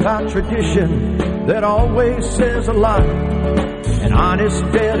something about tradition that always says a lot. An honest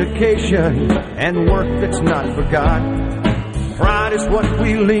dedication and work that's not forgot. Pride is what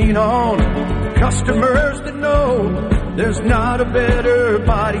we lean on. Customers that know there's not a better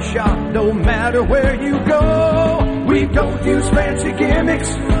body shop, no matter where you go. We don't use fancy gimmicks,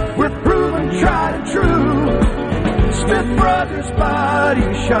 we're proven tried and true. Smith Brothers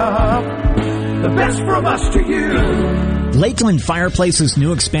Body Shop, the best from us to you. Lakeland Fireplace's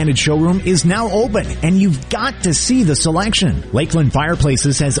new expanded showroom is now open, and you've got to see the selection. Lakeland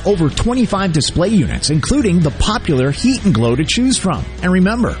Fireplaces has over 25 display units, including the popular Heat and Glow to choose from. And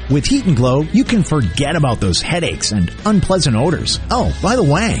remember, with Heat and Glow, you can forget about those headaches and unpleasant odors. Oh, by the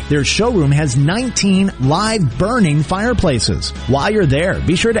way, their showroom has 19 live burning fireplaces. While you're there,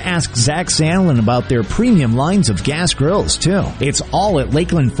 be sure to ask Zach Sandlin about their premium lines of gas grills, too. It's all at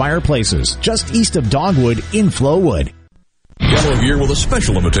Lakeland Fireplaces, just east of Dogwood in Flowood. Gallo here with a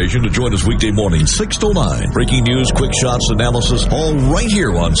special invitation to join us weekday morning, 6 to 9. Breaking news, quick shots, analysis, all right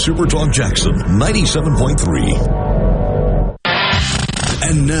here on Super Talk Jackson 97.3.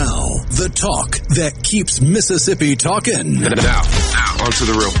 And now, the talk that keeps Mississippi talking. Now, on to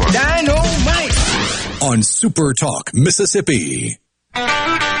the real part. Dynamite! On Super Talk Mississippi.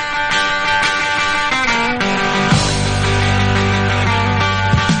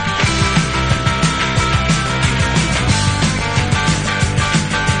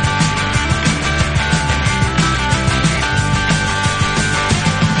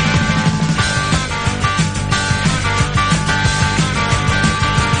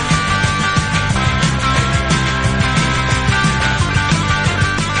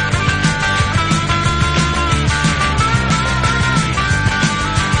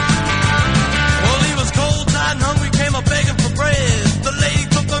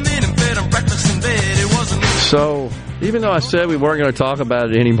 So, even though I said we weren't going to talk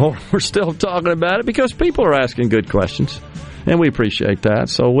about it anymore, we're still talking about it because people are asking good questions, and we appreciate that.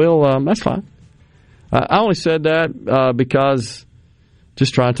 So we'll that's fine. I only said that because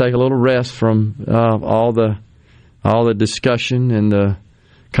just trying to take a little rest from all the discussion and the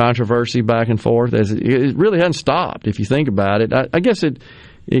controversy back and forth. As it really hasn't stopped, if you think about it. I guess it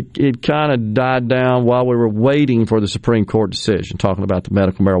kind of died down while we were waiting for the Supreme Court decision, talking about the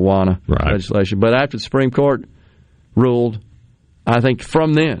medical marijuana legislation. But after the Supreme Court ruled, I think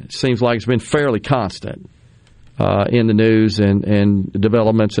from then it seems like it's been fairly constant in the news and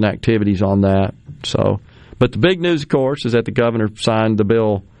developments and activities on that. So, but the big news, of course, is that the governor signed the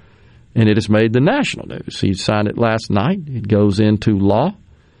bill, and it has made the national news. He signed it last night. It goes into law,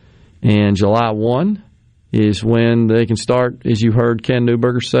 and July 1 is when they can start, as you heard Ken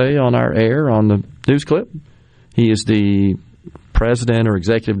Neuberger say on our air on the news clip. He is the president or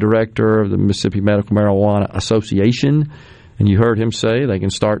executive director of the Mississippi Medical Marijuana Association, and you heard him say they can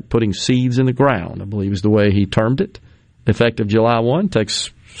start putting seeds in the ground, I believe is the way he termed it. Effective July 1,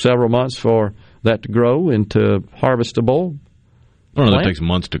 takes several months for that to grow into harvestable. I don't know if it takes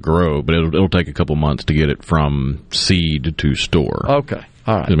months to grow, but it'll take a couple months to get it from seed to store. Okay,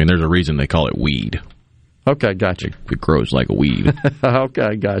 all right. I mean, there's a reason they call it weed. Okay, got you. It grows like a weed.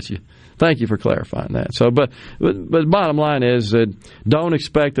 Okay, got you. Thank you for clarifying that. So, but bottom line is that don't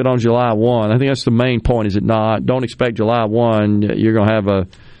expect it on July 1. I think that's the main point, is it not? Don't expect July 1 you're going to have a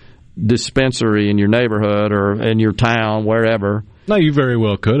dispensary in your neighborhood or in your town, wherever. No, you very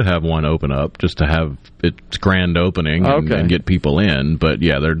well could have one open up just to have its grand opening and get people in. But,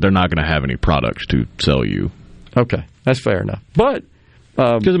 yeah, they're not going to have any products to sell you. Okay, that's fair enough. But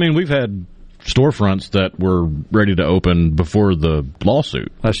because we've had storefronts that were ready to open before the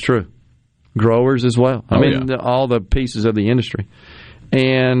lawsuit. That's true. Growers as well. All the pieces of the industry.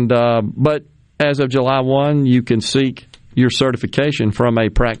 And but as of July 1, you can seek your certification from a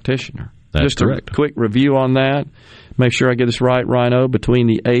practitioner. That's Just correct. a quick review on that. Make sure I get this right, Rhino. Between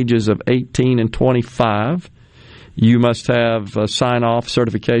the ages of 18 and 25, you must have a sign-off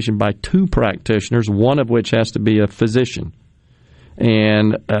certification by 2 practitioners, one of which has to be a physician.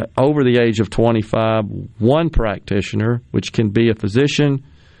 And over the age of 25, 1 practitioner, which can be a physician,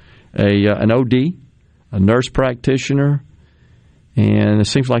 an OD, a nurse practitioner, and it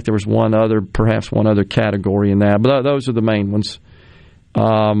seems like there was perhaps one other category in that. But those are the main ones.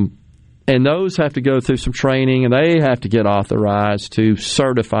 And those have to go through some training, and they have to get authorized to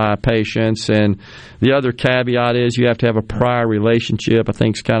certify patients. And the other caveat is you have to have a prior relationship. I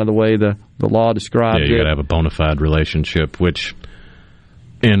think is kind of the way the law describes it. Yeah, you got to have a bona fide relationship, which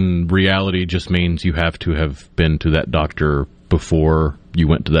in reality just means you have to have been to that doctor before you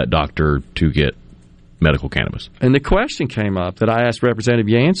went to that doctor to get medical cannabis. And the question came up that I asked Representative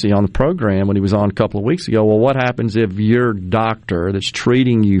Yancey on the program when he was on a couple of weeks ago, well, what happens if your doctor that's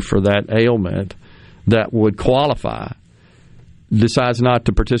treating you for that ailment that would qualify decides not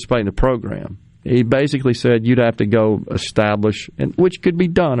to participate in the program? He basically said you'd have to go establish, which could be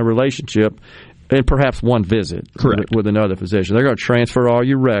done, a relationship and perhaps one visit with another physician. They're going to transfer all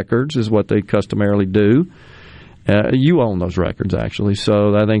your records is what they customarily do. You own those records, actually,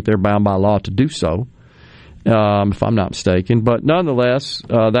 so I think they're bound by law to do so. If I'm not mistaken. But nonetheless,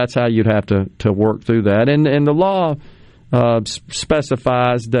 that's how you'd have to work through that. And the law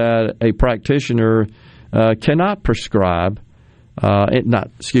specifies that a practitioner cannot prescribe,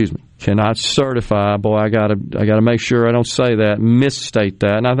 cannot certify. Boy, I gotta make sure I don't say that, misstate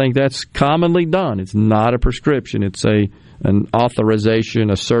that. And I think that's commonly done. It's not a prescription. It's an authorization,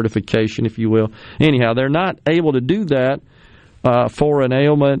 a certification, if you will. Anyhow, they're not able to do that for an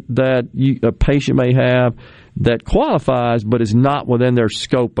ailment that a patient may have that qualifies but is not within their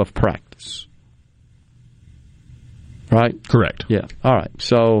scope of practice. Right? Correct. Yeah. All right.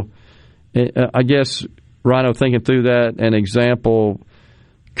 So I guess, Rhino, thinking through that, an example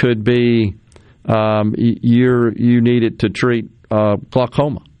could be you need it to treat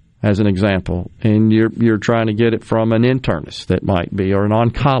glaucoma, as an example, and you're trying to get it from an internist that might be, or an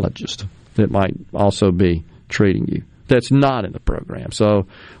oncologist that might also be treating you. That's not in the program. So,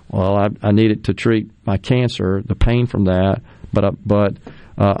 well, I need it to treat my cancer, the pain from that, but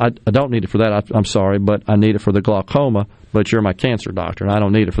I don't need it for that. I'm sorry, but I need it for the glaucoma. But you're my cancer doctor, and I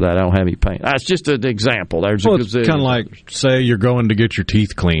don't need it for that. I don't have any pain. That's just an example. It's kind of like, say you're going to get your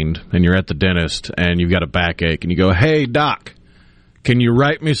teeth cleaned, and you're at the dentist, and you've got a backache, and you go, "Hey, doc, can you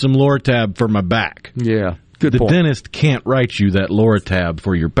write me some Lortab for my back?" Yeah. Good point. The dentist can't write you that Lortab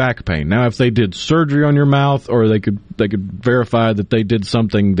for your back pain. Now, if they did surgery on your mouth, or they could verify that they did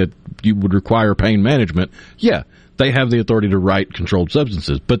something that you would require pain management, yeah, they have the authority to write controlled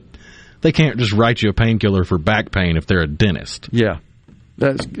substances. But they can't just write you a painkiller for back pain if they're a dentist. Yeah,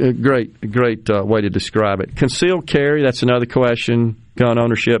 that's a great way to describe it. Concealed carry, that's another question. Gun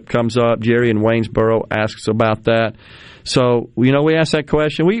ownership comes up. Jerry in Waynesboro asks about that. So, we asked that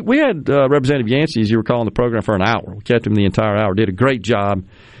question. We had Representative Yancey, as you recall, on the program for an hour. We kept him the entire hour. Did a great job.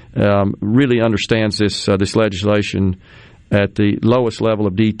 Really understands this legislation at the lowest level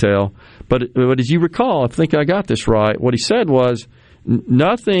of detail. But as you recall, I think I got this right, what he said was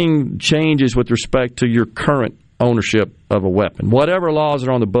nothing changes with respect to your current ownership of a weapon. Whatever laws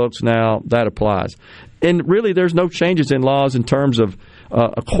are on the books now, that applies. And really, there's no changes in laws in terms of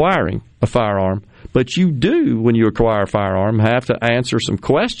acquiring a firearm. But you do, when you acquire a firearm, have to answer some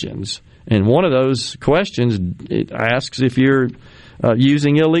questions. And one of those questions, it asks if you're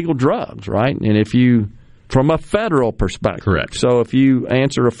using illegal drugs, right? And if you, from a federal perspective. Correct. So if you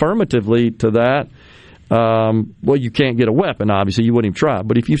answer affirmatively to that, well, you can't get a weapon, obviously. You wouldn't even try.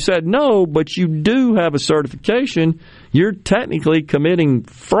 But if you said no, but you do have a certification, you're technically committing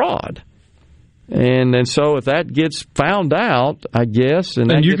fraud. And so if that gets found out, I guess,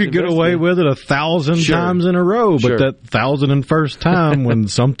 and you could get away with it 1,000 times in a row, but that 1,001st time when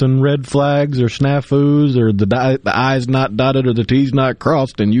something red flags or snafus or the I's not dotted or the T's not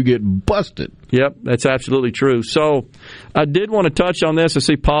crossed, and you get busted. Yep, that's absolutely true. So I did want to touch on this. I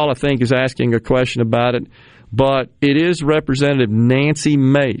see Paul, I think, is asking a question about it, but it is Representative Nancy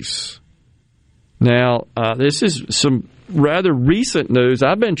Mace. Now, this is some rather recent news.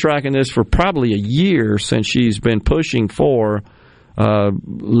 I've been tracking this for probably a year since she's been pushing for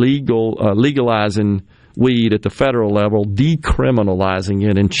legalizing weed at the federal level, decriminalizing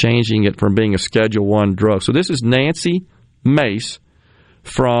it and changing it from being a Schedule I drug. So this is Nancy Mace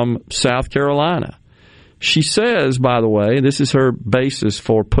from South Carolina. She says, by the way, this is her basis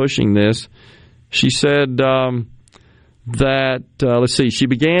for pushing this. She said that, she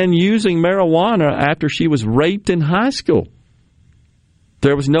began using marijuana after she was raped in high school.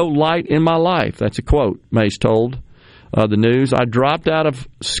 There was no light in my life. That's a quote, Mace told the news. I dropped out of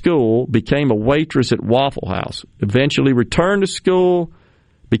school, became a waitress at Waffle House, eventually returned to school,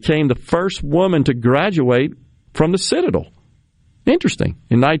 became the first woman to graduate from the Citadel. Interesting.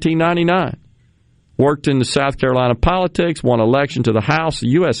 In 1999. Worked in the South Carolina politics, won election to the House, the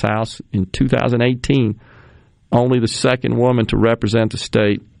U.S. House, in 2018. Only the second woman to represent the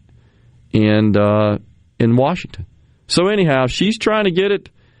state in Washington. So anyhow, she's trying to get it.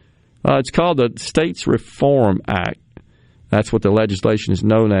 It's called the States Reform Act. That's what the legislation is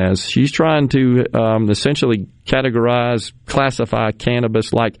known as. She's trying to essentially classify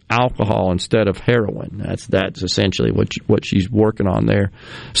cannabis like alcohol instead of heroin. That's essentially what she's working on there.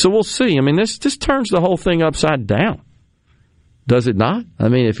 So we'll see. I mean, this turns the whole thing upside down, does it not? I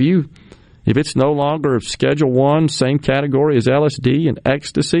mean, if it's no longer Schedule I, same category as LSD and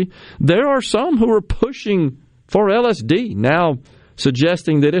ecstasy, there are some who are pushing for LSD now,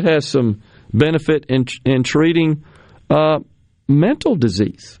 suggesting that it has some benefit in treating mental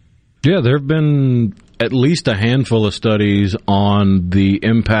disease. Yeah, there have been at least a handful of studies on the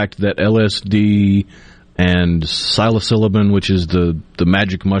impact that LSD and psilocybin, which is the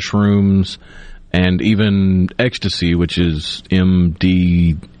magic mushrooms, and even ecstasy, which is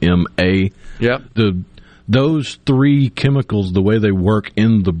MDMA. Yep. Those three chemicals, the way they work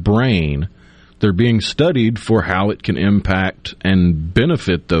in the brain, they're being studied for how it can impact and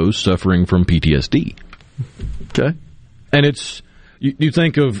benefit those suffering from PTSD. Okay. And it's, you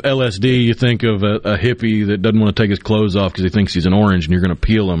think of LSD, you think of a hippie that doesn't want to take his clothes off because he thinks he's an orange and you're going to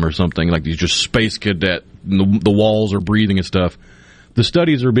peel him or something, like he's just space cadet, and the walls are breathing and stuff. The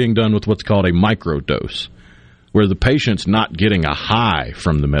studies are being done with what's called a microdose, where the patient's not getting a high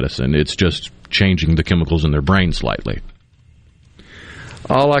from the medicine, it's just changing the chemicals in their brain slightly.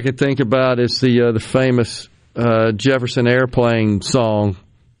 All I can think about is the famous Jefferson Airplane song,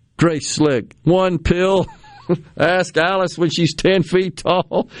 Grace Slick, one pill. Ask Alice when she's 10 feet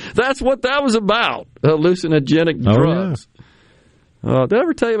tall. That's what that was about, hallucinogenic drugs. Yeah. Did I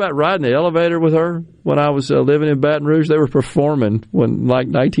ever tell you about riding the elevator with her when I was living in Baton Rouge? They were performing like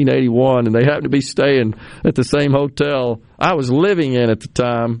 1981, and they happened to be staying at the same hotel I was living in at the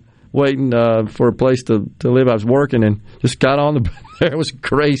time, waiting for a place to live. I was working and just got on there was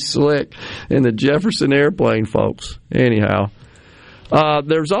Grace Slick in the Jefferson Airplane, folks. Anyhow.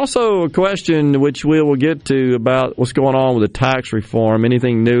 There's also a question, which we will get to, about what's going on with the tax reform.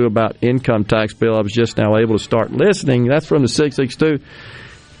 Anything new about income tax bill? I was just now able to start listening. That's from the 662.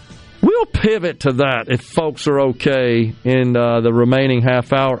 We'll pivot to that if folks are okay in the remaining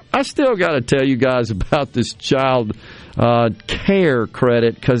half hour. I still got to tell you guys about this child care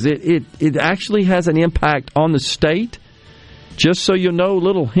credit, because it actually has an impact on the state. Just so you know,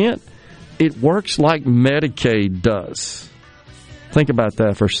 little hint, it works like Medicaid does. Think about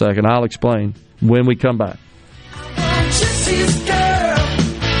that for a second. I'll explain when we come back.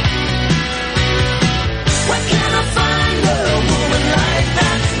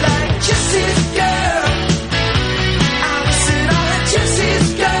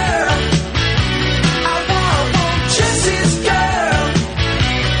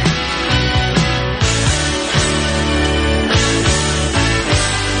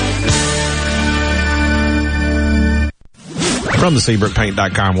 From the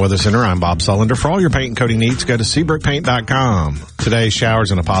SeabrookPaint.com Weather Center, I'm Bob Sullender. For all your paint and coating needs, go to SeabrookPaint.com. Today,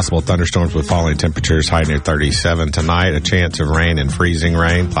 showers and a possible thunderstorms with falling temperatures, high near 37. Tonight, a chance of rain and freezing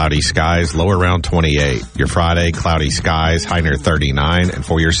rain. Cloudy skies, low around 28. Your Friday, cloudy skies, high near 39. And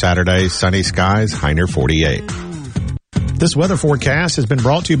for your Saturday, sunny skies, high near 48. This weather forecast has been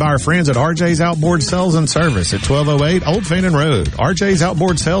brought to you by our friends at RJ's Outboard Sales and Service at 1208 Old Fannin Road. RJ's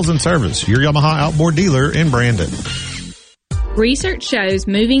Outboard Sales and Service, your Yamaha outboard dealer in Brandon. Research shows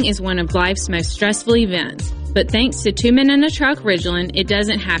moving is one of life's most stressful events, but thanks to Two Men in a Truck Ridgeland, it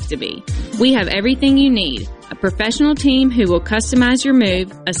doesn't have to be. We have everything you need. A professional team who will customize your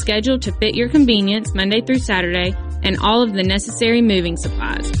move, a schedule to fit your convenience Monday through Saturday, and all of the necessary moving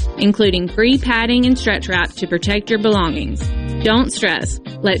supplies, including free padding and stretch wrap to protect your belongings. Don't stress.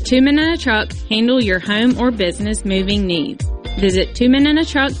 Let Two Men in a Truck handle your home or business moving needs. Visit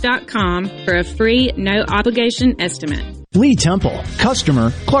twomeninatruck.com for a free, no-obligation estimate. Lee Temple,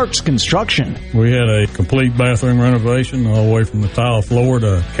 customer, Clark's Construction. We had a complete bathroom renovation all the way from the tile floor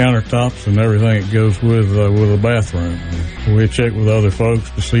to countertops and everything that goes with a bathroom. We checked with other folks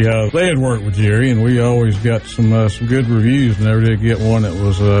to see how they had worked with Jerry, and we always got some good reviews. Never did get one that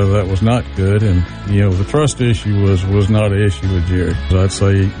was not good. And the trust issue was not an issue with Jerry. I'd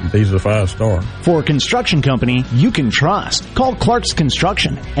say he's a 5-star. For a construction company you can trust, call Clark's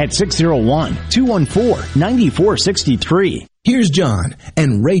Construction at 601-214-9463. Here's John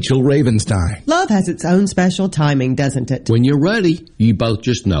and Rachel Ravenstein. Love has its own special timing, doesn't it? When you're ready, you both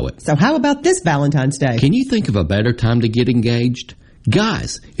just know it. So how about this Valentine's Day? Can you think of a better time to get engaged?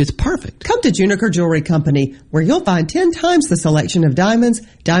 Guys, it's perfect. Come to Juniker Jewelry Company, where you'll find 10 times the selection of diamonds,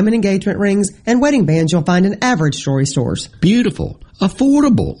 diamond engagement rings, and wedding bands you'll find in average jewelry stores. Beautiful,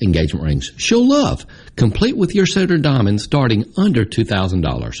 affordable engagement rings she'll love, complete with your Sutter diamonds starting under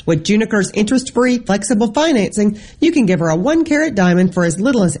 $2,000. With Juniker's interest-free, flexible financing, you can give her a 1-carat diamond for as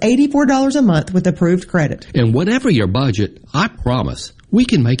little as $84 a month with approved credit. And whatever your budget, I promise, we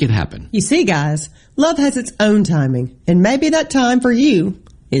can make it happen. You see, guys, love has its own timing, and maybe that time for you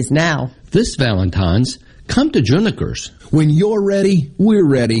is now. This Valentine's, come to Juniker's. When you're ready, we're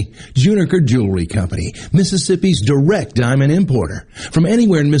ready. Juniker Jewelry Company, Mississippi's direct diamond importer. From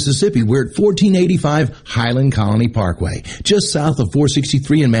anywhere in Mississippi, we're at 1485 Highland Colony Parkway, just south of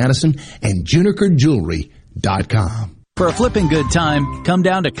 463 in Madison, and JunikerJewelry.com. For a flipping good time, come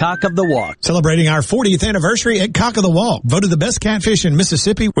down to Cock of the Walk. Celebrating our 40th anniversary at Cock of the Walk. Voted the best catfish in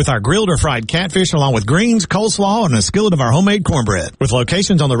Mississippi with our grilled or fried catfish along with greens, coleslaw, and a skillet of our homemade cornbread. With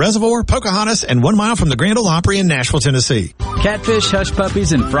locations on the Reservoir, Pocahontas, and 1 mile from the Grand Ole Opry in Nashville, Tennessee. Catfish, hush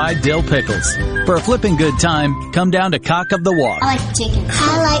puppies, and fried dill pickles. For a flipping good time, come down to Cock of the Walk. I like chicken.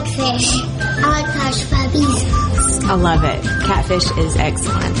 I like fish. I like hush puppies. I love it. Catfish is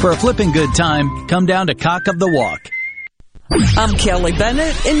excellent. For a flipping good time, come down to Cock of the Walk. I'm Kelly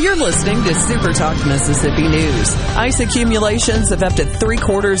Bennett, and you're listening to Super Talk Mississippi News. Ice accumulations of up to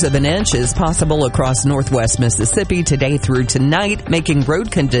 3/4 of an inch is possible across northwest Mississippi today through tonight, making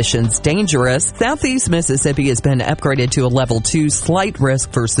road conditions dangerous. Southeast Mississippi has been upgraded to a level 2 slight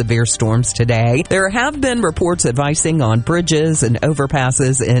risk for severe storms today. There have been reports of icing on bridges and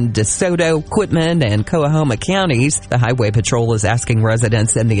overpasses in DeSoto, Quitman, and Coahoma counties. The Highway Patrol is asking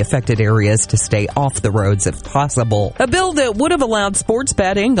residents in the affected areas to stay off the roads if possible. A bill that would have allowed sports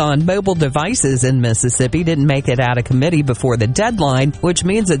betting on mobile devices in Mississippi didn't make it out of committee before the deadline, which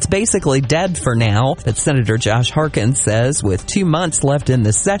means it's basically dead for now. But Senator Josh Harkins says with 2 months left in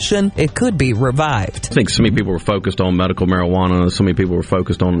the session, it could be revived. I think so many people were focused on medical marijuana. So many people were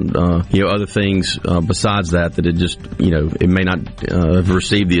focused on other things besides that it just it may not have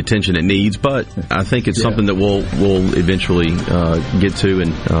received the attention it needs. But I think it's something that we'll eventually get to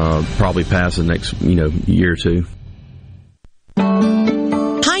and probably pass the next year or two.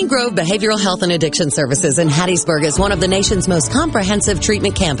 Pine Grove Behavioral Health and Addiction Services in Hattiesburg is one of the nation's most comprehensive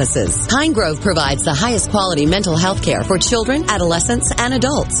treatment campuses. Pine Grove provides the highest quality mental health care for children, adolescents, and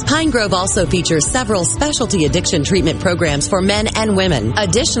adults. Pine Grove also features several specialty addiction treatment programs for men and women.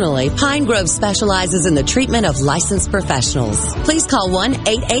 Additionally, Pine Grove specializes in the treatment of licensed professionals. Please call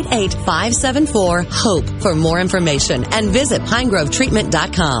 1-888-574-HOPE for more information and visit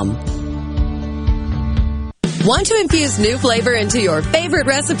pinegrovetreatment.com. Want to infuse new flavor into your favorite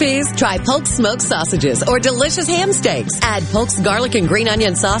recipes? Try Polk's smoked sausages or delicious ham steaks. Add Polk's garlic and green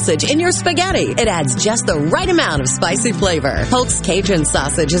onion sausage in your spaghetti. It adds just the right amount of spicy flavor. Polk's Cajun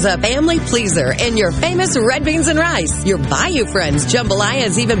sausage is a family pleaser in your famous red beans and rice. Your Bayou Friends jambalaya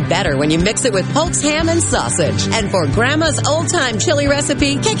is even better when you mix it with Polk's ham and sausage. And for Grandma's old-time chili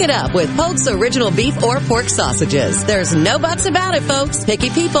recipe, kick it up with Polk's original beef or pork sausages. There's no buts about it, folks. Picky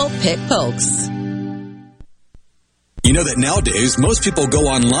people pick Polk's. You know that nowadays, most people go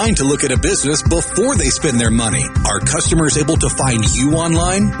online to look at a business before they spend their money. Are customers able to find you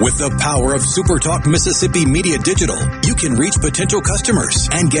online? With the power of SuperTalk Mississippi Media Digital, you can reach potential customers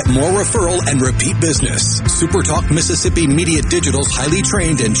and get more referral and repeat business. SuperTalk Mississippi Media Digital's highly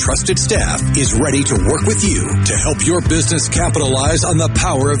trained and trusted staff is ready to work with you to help your business capitalize on the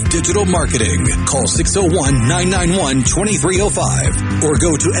power of digital marketing. Call 601-991-2305 or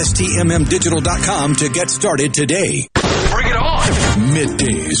go to stmmdigital.com to get started today. Bring it on!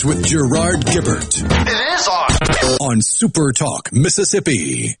 Middays with Gerard Gibbert. It is on Super Talk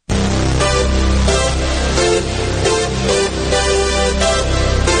Mississippi.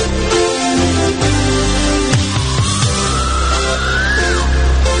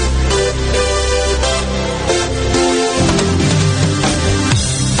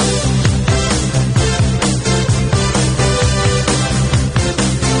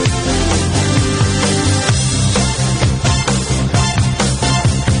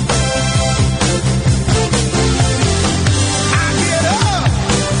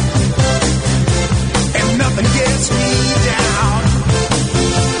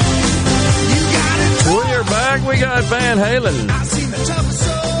 right, Van Halen.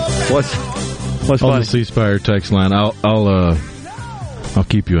 What's on funny? the C Spire text line? I'll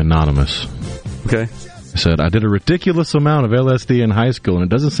keep you anonymous. Okay. I said I did a ridiculous amount of LSD in high school, and it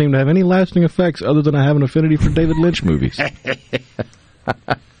doesn't seem to have any lasting effects other than I have an affinity for David Lynch movies.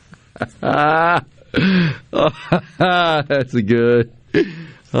 That's good.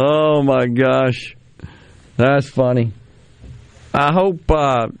 Oh my gosh, that's funny. I hope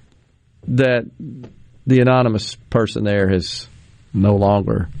that the anonymous person there is no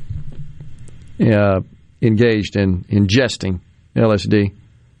longer engaged in ingesting LSD.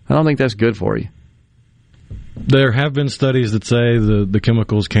 I don't think that's good for you. There have been studies that say the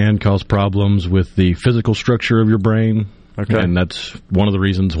chemicals can cause problems with the physical structure of your brain. Okay. And that's one of the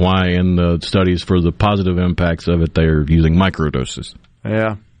reasons why in the studies for the positive impacts of it, they're using microdoses.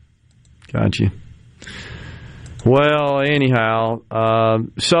 Yeah. Got you. Well, anyhow,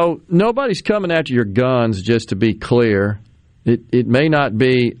 so nobody's coming after your guns, just to be clear. It may not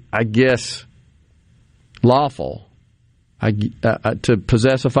be, I guess, lawful to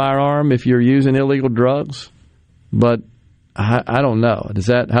possess a firearm if you're using illegal drugs, but I don't know.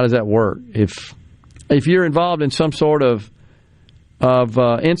 How does that work? If you're involved in some sort of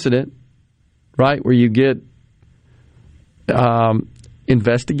incident, right, where you get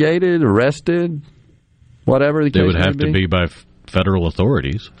investigated, arrested, whatever the case may be. It would have to be by federal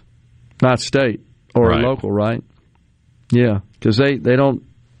authorities. Not state or Right. local, right? Yeah, because they don't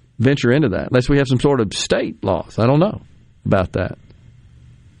venture into that unless we have some sort of state laws. I don't know about that.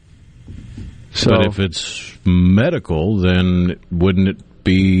 So, But if it's medical, then wouldn't it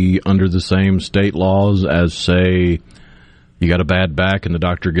be under the same state laws as, say, you got a bad back and the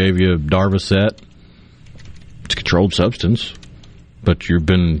doctor gave you Darvocet? It's a controlled substance, but you've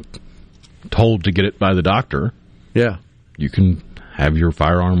been told to get it by the doctor. Yeah. You can have your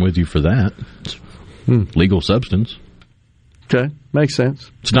firearm with you for that. It's legal substance. Okay, makes sense.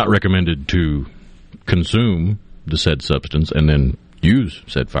 It's not recommended to consume the said substance and then use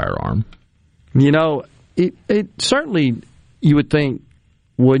said firearm. You know, it certainly, you would think,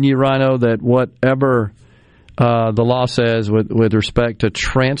 wouldn't you, Rhino, that whatever the law says with respect to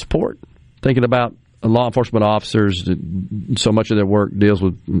transport, thinking about law enforcement officers, so much of their work deals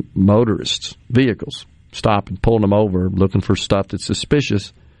with motorists, vehicles, stopping, pulling them over, looking for stuff that's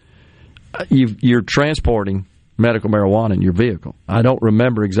suspicious. You're transporting medical marijuana in your vehicle. I don't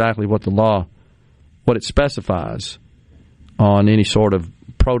remember exactly what the law, what it specifies on any sort of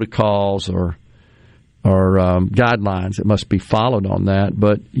protocols or guidelines that must be followed on that.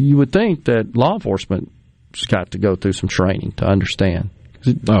 But you would think that law enforcement's got to go through some training to understand.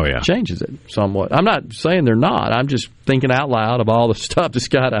 It changes it somewhat. I'm not saying they're not. I'm just thinking out loud of all the stuff that's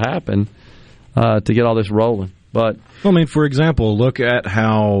got to happen to get all this rolling. But I mean, for example, look at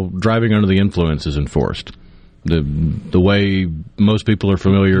how driving under the influence is enforced. The way most people are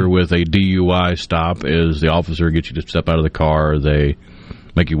familiar with a DUI stop is the officer gets you to step out of the car, they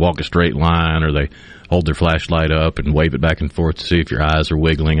make you walk a straight line, or they hold their flashlight up and wave it back and forth to see if your eyes are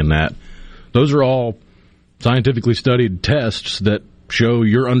wiggling and that. Those are all scientifically studied tests that show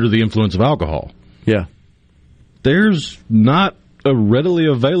you're under the influence of alcohol. Yeah. There's not a readily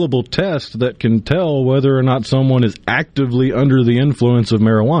available test that can tell whether or not someone is actively under the influence of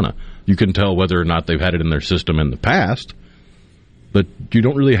marijuana. You can tell whether or not they've had it in their system in the past, but you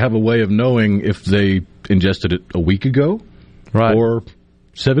don't really have a way of knowing if they ingested it a week ago or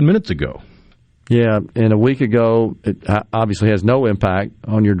 7 minutes ago. Yeah, and a week ago, it obviously has no impact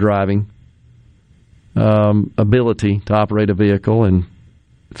on your driving ability to operate a vehicle, and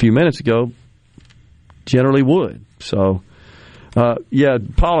a few minutes ago generally would. So,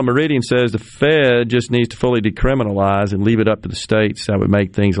 Paula Meridian says the Fed just needs to fully decriminalize and leave it up to the states. That would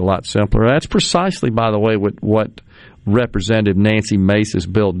make things a lot simpler. That's precisely, by the way, what Representative Nancy Mace's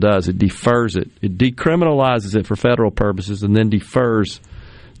bill does. It defers it. It decriminalizes it for federal purposes and then defers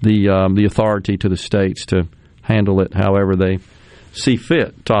the authority to the states to handle it however they see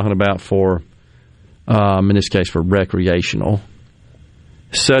fit. Talking about for, in this case, for recreational.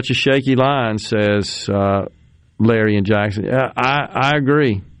 Such a shaky line, says Larry and Jackson. I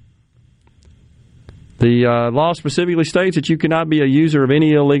agree. The law specifically states that you cannot be a user of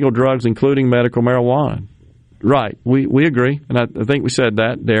any illegal drugs, including medical marijuana. Right. We agree. And I think we said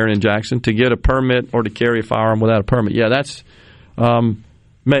that, Darren and Jackson, to get a permit or to carry a firearm without a permit. Yeah, that's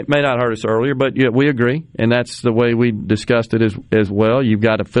may not hurt us earlier, but yeah, we agree. And that's the way we discussed it as well. You've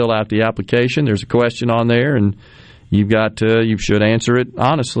got to fill out the application. There's a question on there, and you should answer it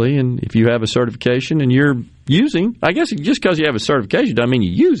honestly. And if you have a certification and you're using, I guess just because you have a certification doesn't mean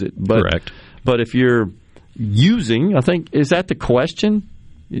you use it. But, correct. But if you're using, I think, is that the question?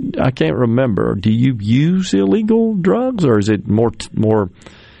 I can't remember. Do you use illegal drugs, or is it more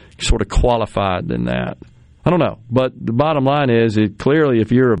sort of qualified than that? I don't know. But the bottom line is, clearly,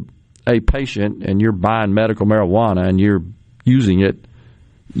 if you're a patient and you're buying medical marijuana and you're using it,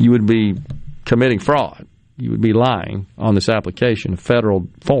 you would be committing fraud. You would be lying on this application, a federal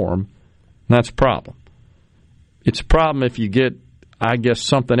form, and that's a problem. It's a problem if you get, I guess,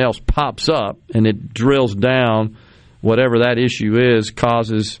 something else pops up and it drills down, whatever that issue is,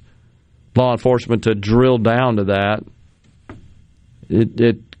 causes law enforcement to drill down to that.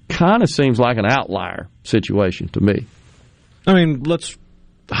 It kind of seems like an outlier situation to me. I mean,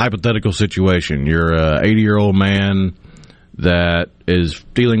 hypothetical situation. You're a 80-year-old man that is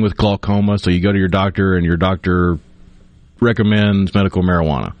dealing with glaucoma, so you go to your doctor, and your doctor recommends medical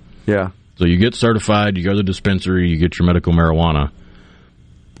marijuana. Yeah. So you get certified, you go to the dispensary, you get your medical marijuana.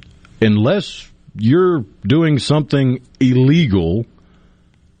 Unless you're doing something illegal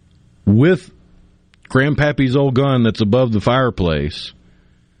with Grandpappy's old gun that's above the fireplace,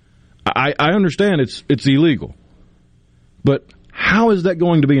 I understand it's illegal. But how is that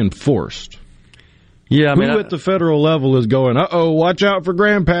going to be enforced? Yeah, I mean, who at the federal level is going, watch out for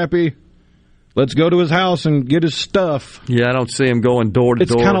Grandpappy. Let's go to his house and get his stuff. Yeah, I don't see him going door to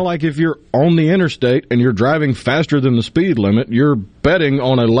door. It's kind of like if you're on the interstate and you're driving faster than the speed limit, you're betting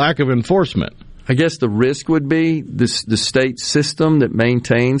on a lack of enforcement. I guess the risk would be the state system that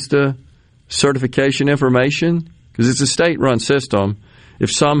maintains the certification information, because it's a state-run system.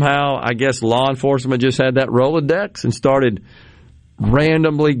 If somehow, I guess, law enforcement just had that Rolodex and started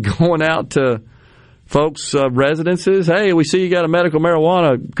randomly going out to folks' residences, hey, we see you got a medical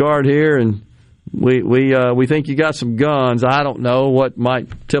marijuana card here, and we think you got some guns. I don't know what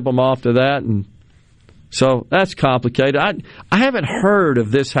might tip them off to that, and so that's complicated. I haven't heard of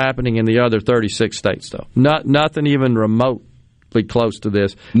this happening in the other 36 states, though. Nothing even remotely close to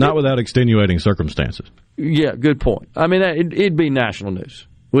this. Not without extenuating circumstances. Yeah, good point. I mean, it'd be national news.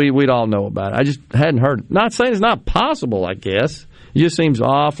 We'd all know about it. I just hadn't heard it. Not saying it's not possible, I guess. It just seems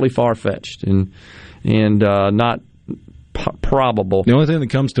awfully far-fetched and not probable. The only thing that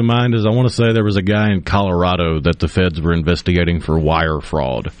comes to mind is I want to say there was a guy in Colorado that the feds were investigating for wire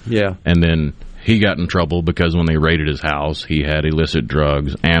fraud. Yeah. And then he got in trouble because when they raided his house, he had illicit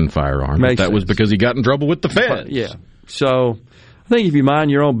drugs and firearms. That was because he got in trouble with the feds. Yeah. So I think if you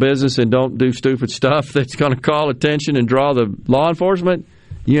mind your own business and don't do stupid stuff that's going to call attention and draw the law enforcement,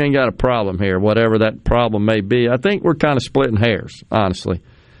 you ain't got a problem here, whatever that problem may be. I think we're kind of splitting hairs, honestly.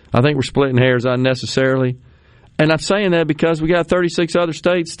 I think we're splitting hairs unnecessarily. And I'm saying that because we got 36 other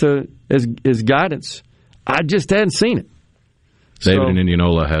states as guidance. I just hadn't seen it. David in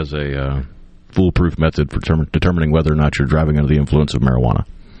Indianola has a foolproof method for determining whether or not you're driving under the influence of marijuana.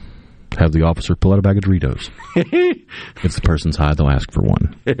 Have the officer pull out a bag of Doritos. If the person's high, they'll ask for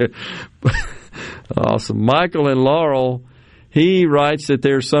one. Awesome. Michael in Laurel, he writes that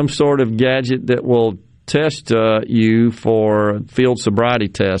there's some sort of gadget that will test you for field sobriety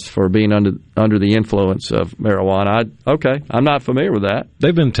tests for being under the influence of marijuana. I'm not familiar with that.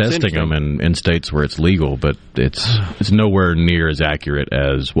 They've been testing them in states where it's legal, but it's nowhere near as accurate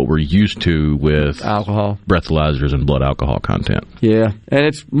as what we're used to with alcohol, breathalyzers, and blood alcohol content. Yeah, and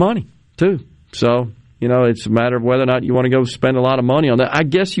it's money, too. So, it's a matter of whether or not you want to go spend a lot of money on that. I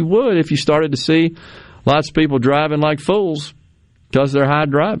guess you would if you started to see lots of people driving like fools because they're high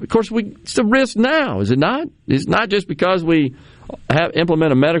driving. Of course, it's a risk now, is it not? It's not just because we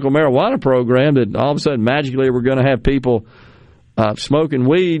implement a medical marijuana program that all of a sudden magically we're going to have people smoking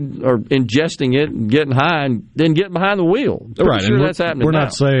weed or ingesting it and getting high and then getting behind the wheel. Right, sure and that's happening we're now.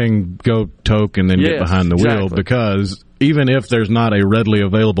 not saying go toke and then get behind the wheel, because even if there's not a readily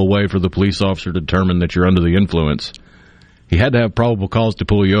available way for the police officer to determine that you're under the influence, he had to have probable cause to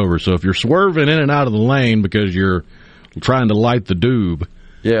pull you over. So if you're swerving in and out of the lane because you're trying to light the doob,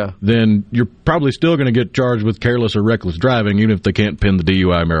 then you're probably still going to get charged with careless or reckless driving, even if they can't pin the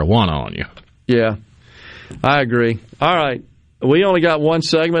DUI marijuana on you. Yeah, I agree. All right, we only got one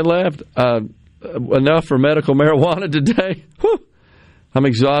segment left. Enough for medical marijuana today. Whew. I'm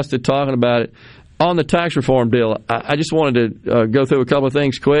exhausted talking about it. On the tax reform bill, I just wanted to go through a couple of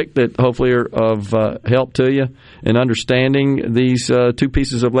things quick that hopefully are of help to you in understanding these two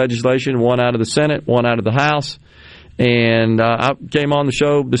pieces of legislation, one out of the Senate, one out of the House. And I came on the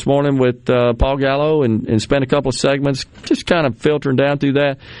show this morning with Paul Gallo and spent a couple of segments just kind of filtering down through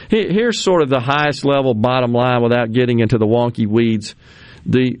that. Here's sort of the highest level bottom line without getting into the wonky weeds.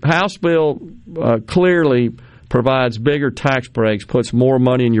 The House bill clearly provides bigger tax breaks, puts more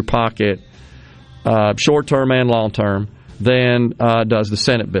money in your pocket, short-term and long-term, than does the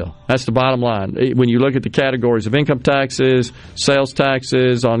Senate bill. That's the bottom line. When you look at the categories of income taxes, sales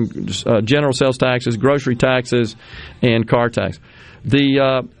taxes, on general sales taxes, grocery taxes, and car tax.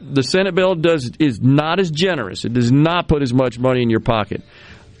 The Senate bill is not as generous. It does not put as much money in your pocket.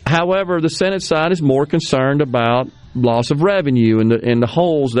 However, the Senate side is more concerned about loss of revenue and the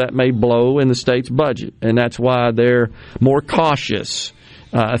holes that may blow in the state's budget, and that's why they're more cautious,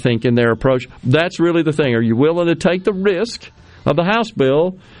 I think, in their approach. That's really the thing. Are you willing to take the risk of the House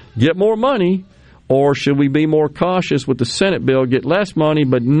bill, get more money, or should we be more cautious with the Senate bill, get less money,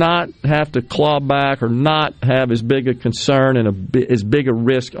 but not have to claw back or not have as big a concern and as big a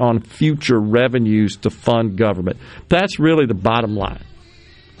risk on future revenues to fund government? That's really the bottom line.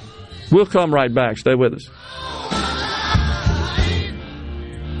 We'll come right back. Stay with us.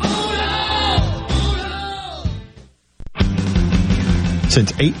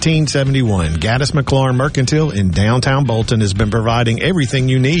 Since 1871, Gaddis McLaurin Mercantile in downtown Bolton has been providing everything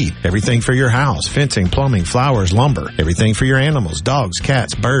you need. Everything for your house, fencing, plumbing, flowers, lumber. Everything for your animals, dogs,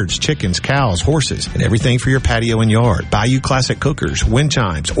 cats, birds, chickens, cows, horses. And everything for your patio and yard. Bayou Classic cookers, wind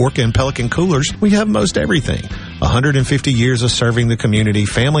chimes, Orca and Pelican coolers. We have most everything. 150 years of serving the community,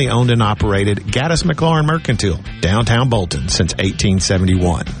 family owned and operated. Gaddis McLaurin Mercantile, downtown Bolton since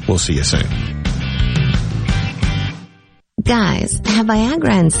 1871. We'll see you soon. Guys, have Viagra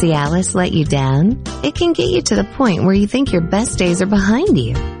and Cialis let you down? It can get you to the point where you think your best days are behind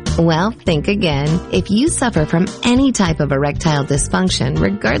you. Well, think again. If you suffer from any type of erectile dysfunction,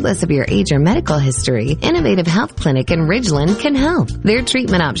 regardless of your age or medical history, Innovative Health Clinic in Ridgeland can help. Their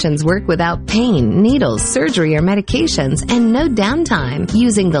treatment options work without pain, needles, surgery, or medications, and no downtime,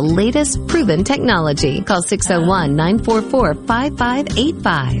 using the latest proven technology. Call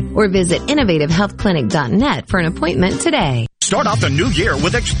 601-944-5585 or visit innovativehealthclinic.net for an appointment today. Start off the new year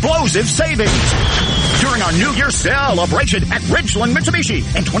with explosive savings during our New Year celebration at Ridgeland Mitsubishi.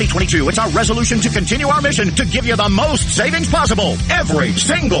 In 2022, it's our resolution to continue our mission to give you the most savings possible every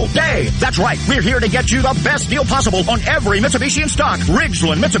single day. That's right. We're here to get you the best deal possible on every Mitsubishi in stock.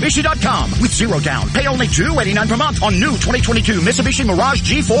 RidgelandMitsubishi.com with zero down. Pay only $289 per month on new 2022 Mitsubishi Mirage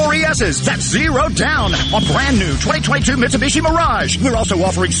G4 ESs. That's zero down on brand new 2022 Mitsubishi Mirage. We're also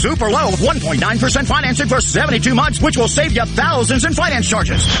offering super low 1.9% financing for 72 months, which will save you thousands in finance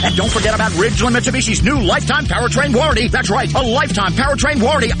charges. And don't forget about Ridgeland Mitsubishi's new lifetime powertrain warranty. That's right, a lifetime powertrain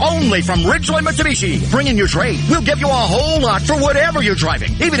warranty only from Ridgeland Mitsubishi. Bring in your trade. We'll give you a whole lot for whatever you're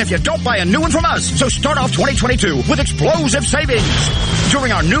driving, even if you don't buy a new one from us. So start off 2022 with explosive savings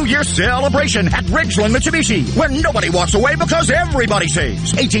during our New Year celebration at Ridgeland Mitsubishi, where nobody walks away because everybody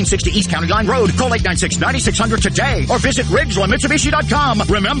saves. 1860 East County Line Road. Call 896-9600 today or visit RidgelandMitsubishi.com.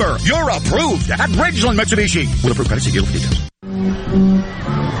 Remember, you're approved at Ridgeland Mitsubishi. Will approve credit. See dealer for details.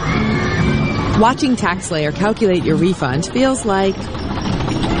 Watching TaxSlayer calculate your refund feels like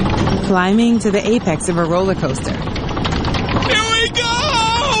climbing to the apex of a roller coaster. Here we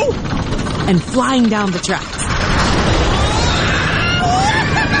go! And flying down the tracks.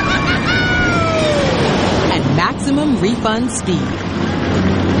 At maximum refund speed.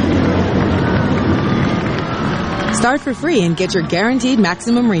 Start for free and get your guaranteed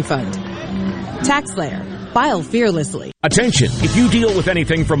maximum refund. TaxSlayer. File fearlessly. Attention! If you deal with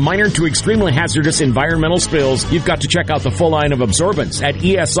anything from minor to extremely hazardous environmental spills, you've got to check out the full line of absorbents at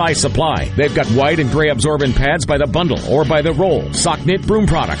ESI Supply. They've got white and gray absorbent pads by the bundle or by the roll, sock knit broom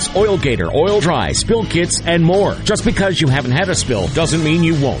products, Oil Gator, Oil Dry, spill kits, and more. Just because you haven't had a spill doesn't mean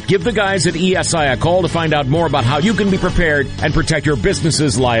you won't. Give the guys at ESI a call to find out more about how you can be prepared and protect your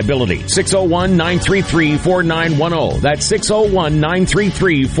business's liability. 601-933-4910. That's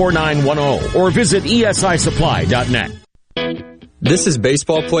 601-933-4910. Or visit ESISupply.net. This is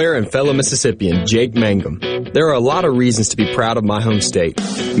baseball player and fellow Mississippian Jake Mangum. There are a lot of reasons to be proud of my home state.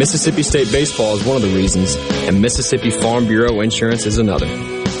 Mississippi State Baseball is one of the reasons, and Mississippi Farm Bureau Insurance is another.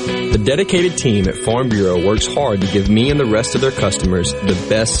 The dedicated team at Farm Bureau works hard to give me and the rest of their customers the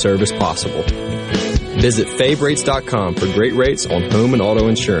best service possible. Visit favrates.com for great rates on home and auto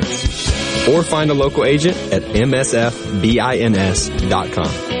insurance. Or find a local agent at msfbins.com.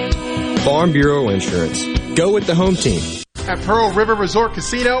 Farm Bureau Insurance. Go with the home team. At Pearl River Resort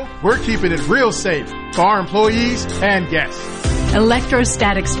Casino, we're keeping it real safe for our employees and guests.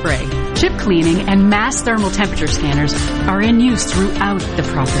 Electrostatic spray, chip cleaning, and mass thermal temperature scanners are in use throughout the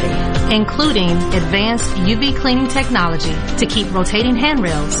property, including advanced UV cleaning technology to keep rotating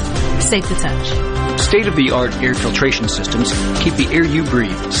handrails safe to touch. State-of-the-art air filtration systems keep the air you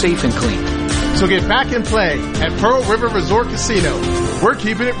breathe safe and clean. So get back and play at Pearl River Resort Casino. We're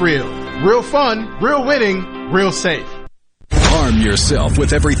keeping it real. Real fun, real winning, real safe. Arm yourself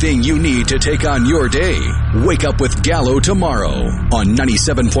with everything you need to take on your day. Wake up with Gallo tomorrow on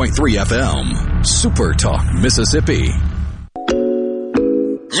 97.3 FM. Super Talk, Mississippi.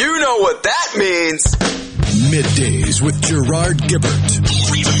 You know what that means. Middays with Gerard Gibbert.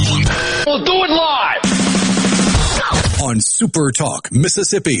 We'll do it live. On Super Talk,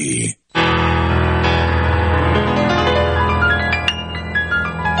 Mississippi.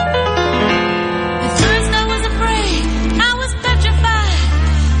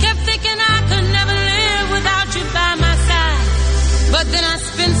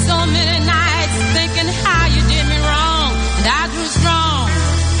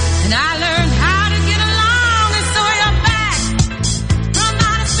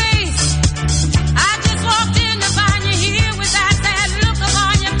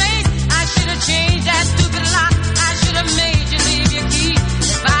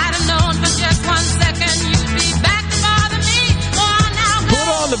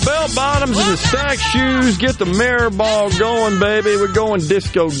 Bottoms and the stack shoes, get the mirror ball going, baby. We're going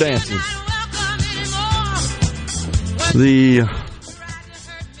disco dancing. The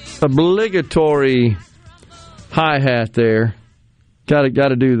obligatory hi-hat there. Got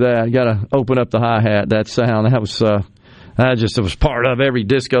to do that. Got to open up the hi-hat. That sound. That was it was part of every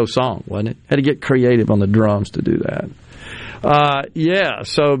disco song, wasn't it? Had to get creative on the drums to do that.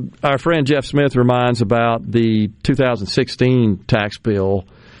 So our friend Jeff Smith reminds about the 2016 tax bill,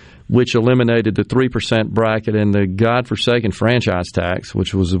 which eliminated the 3% bracket and the godforsaken franchise tax,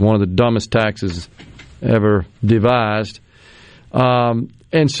 which was one of the dumbest taxes ever devised.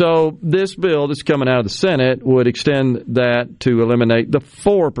 And so this bill that's coming out of the Senate would extend that to eliminate the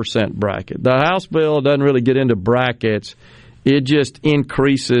 4% bracket. The House bill doesn't really get into brackets. It just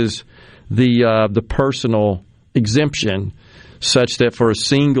increases the personal exemption such that for a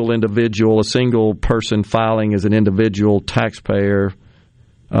single individual, a single person filing as an individual taxpayer,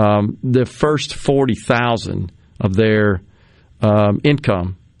 the first $40,000 of their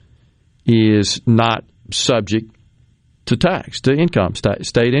income is not subject to tax, to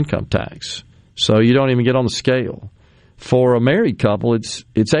state income tax. So you don't even get on the scale. For a married couple, it's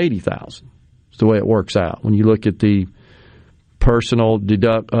 $80,000. It's the way it works out when you look at the personal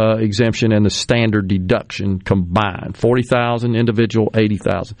exemption and the standard deduction combined. $40,000 individual,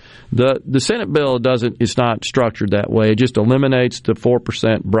 $80,000. The Senate bill it's not structured that way. It just eliminates the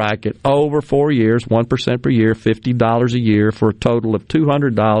 4% bracket over 4 years, 1% per year, $50 a year for a total of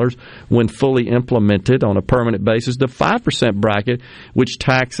 $200 when fully implemented on a permanent basis. The 5% bracket, which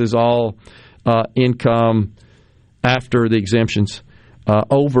taxes all income after the exemptions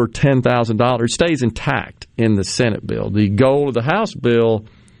over $10,000, stays intact in the Senate bill. The goal of the House bill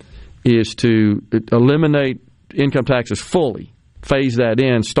is to eliminate income taxes fully, phase that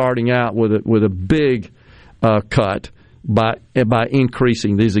in, starting out with a big cut by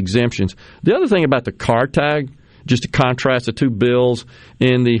increasing these exemptions. The other thing about the car tag, just to contrast the two bills,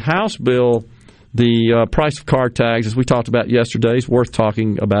 in the House bill, the price of car tags, as we talked about yesterday, is worth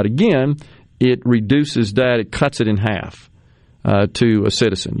talking about again. It reduces that, it cuts it in half. To a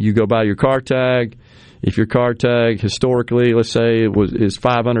citizen. You go buy your car tag. If your car tag historically, let's say is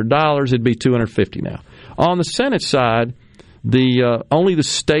 $500, it'd be $250 now. On the Senate side, only the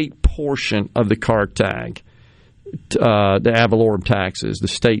state portion of the car tag, the ad valorem taxes, the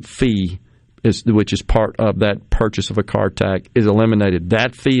state fee, which is part of that purchase of a car tag, is eliminated.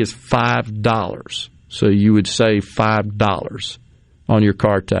 That fee is $5. So you would save $5 on your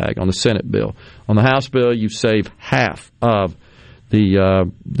car tag on the Senate bill. On the House bill, you save half of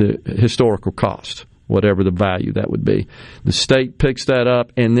the historical cost, whatever the value that would be. The state picks that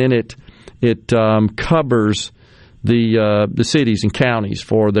up, and then it covers the cities and counties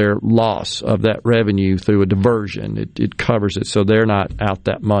for their loss of that revenue through a diversion. It covers it, so they're not out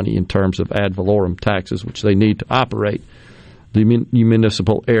that money in terms of ad valorem taxes, which they need to operate the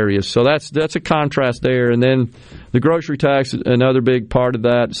municipal areas. So that's a contrast there. And then the grocery tax, another big part of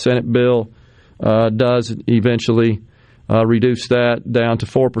that. Senate bill does eventually reduce that down to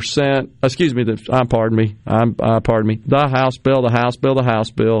 4%. Excuse me. Pardon me. The House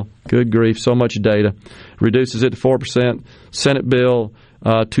bill. Good grief, so much data. Reduces it to 4%. Senate bill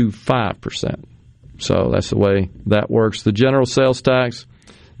to 5%. So that's the way that works. The general sales tax,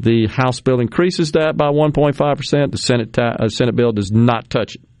 the House bill increases that by 1.5%. The Senate bill does not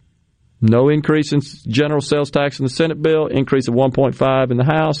touch it. No increase in general sales tax in the Senate bill. Increase of 1.5% in the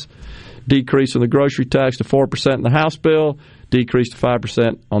House. Decrease in the grocery tax to 4% in the House bill. Decrease to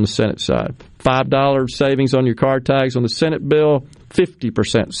 5% on the Senate side. $5 savings on your car tags on the Senate bill.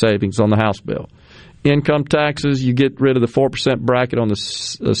 50% savings on the House bill. Income taxes, you get rid of the 4% bracket on the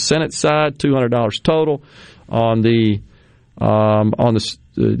Senate side. $200 total. On the On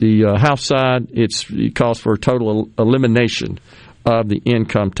the House side, it calls for a total elimination of the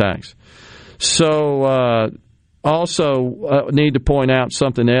income tax. So also need to point out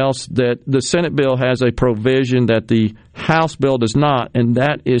something else, that the Senate bill has a provision that the House bill does not, and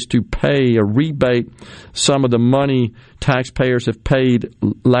that is to pay or rebate some of the money taxpayers have paid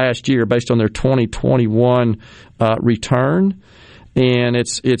last year based on their 2021 return, and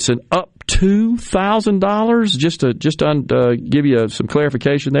it's an up to $1,000. Just to give you some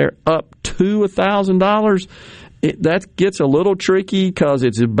clarification there, up to $1,000. That gets a little tricky because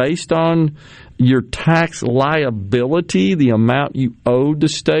it's based on your tax liability, the amount you owed the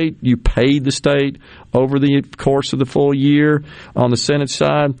state, you paid the state over the course of the full year on the Senate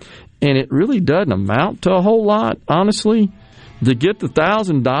side. And it really doesn't amount to a whole lot, honestly. To get the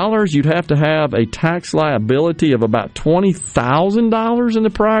 $1,000, you'd have to have a tax liability of about $20,000 in the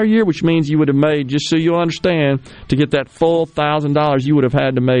prior year, which means you would have made, just so you understand, to get that full $1,000, you would have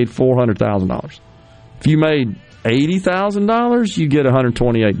had to made $400,000. If you made $80,000, you get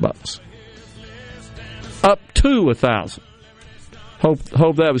 $128. Up to $1,000.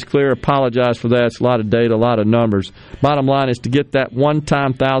 Hope that was clear. Apologize for that. It's a lot of data, a lot of numbers. Bottom line is, to get that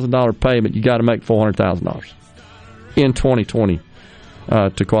one-time $1,000 payment, you got to make $400,000 in 2020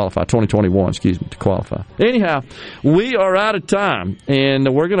 to qualify. 2021, to qualify. Anyhow, we are out of time, and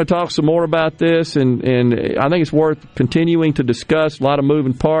we're going to talk some more about this, and I think it's worth continuing to discuss. A lot of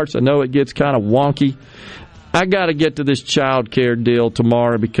moving parts. I know it gets kind of wonky. I got to get to this child care deal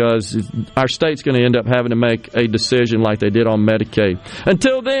tomorrow because our state's going to end up having to make a decision like they did on Medicaid.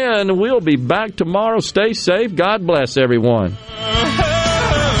 Until then, we'll be back tomorrow. Stay safe. God bless everyone.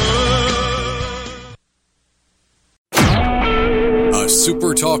 A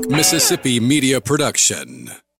SuperTalk Mississippi media production.